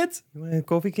the Kofi kids?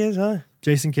 Kofi kids, huh?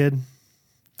 Jason Kidd.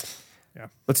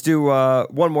 Let's do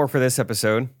one more for this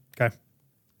episode. Okay.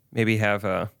 Maybe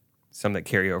have some that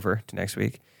carry over to next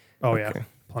week. Oh Okay. yeah,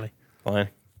 plenty. Fine.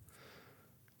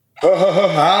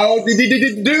 How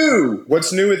did do?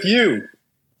 What's new with you?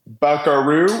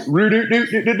 Buckaroo,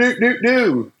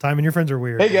 roo-doo-doo-doo-doo-doo-doo. Time and your friends are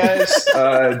weird. Hey guys,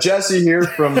 Jesse here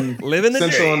from Living the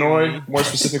Central dream. Illinois, more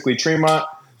specifically Tremont.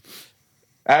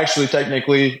 Actually,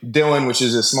 technically, Dillon, which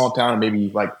is a small town of maybe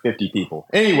like 50 people.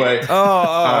 Anyway,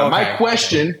 my Okay.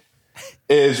 question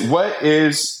is, what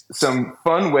is some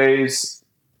fun ways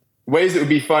that would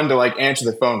be fun to like answer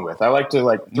the phone with? I like to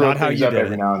like throw Not how things you up did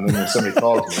every it. now and then when somebody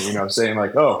calls me, saying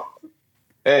like, "Oh,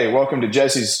 hey, welcome to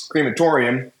Jesse's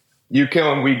crematorium. You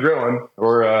kill him, we grill him,"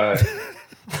 or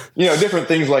different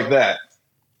things like that.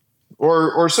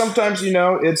 Or sometimes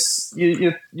it's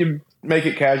you make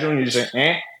it casual and you just say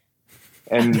 "eh,"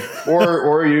 and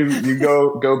or you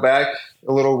go back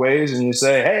a little ways and you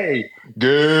say, "Hey,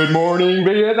 good morning,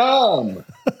 Vietnam."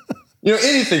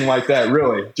 Anything like that,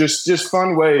 really. Just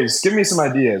fun ways. Give me some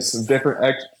ideas of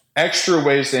different extra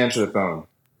ways to answer the phone.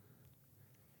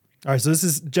 All right, so this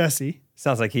is Jesse.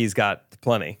 Sounds like he's got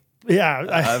plenty Yeah.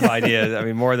 of ideas. I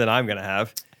mean, more than I'm going to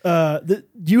have. Do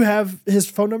you have his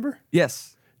phone number?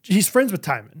 Yes. He's friends with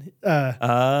Timon.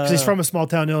 'Cause he's from a small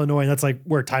town in Illinois, and that's like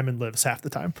where Timon lives half the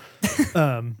time.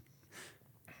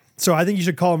 So I think you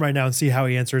should call him right now and see how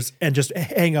he answers, and just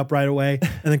hang up right away,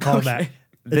 and then call him back.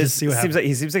 And This just see what seems happens. like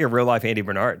he seems like a real life Andy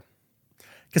Bernard.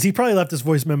 Because he probably left his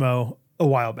voice memo a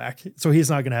while back, so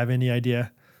he's not going to have any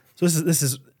idea. So this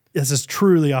is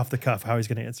truly off the cuff how he's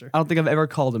going to answer. I don't think I've ever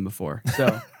called him before.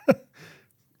 So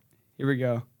here we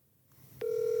go.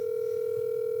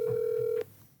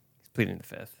 He's pleading the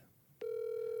fifth.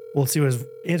 We'll see what his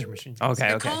answer machine says. Okay,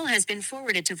 The okay. call has been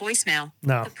forwarded to voicemail.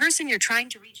 No. The person you're trying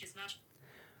to reach is not.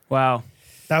 Wow.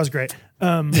 That was great.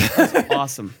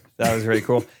 Awesome. That was really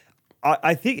cool.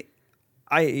 I think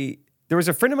there was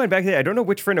a friend of mine back then. I don't know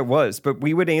which friend it was, but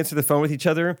we would answer the phone with each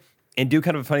other and do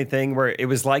kind of a funny thing where it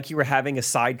was like you were having a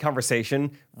side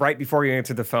conversation right before you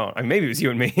answered the phone. I mean, maybe it was you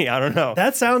and me. I don't know.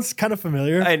 That sounds kind of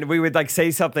familiar. And we would like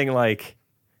say something like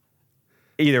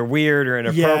either weird or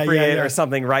inappropriate or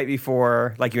something right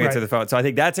before like you answer the phone. So I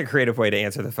think that's a creative way to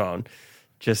answer the phone.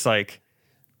 Just like,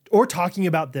 or talking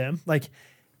about them, like,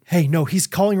 hey, no, he's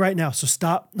calling right now, so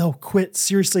stop. No, quit.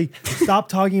 Seriously, stop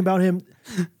talking about him.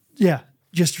 Yeah,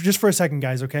 just for a second,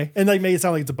 guys, okay? And like make it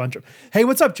sound like it's a bunch of, hey,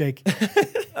 what's up, Jake?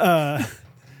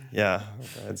 Yeah,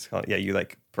 you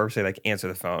like purposely like answer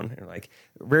the phone. And like,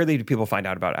 rarely do people find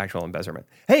out about actual embezzlement.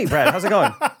 Hey, Brad, how's it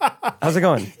going? How's it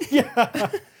going? Yeah.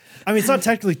 I mean, it's not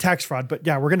technically tax fraud, but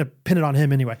yeah, we're going to pin it on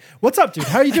him anyway. What's up, dude?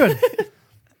 How are you doing?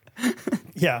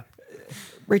 Yeah.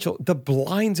 Rachel, the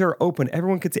blinds are open.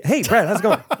 Everyone can see. Hey, Brad, how's it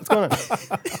going? What's going on?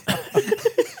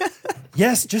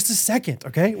 Yes, just a second,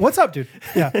 okay? What's up, dude?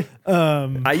 Yeah.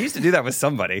 I used to do that with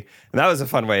somebody, and that was a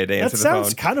fun way to answer the phone. That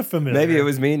sounds kind of familiar. Maybe it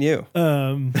was me and you.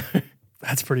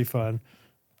 That's pretty fun.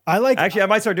 Actually, I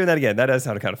might start doing that again. That does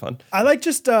sound kind of fun. I like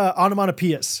just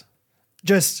onomatopoeias.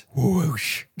 Just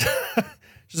whoosh.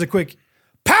 Just a quick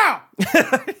pow!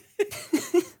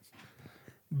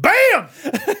 Bam!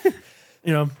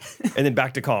 You know. And then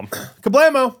back to calm.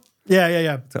 Kablamo!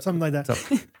 Yeah. Something like that.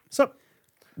 So,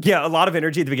 yeah, a lot of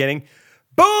energy at the beginning.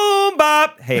 Boom,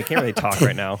 bop. Hey, I can't really talk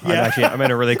right now. Yeah. I'm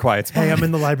in a really quiet spot. Hey, I'm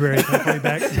in the library. Can I call you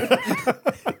back?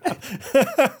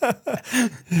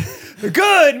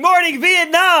 Good morning,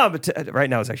 Vietnam. Right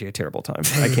now is actually a terrible time.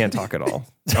 I can't talk at all.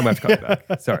 I'm going to have to call you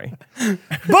back. Sorry.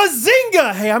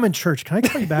 Bazinga! Hey, I'm in church. Can I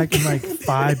call you back in like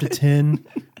 5 to 10?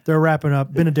 They're wrapping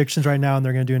up benedictions right now, and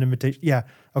they're going to do an invitation. Yeah.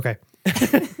 Okay.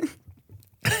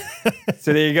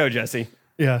 So there you go, Jesse.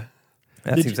 Yeah.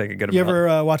 That seems like a good amount. You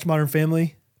ever watch Modern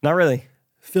Family? Not really.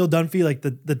 Phil Dunphy, like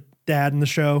the dad in the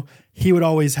show, he would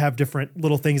always have different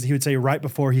little things that he would say right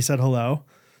before he said hello.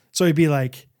 So he'd be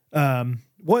like,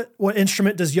 what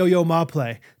instrument does Yo-Yo Ma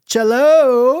play?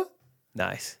 Cello.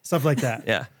 Nice. Stuff like that.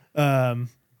 Yeah.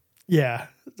 Yeah.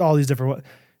 All these different.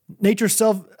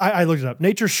 I looked it up.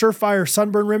 Nature's surefire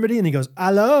sunburn remedy. And he goes,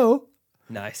 hello.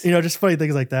 Nice. You know, just funny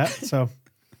things like that. So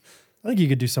I think you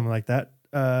could do something like that.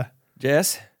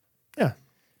 Jess? Yeah.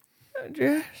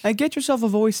 And get yourself a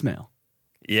voicemail.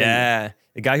 Yeah.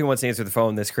 The guy who wants to answer the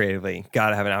phone this creatively,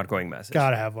 gotta have an outgoing message.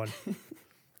 Gotta have one.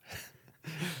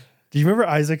 Do you remember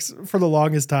Isaac's for the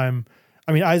longest time?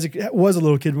 I mean, Isaac was a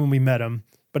little kid when we met him,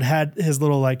 but had his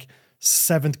little like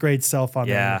 7th grade self on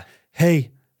there.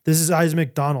 Hey, this is Isaac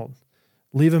McDonald.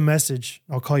 Leave a message.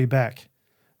 I'll call you back.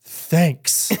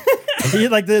 Thanks. He,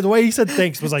 like the way he said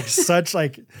thanks was like such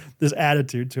like this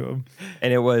attitude to him.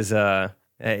 And it was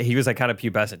he was like kind of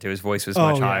pubescent too. His voice was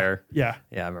much higher. Yeah.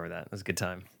 Yeah, I remember that. It was a good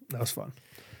time. That was fun.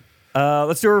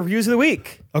 Let's do our reviews of the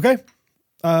week. Okay.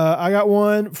 I got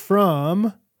one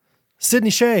from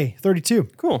Sydney Shea, 32.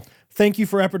 Cool. Thank you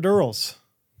for epidurals.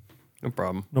 No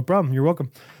problem. No problem. You're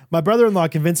welcome. My brother-in-law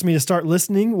convinced me to start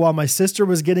listening while my sister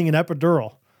was getting an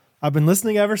epidural. I've been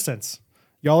listening ever since.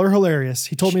 Y'all are hilarious.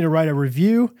 He told me to write a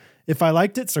review if I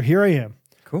liked it, so here I am.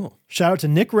 Cool. Shout out to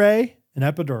Nick Ray and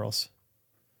epidurals.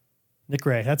 Nick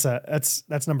Ray. That's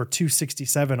number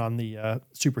 267 on the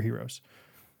superheroes.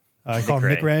 I call him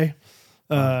Nick Ray.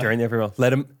 During the epidural,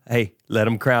 let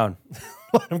him crown.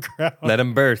 Let him crown. Let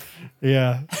him birth.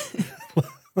 Yeah.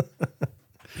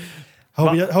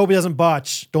 Hope he doesn't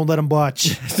botch. Don't let him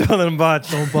botch. Don't let him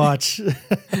botch. Don't botch.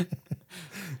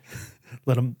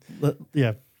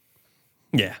 Yeah.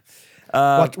 Yeah.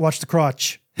 Watch the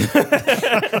crotch.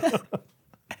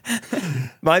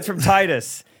 Mine's from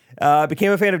Titus.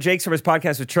 Became a fan of Jake's from his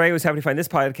podcast with Trey. Was happy to find this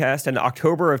podcast in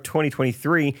October of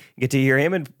 2023. Get to hear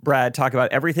him and Brad talk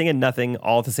about everything and nothing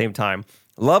all at the same time.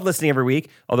 Love listening every week,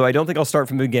 although I don't think I'll start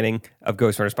from the beginning of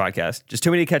Ghost Runners podcast. Just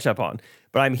too many to catch up on.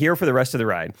 But I'm here for the rest of the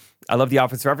ride. I love the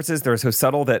Office references. They're so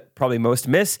subtle that probably most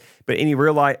miss, but any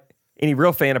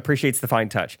real fan appreciates the fine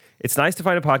touch. It's nice to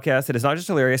find a podcast that is not just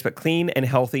hilarious, but clean and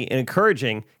healthy and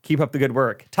encouraging. Keep up the good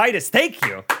work. Titus, thank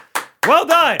you. Well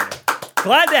done.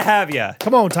 Glad to have you.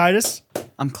 Come on, Titus.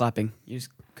 I'm clapping. You just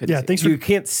couldn't. Yeah, see thanks You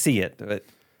can't see it, but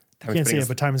Can't see it,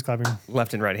 but time is clapping.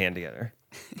 left and right hand together.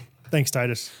 Thanks,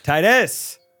 Titus.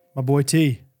 Titus, My boy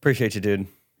T. appreciate you, dude.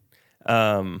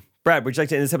 Brad, would you like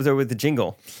to end this episode with the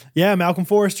jingle? Yeah, Malcolm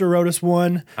Forrester wrote us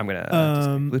one. I'm gonna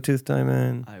Bluetooth time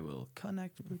in. I will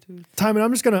connect Bluetooth. Timon,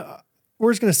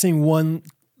 we're just gonna sing one.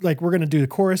 Like we're gonna do the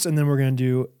chorus and then we're gonna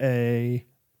do we're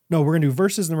gonna do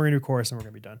verses and then we're gonna do chorus and we're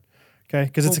gonna be done. Okay,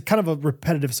 because it's a kind of a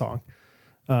repetitive song.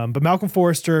 But Malcolm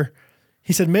Forrester,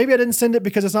 he said maybe I didn't send it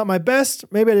because it's not my best.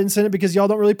 Maybe I didn't send it because y'all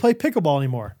don't really play pickleball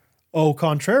anymore. Au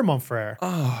contraire, mon frère.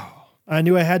 Oh. I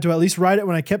knew I had to at least write it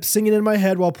when I kept singing in my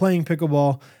head while playing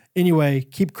pickleball. Anyway,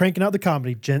 keep cranking out the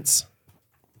comedy, gents.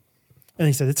 And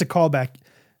he said, it's a callback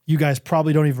you guys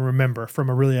probably don't even remember from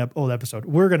a really old episode.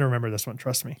 We're going to remember this one,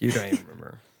 trust me. You don't even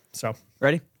remember. So,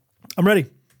 Ready? I'm ready.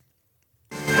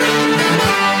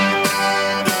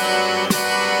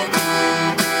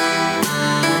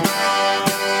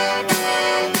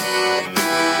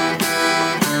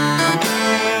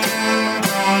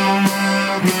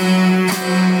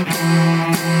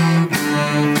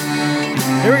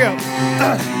 Here we go.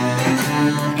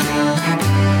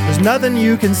 There's nothing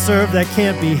you can serve that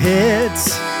can't be hit.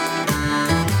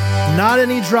 Not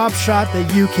any drop shot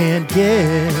that you can't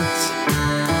get.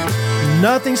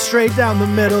 Nothing straight down the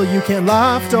middle you can't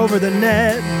loft over the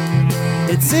net.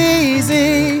 It's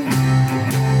easy.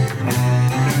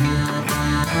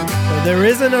 But there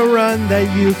isn't a run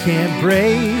that you can't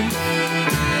break.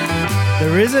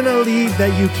 There isn't a lead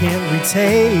that you can't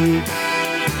retake.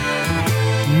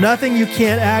 Nothing you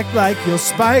can't act like you'll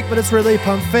spike, but it's really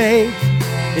pump fake.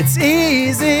 It's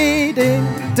easy. Ding,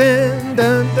 ding,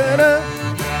 dun, dun, dun.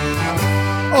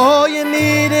 All you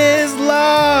need is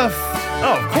love.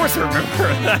 Oh, of course I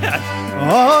remember that.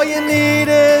 All you need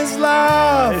is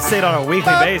love. They say it on a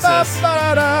weekly basis.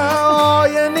 All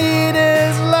you need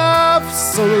is love.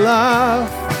 So love.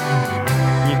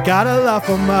 You gotta love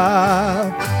 'em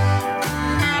up.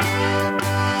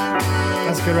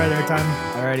 That's good right there, Time.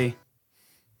 Alrighty.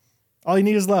 All you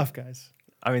need is love, guys.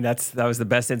 I mean, that was the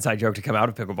best inside joke to come out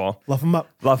of pickleball. Love 'em up.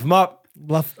 Love them up.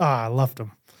 I loved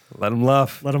them. Let them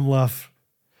love. Let them love.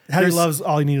 Hattie loves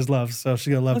all you need is love, so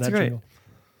she's gonna love That's that great. jingle.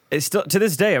 It's still, to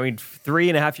this day, I mean,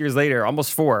 3.5 years later,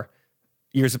 almost 4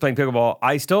 years of playing pickleball,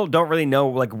 I still don't really know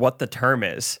like what the term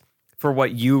is for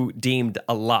what you deemed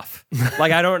a luff.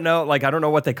 I don't know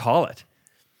what they call it.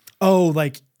 Oh,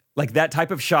 like that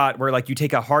type of shot where like you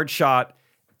take a hard shot,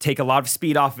 take a lot of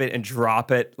speed off of it, and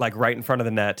drop it like right in front of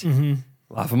the net. Mm-hmm.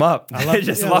 Luff them up.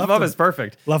 Just luff them up is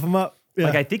perfect. Luff them up. Yeah.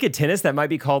 Like I think in tennis that might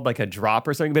be called like a drop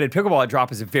or something, but in pickleball a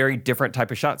drop is a very different type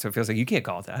of shot. So it feels like you can't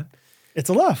call it that. It's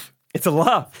a luff. It's a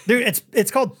luff. Dude,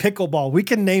 it's called pickleball. We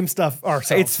can name stuff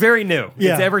ourselves. It's very new.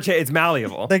 Yeah. It's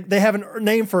malleable. They have a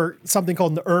name for something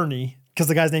called the Ernie because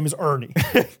the guy's name is Ernie.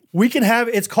 We can have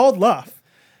it's called luff.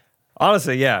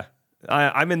 Honestly, yeah.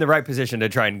 I'm in the right position to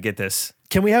try and get this.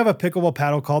 Can we have a pickleball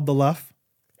paddle called the luff?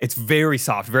 It's very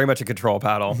soft, very much a control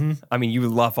paddle. Mm-hmm. I mean, you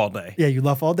luff all day. Yeah, you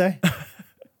luff all day.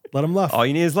 Let them luff. All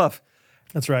you need is luff.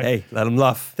 That's right. Hey, let them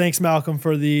luff. Thanks, Malcolm,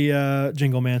 for the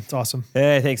jingle, man. It's awesome.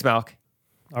 Hey, thanks, Malk.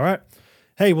 All right.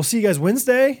 Hey, we'll see you guys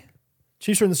Wednesday.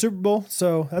 Chiefs are in the Super Bowl,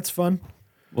 so that's fun.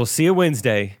 We'll see you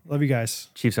Wednesday. Love you guys.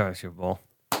 Chiefs are in the Super Bowl.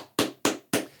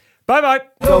 Bye-bye.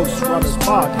 Ghost Runners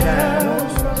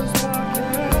Podcast.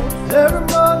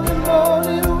 Everybody